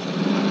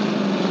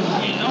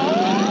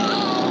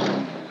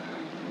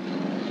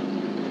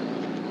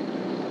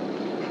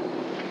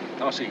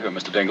 Now, see here,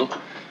 Mr. Dingle.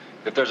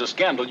 If there's a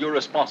scandal, you're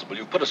responsible.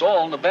 You've put us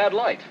all in a bad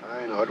light.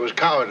 I know, it was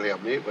cowardly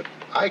of me, but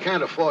I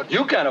can't afford...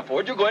 You can't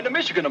afford. You're going to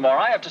Michigan tomorrow.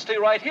 I have to stay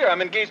right here.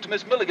 I'm engaged to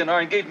Miss Milligan. Our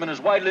engagement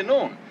is widely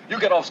known. You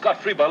get off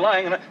scot-free by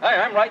lying, and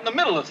I'm right in the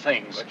middle of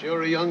things. But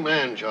you're a young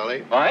man,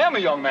 Charlie. I am a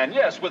young man,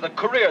 yes, with a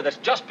career that's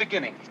just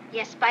beginning.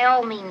 Yes, by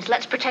all means,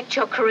 let's protect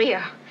your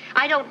career.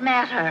 I don't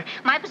matter.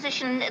 My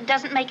position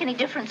doesn't make any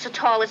difference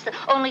at all. It's the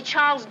only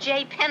Charles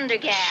J.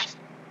 Pendergast.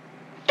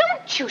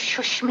 Don't you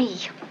shush me.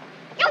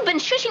 You've been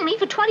shushing me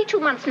for 22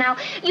 months now.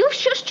 You've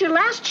shushed your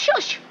last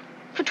shush.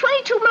 For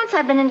 22 months,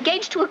 I've been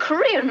engaged to a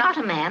career, not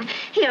a man.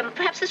 Here,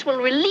 perhaps this will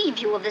relieve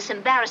you of this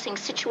embarrassing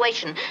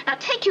situation. Now,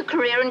 take your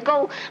career and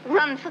go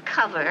run for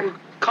cover.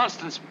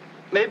 Constance,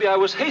 maybe I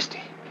was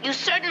hasty. You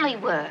certainly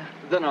were.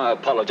 Then I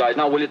apologize.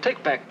 Now, will you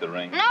take back the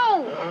ring?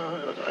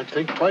 No. I'd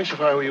think twice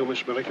if I were you,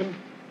 Miss Milligan.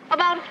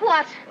 About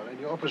what? Well, in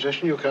your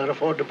position, you can't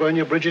afford to burn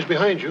your bridges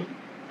behind you.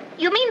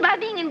 You mean by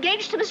being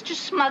engaged to Mr.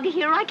 Smug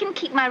here, I can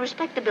keep my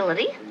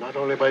respectability? Not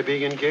only by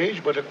being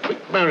engaged, but a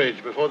quick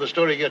marriage before the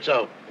story gets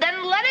out.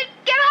 Then let it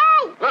get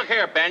out! Look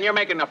here, Ben, you're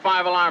making a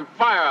 5-alarm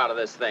fire out of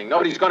this thing.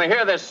 Nobody's going to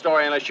hear this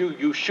story unless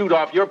you shoot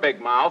off your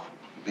big mouth.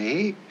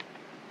 Me?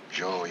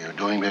 Joe, you're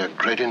doing me a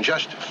great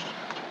injustice.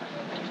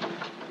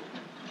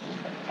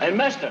 Hey,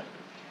 mister.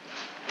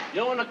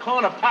 You in the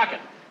corner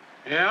pocket.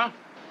 Yeah?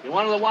 You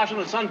wanted the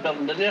Washington Sun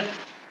building, didn't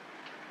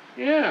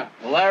you? Yeah.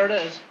 Well, there it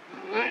is.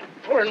 All right,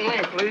 put it in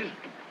there, please.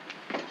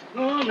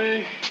 Oh,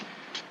 me.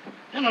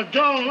 In a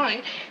dull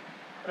night,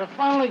 I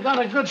finally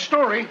got a good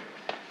story.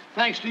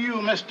 Thanks to you,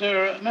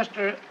 Mr.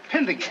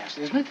 Pendergast,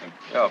 isn't it?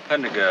 Yeah,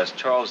 Pendergast,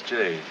 Charles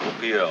J.,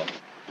 OPL.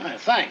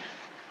 Thanks.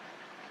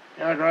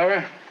 Yeah,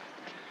 driver.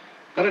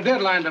 Got a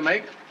deadline to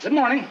make. Good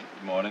morning.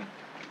 Good morning.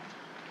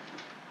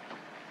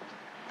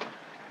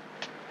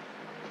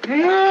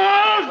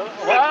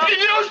 What?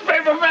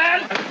 Newspaper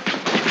man!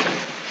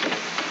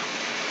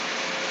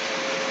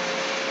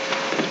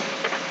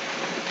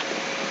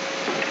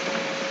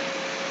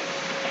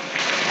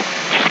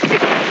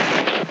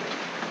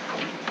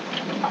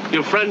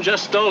 Your friend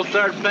just stole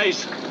third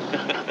base.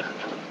 A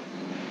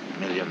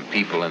million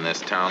people in this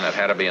town. That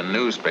had to be a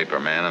newspaper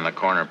man in the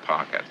corner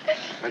pocket.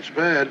 That's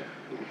bad.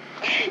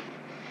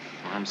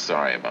 I'm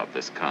sorry about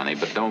this, Connie,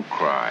 but don't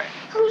cry.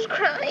 Who's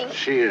crying?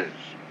 She is.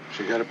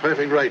 She got a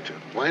perfect right to.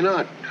 Why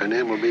not? Her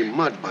name will be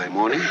Mud by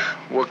morning.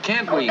 Well,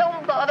 can't Oh, we...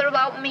 don't bother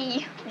about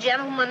me,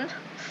 gentlemen.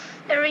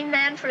 Every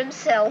man for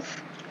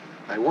himself.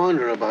 I warned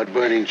her about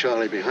burning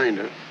Charlie behind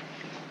her.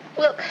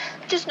 Look,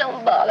 just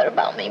don't bother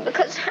about me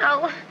because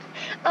I'll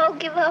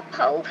give up.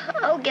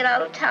 I'll get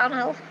out of town.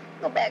 I'll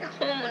go back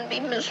home and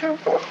be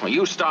miserable. Well,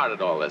 you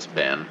started all this,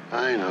 Ben.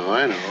 I know.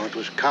 It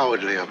was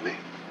cowardly of me.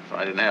 If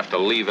I didn't have to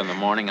leave in the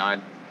morning,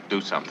 I'd do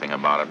something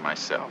about it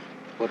myself.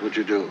 What would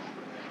you do?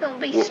 Don't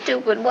be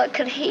stupid. What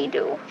could he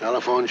do?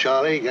 Telephone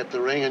Charlie, get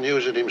the ring, and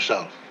use it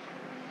himself.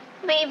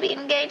 Maybe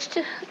engaged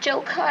to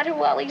Joe Carter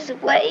while he's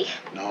away.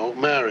 No,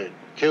 married.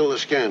 Kill the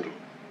scandal.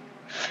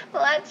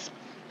 Well, that's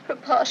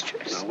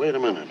preposterous. Now, wait a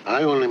minute.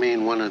 I only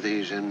mean one of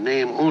these in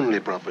name-only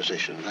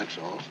propositions, that's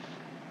all.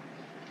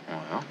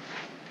 Well,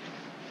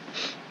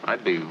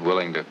 I'd be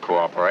willing to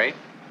cooperate.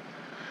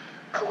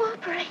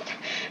 Cooperate?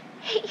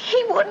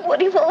 He wouldn't,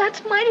 would he? Well,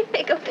 that's mighty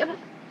big of him.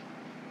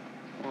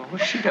 Well,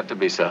 what's she got to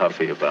be so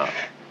huffy about?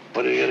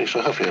 What are you getting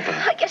so huffy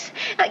about? I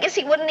guess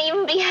he wouldn't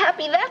even be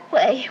happy that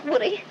way,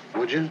 would he?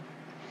 Would you?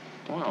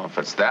 Well, if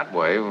it's that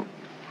way,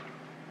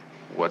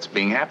 what's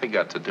being happy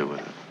got to do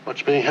with it?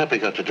 What's being happy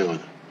got to do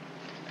with it?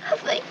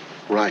 Nothing.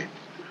 Right.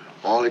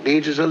 All it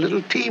needs is a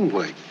little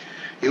teamwork.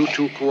 You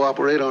two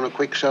cooperate on a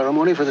quick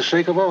ceremony for the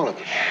sake of all of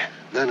us.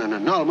 Then an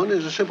annulment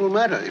is a simple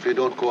matter if you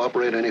don't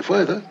cooperate any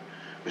further.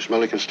 Miss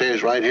Milliken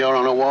stays right here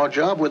on a war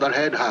job with her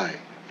head high.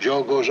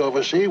 Joe goes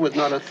overseas with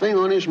not a thing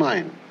on his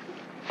mind.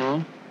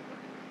 Huh?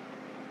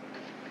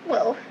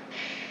 Well,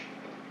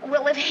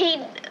 if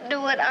he'd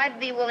do it, I'd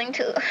be willing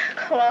to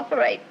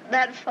cooperate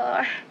that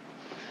far.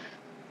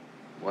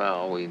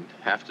 Well, we'd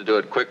have to do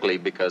it quickly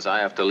because I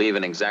have to leave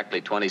in exactly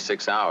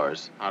 26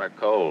 hours, hot or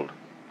cold.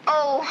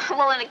 Oh,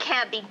 well, then it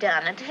can't be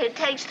done. It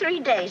takes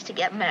 3 days to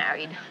get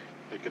married.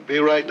 It could be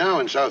right now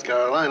in South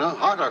Carolina,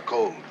 hot or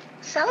cold.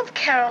 South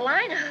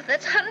Carolina?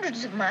 That's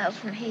hundreds of miles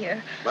from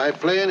here. By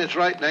plane, it's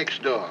right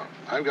next door.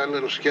 I've got a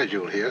little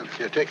schedule here.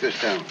 Here, take this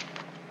down.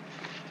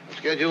 The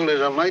schedule is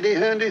a mighty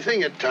handy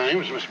thing at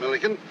times, Miss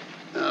Milliken.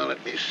 Now,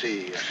 let me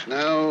see. It's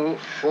now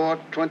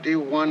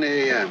 4:21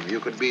 a.m.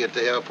 You could be at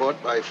the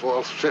airport by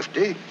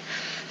 4:50.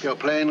 Your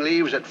plane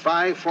leaves at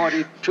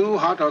 5:42,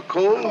 hot or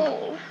cold.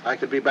 Cold. I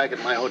could be back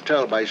at my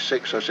hotel by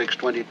 6 or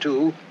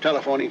 6:22,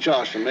 telephoning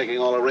Charleston, making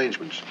all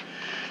arrangements.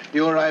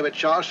 You arrive at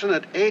Charleston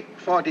at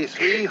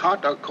 8:43,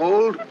 hot or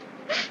cold.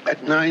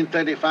 At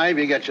 9:35,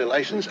 you get your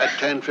license. At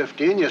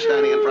 10:15, you're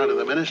standing in front of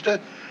the minister.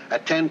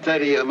 At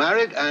 10:30, you're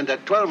married. And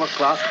at 12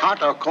 o'clock,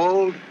 hot or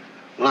cold,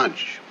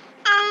 lunch.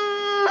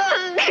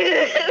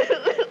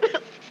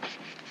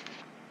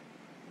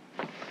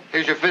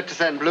 Here's your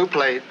 50-cent blue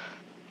plate.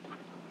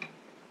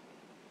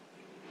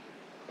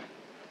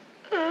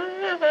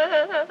 What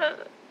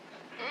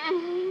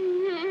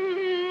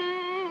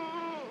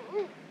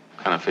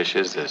kind of fish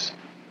is this?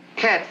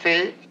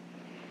 Catfish.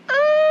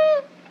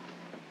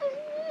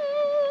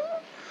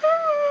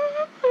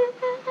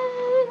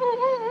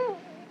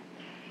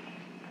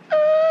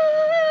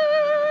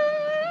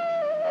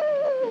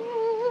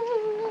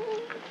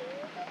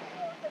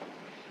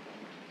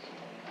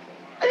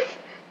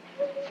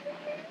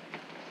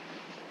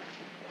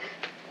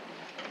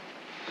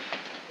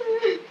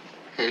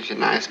 Here's your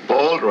nice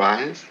boiled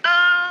rice.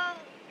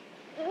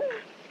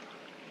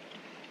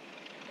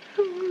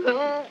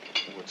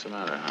 What's the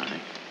matter, honey?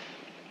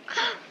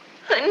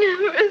 I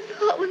never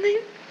thought when they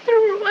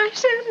threw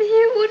rice at me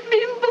it would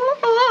be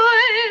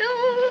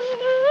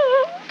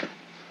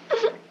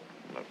boiled.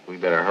 Look, we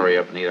better hurry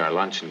up and eat our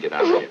lunch and get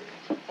out of here.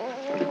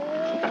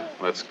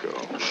 Let's go.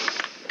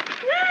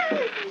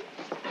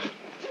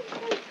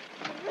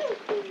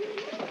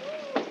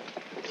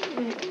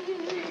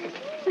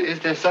 Is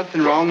there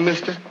something wrong,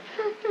 mister?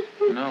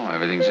 No,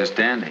 everything's just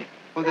dandy.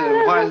 Well,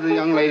 then why is the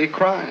young lady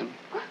crying?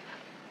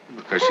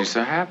 Because she's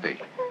so happy.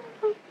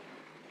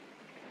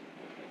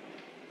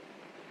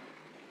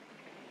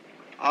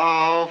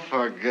 Oh,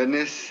 for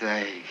goodness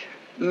sake.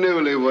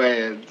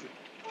 Newlyweds.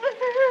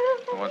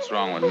 What's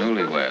wrong with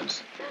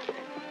newlyweds?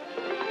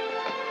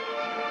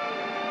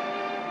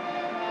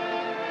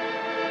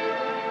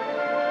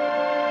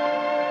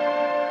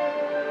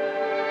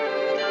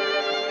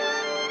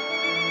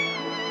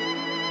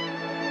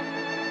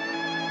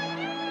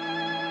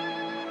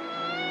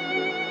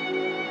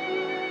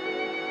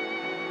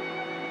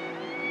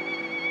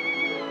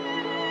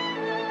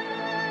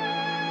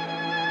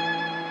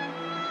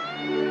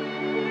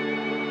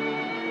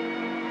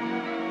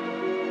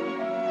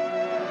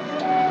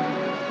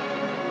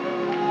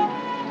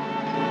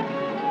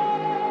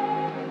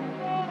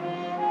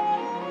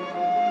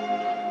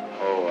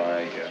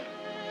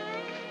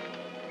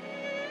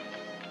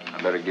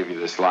 I better give you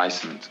this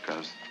license,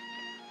 because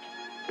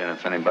then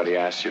if anybody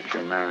asks you if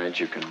you're married,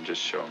 you can just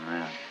show them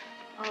that.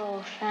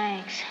 Oh,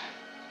 thanks.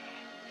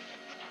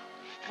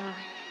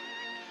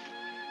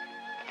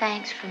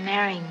 Thanks for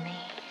marrying me,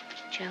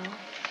 Joe.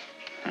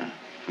 It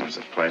was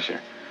a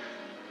pleasure.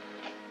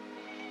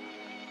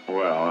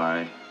 Well,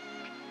 I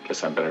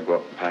guess I better go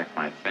up and pack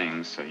my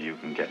things so you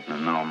can get an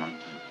annulment.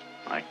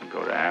 I can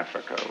go to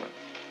Africa with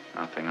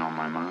nothing on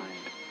my mind.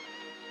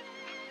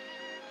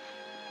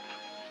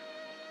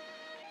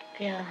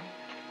 Yeah.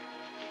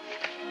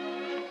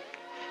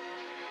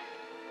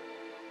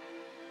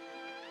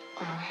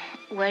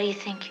 Where do you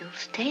think you'll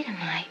stay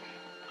tonight?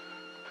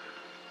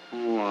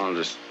 Well,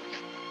 just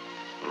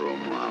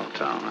roam around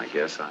town, I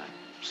guess. I haven't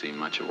seen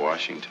much of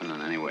Washington,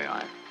 and anyway,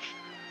 I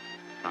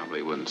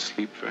probably wouldn't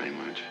sleep very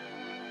much.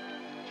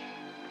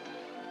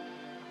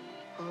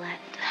 Well, that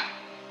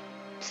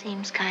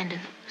seems kind of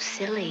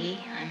silly.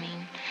 I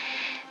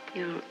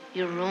mean,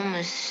 your room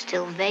is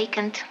still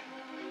vacant.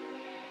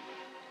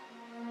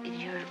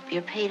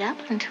 You're paid up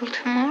until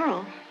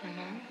tomorrow, you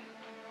know.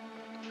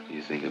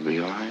 You think it'll be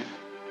all right?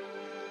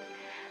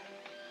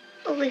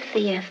 Well, if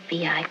the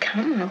FBI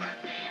come,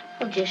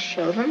 I'll just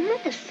show them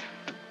this.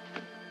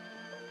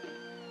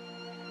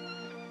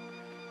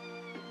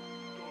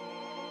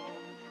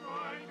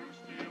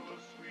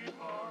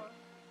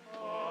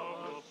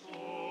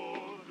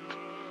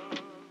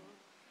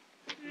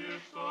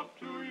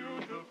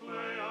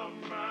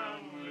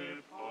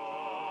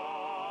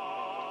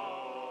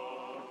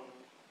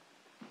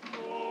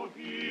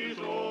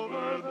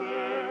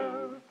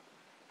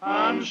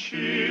 And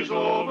she's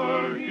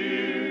over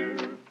here.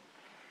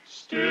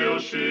 Still,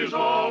 she's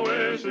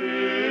always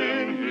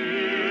in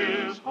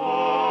his heart.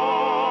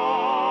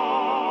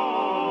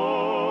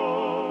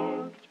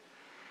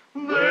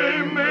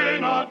 They may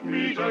not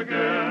meet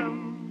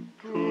again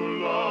to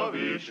love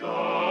each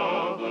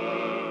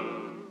other.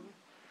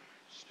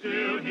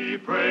 Still, he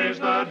prays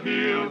that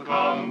he'll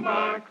come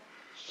back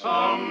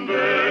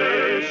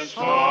someday,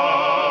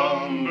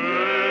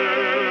 someday.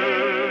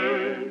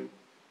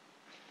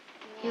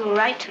 You'll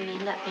write to me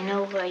and let me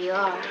know where you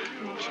are,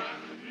 won't you?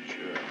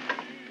 Sure.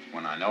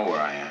 When I know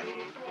where I am.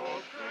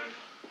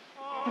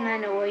 When I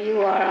know where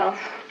you are, I'll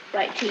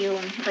write to you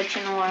and let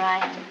you know where I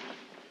am.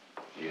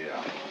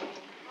 Yeah.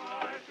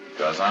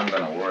 Because I'm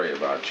going to worry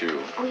about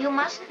you. Oh, you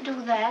mustn't do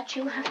that.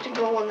 You have to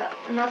go with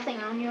nothing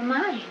on your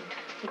mind.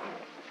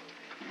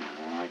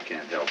 No, I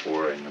can't help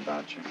worrying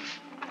about you.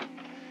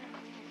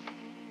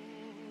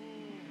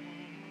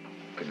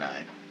 Good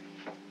night.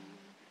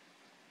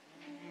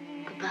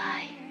 Goodbye.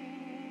 Bye.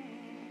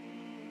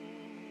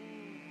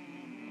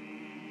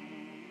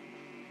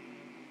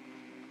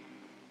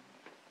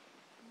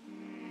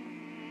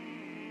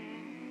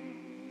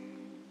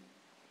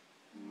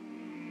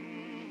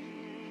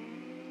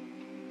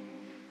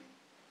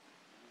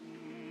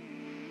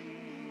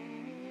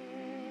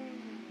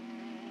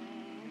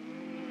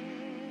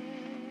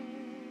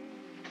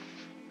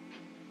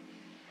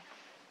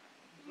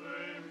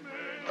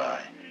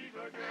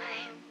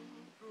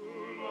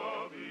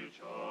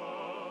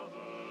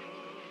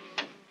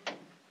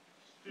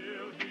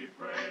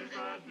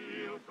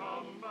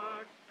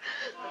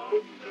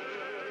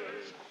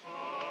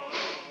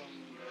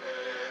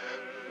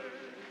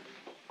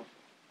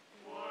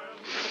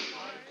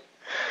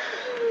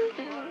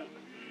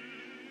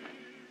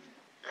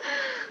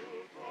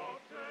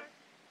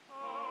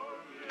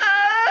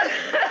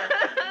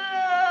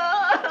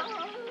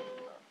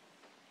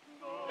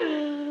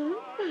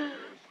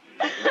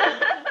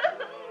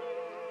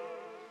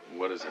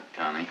 What is it,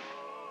 Connie?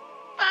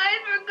 I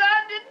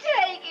forgot to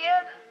take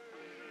it.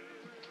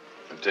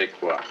 Take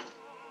what?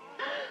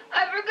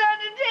 I forgot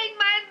to take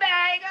my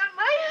bag on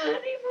my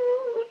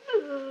honeymoon.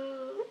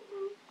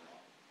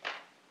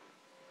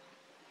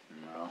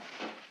 No.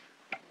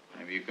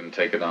 Maybe you can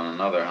take it on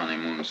another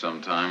honeymoon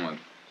sometime with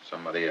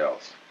somebody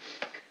else.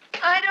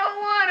 I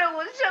don't want it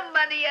with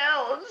somebody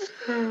else.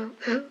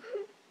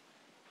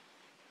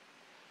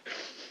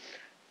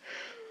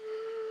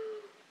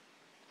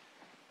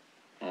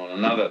 Oh, and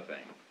another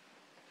thing.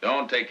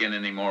 Don't take in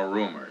any more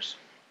rumors.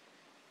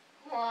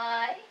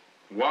 Why?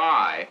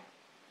 Why?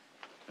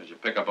 Because you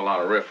pick up a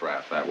lot of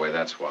riffraff that way,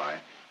 that's why.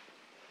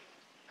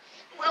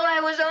 Well, I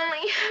was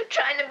only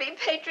trying to be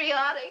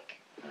patriotic.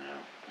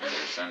 You're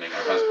sending a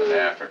husband to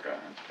Africa.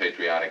 It's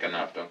patriotic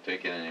enough. Don't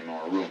take in any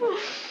more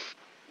rumors.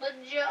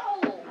 But,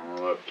 Joe... Oh,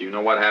 look, you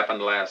know what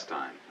happened last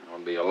time. It'll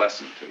be a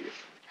lesson to you.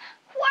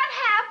 What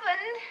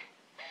happened?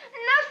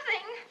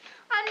 Nothing.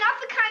 I'm not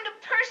the kind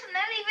of person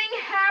anything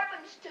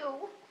happens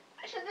to.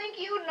 I should think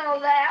you'd know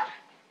that.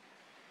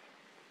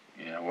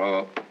 Yeah,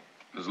 well,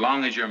 as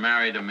long as you're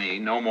married to me,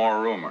 no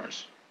more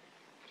rumors.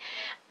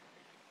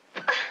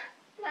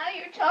 Now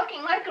you're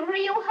talking like a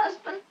real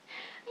husband.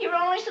 You're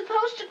only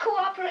supposed to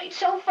cooperate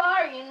so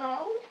far, you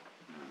know.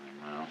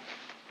 Well,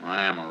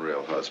 I am a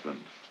real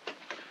husband.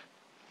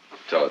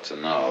 Till it's a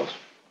no.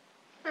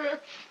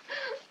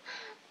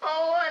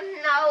 Oh,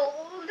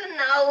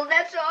 no,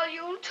 that's all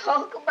you'll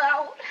talk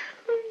about.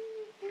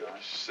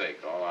 Gosh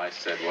sake, all I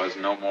said was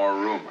no more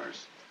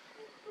rumors.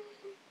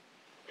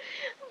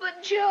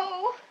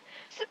 Joe,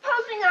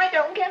 supposing I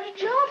don't get a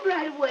job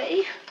right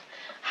away,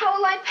 how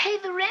will I pay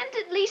the rent?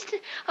 At least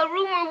a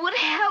roomer would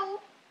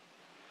help.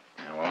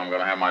 Yeah, well, I'm going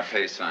to have my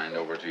pay signed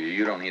over to you.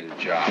 You don't need a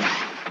job.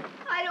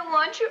 I don't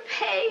want your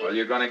pay. Well,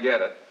 you're going to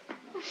get it.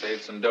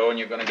 Save some dough, and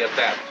you're going to get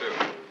that, too.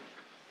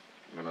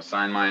 I'm going to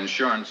sign my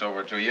insurance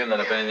over to you, and then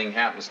if anything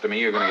happens to me,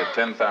 you're going to get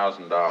 $10,000. Oh,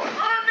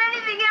 if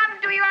anything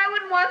happened to you, I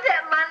wouldn't want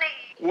that money.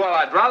 Well,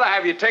 I'd rather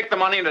have you take the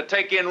money than to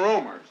take in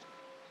roomers.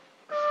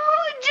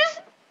 Oh, just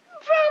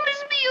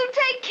promise me you'll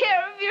take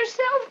care of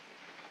yourself.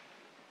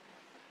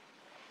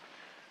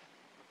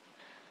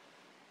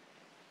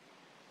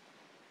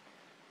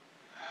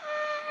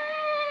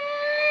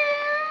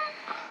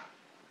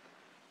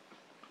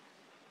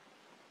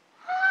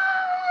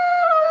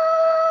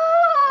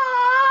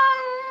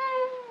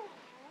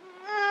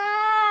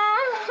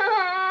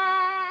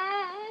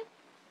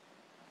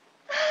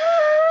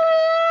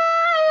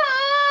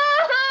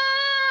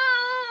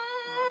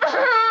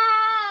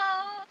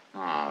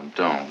 Oh,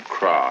 don't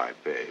cry,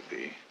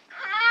 baby.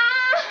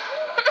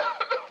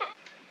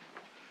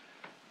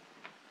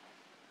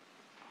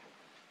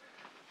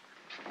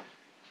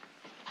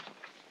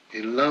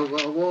 In love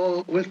or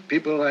war with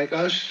people like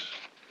us,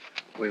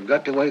 we've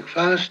got to work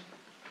fast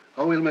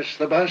or we'll miss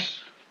the bus.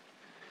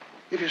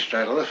 If you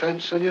straddle the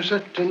fence and you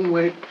sit and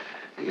wait,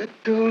 you get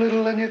too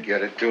little and you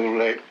get it too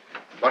late.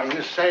 What do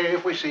you say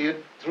if we see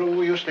it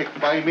through? You stick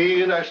by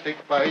me and I stick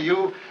by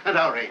you, and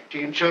our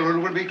 18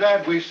 children will be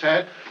glad we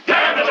said,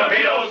 Damn the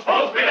torpedoes,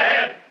 full speed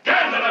ahead!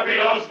 Damn the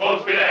torpedoes, full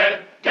speed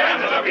ahead!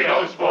 Damn the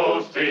torpedoes,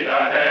 full speed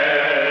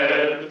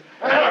ahead!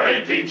 And our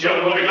 18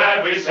 children will be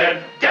glad we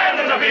said, Damn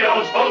the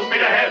torpedoes, full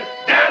speed ahead!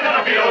 Damn the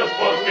torpedoes,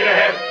 full speed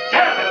ahead!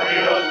 Damn the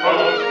torpedoes,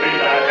 full speed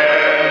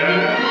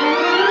ahead!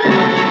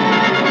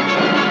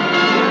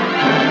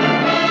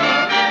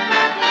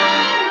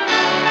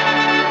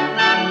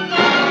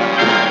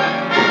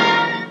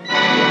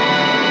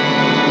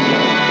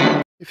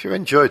 If you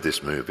enjoyed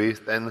this movie,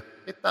 then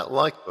hit that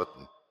like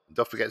button. And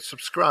don't forget to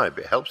subscribe,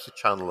 it helps the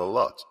channel a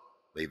lot.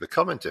 Leave a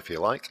comment if you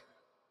like.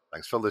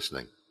 Thanks for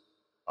listening.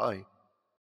 Bye.